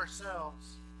honest with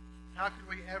ourselves, how could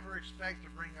we ever expect to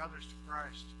bring others to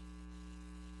Christ?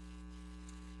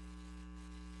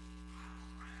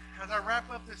 As I wrap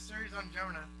up this series on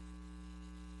Jonah,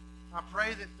 I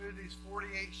pray that through these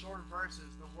 48 short verses,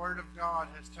 the Word of God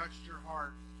has touched your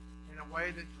heart in a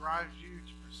way that drives you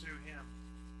to pursue Him.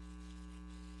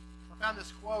 I found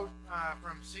this quote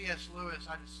from C.S. Lewis.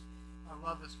 I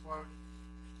love this quote.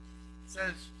 It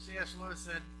says, C.S. Lewis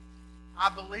said, "I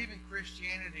believe in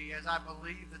Christianity as I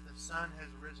believe that the sun has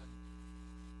risen.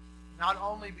 Not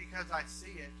only because I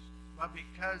see it, but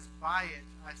because by it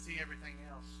I see everything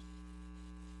else."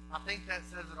 I think that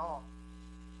says it all.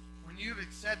 When you've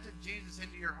accepted Jesus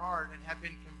into your heart and have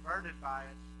been converted by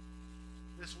it,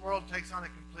 this world takes on a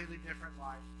completely different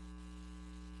life.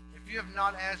 If you have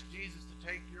not asked Jesus to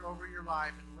take over your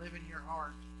life and live in your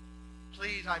heart,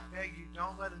 please, I beg you,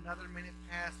 don't let another minute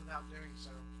pass without doing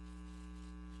so.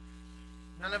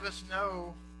 None of us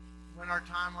know when our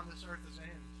time on this earth is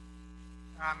end.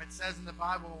 It says in the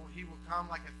Bible, He will come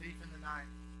like a thief in the night.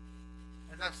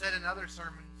 As I've said in other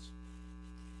sermons,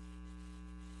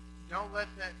 don't let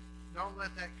that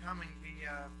coming be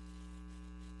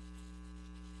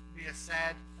a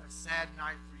sad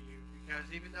night for you, because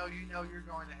even though you know you're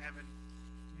going to heaven,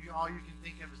 all you can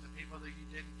think of is the people that you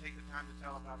didn't take the time to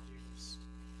tell about Jesus.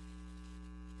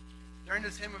 During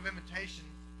this hymn of invitation,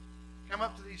 come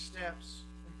up to these steps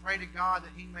and pray to God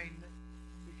that He may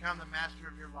become the master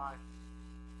of your life.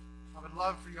 I would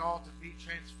love for you all to be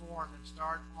transformed and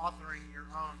start authoring your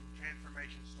own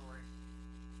transformation story.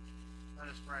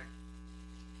 Let us pray.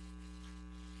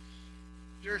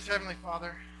 Dearest Heavenly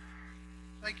Father,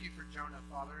 thank you for Jonah,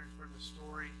 Father, and for the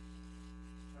story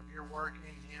of your work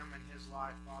in him and his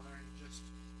life, Father, and just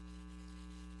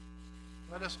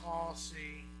let us all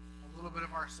see a little bit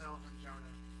of ourselves in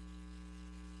Jonah.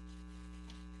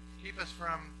 Keep us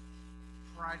from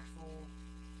prideful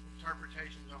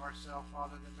interpretations of ourselves,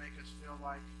 Father, that make us feel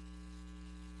like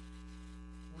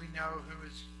we know who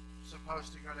is supposed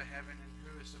to go to heaven and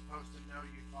who is supposed to know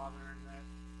you, Father, and that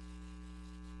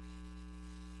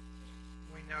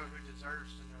we know who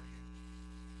deserves to know you.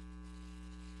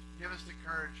 Give us the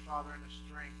courage, Father, and the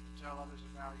strength to tell others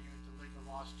about you and to lead the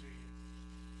lost to you.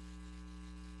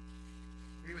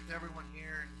 Be with everyone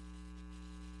here and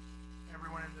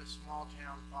everyone in this small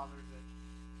town, Father, that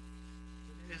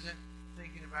isn't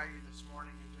thinking about you this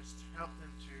morning, and just help them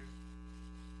to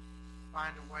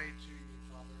find a way to you,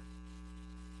 Father.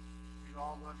 We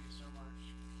all love you so much.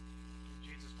 In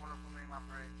Jesus' wonderful name I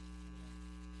pray. Amen.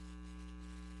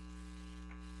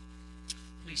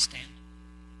 Please stand.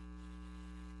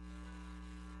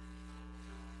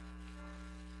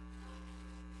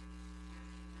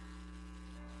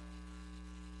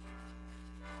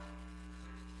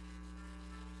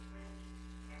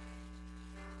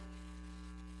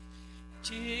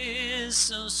 Tis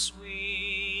so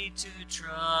sweet to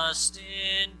trust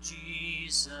in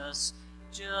Jesus,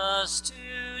 just to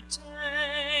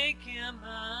take him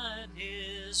at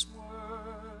his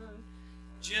word,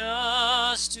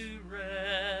 just to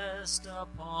rest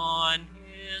upon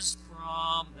his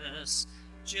promise,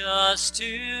 just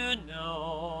to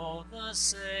know thus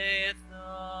saith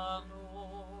the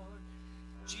Lord.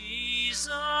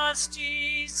 Jesus,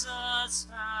 Jesus,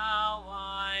 how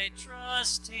I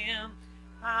trust him,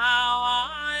 how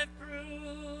I've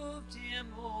proved him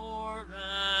o'er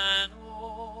and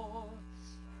o'er.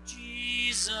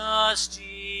 Jesus,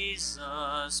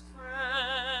 Jesus,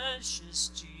 precious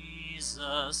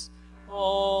Jesus,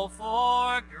 oh,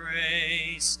 for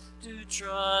grace to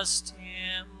trust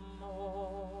him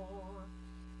more.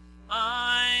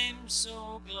 I'm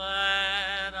so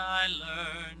glad I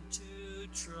learned to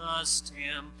trust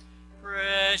him,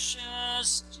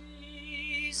 precious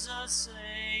Jesus,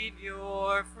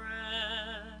 Savior,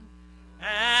 friend,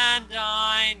 and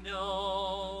I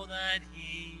know that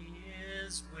he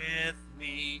is with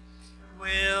me,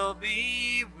 will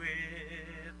be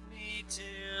with me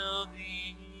till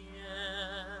the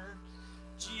end.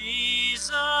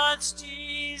 Jesus,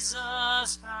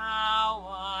 Jesus, how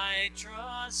I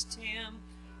trust him,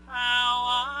 how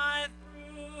I've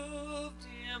proved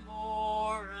him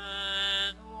o'er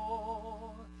and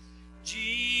o'er.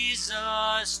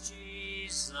 Jesus,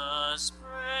 Jesus,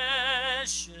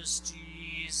 precious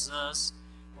Jesus,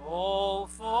 oh,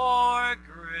 for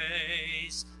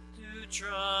grace to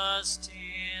trust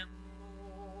him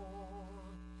more.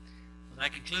 Well,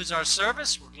 that concludes our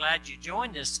service. We're glad you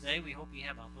joined us today. We hope you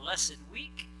have a blessed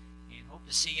week and hope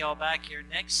to see y'all back here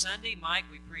next Sunday. Mike,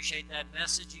 we appreciate that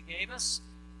message you gave us.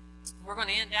 We're going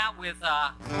to end out with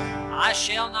I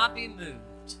Shall Not Be Moved.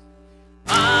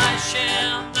 I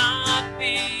shall not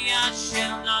be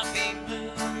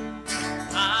moved.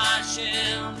 I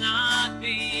shall not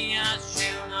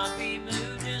be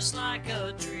moved, just like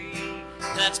a tree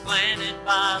that's planted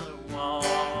by the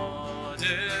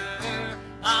water.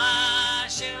 I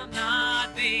shall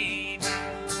not be moved.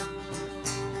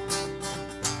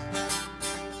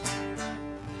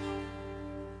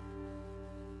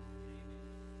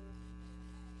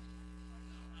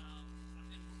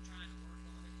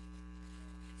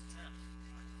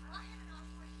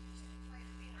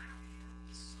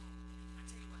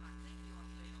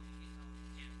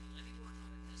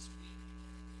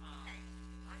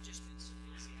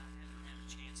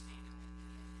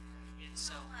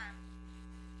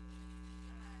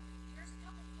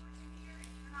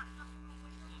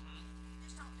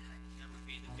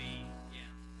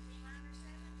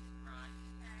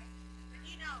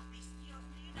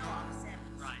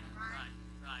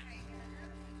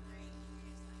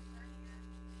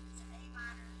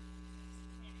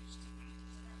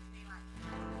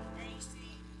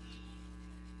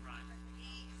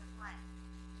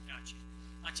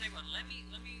 I tell you what, let me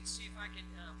see if I can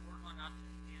work on it.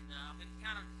 And I've been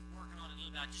kind of working on it a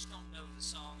little bit. I just don't know the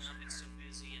song, and I've been so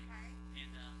busy.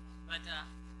 But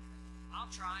I'll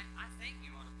try. I think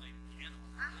you ought to play the piano.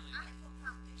 I really do.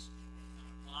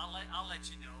 Well, I'll let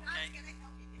you know. Okay.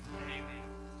 Amen.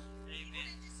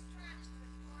 Amen.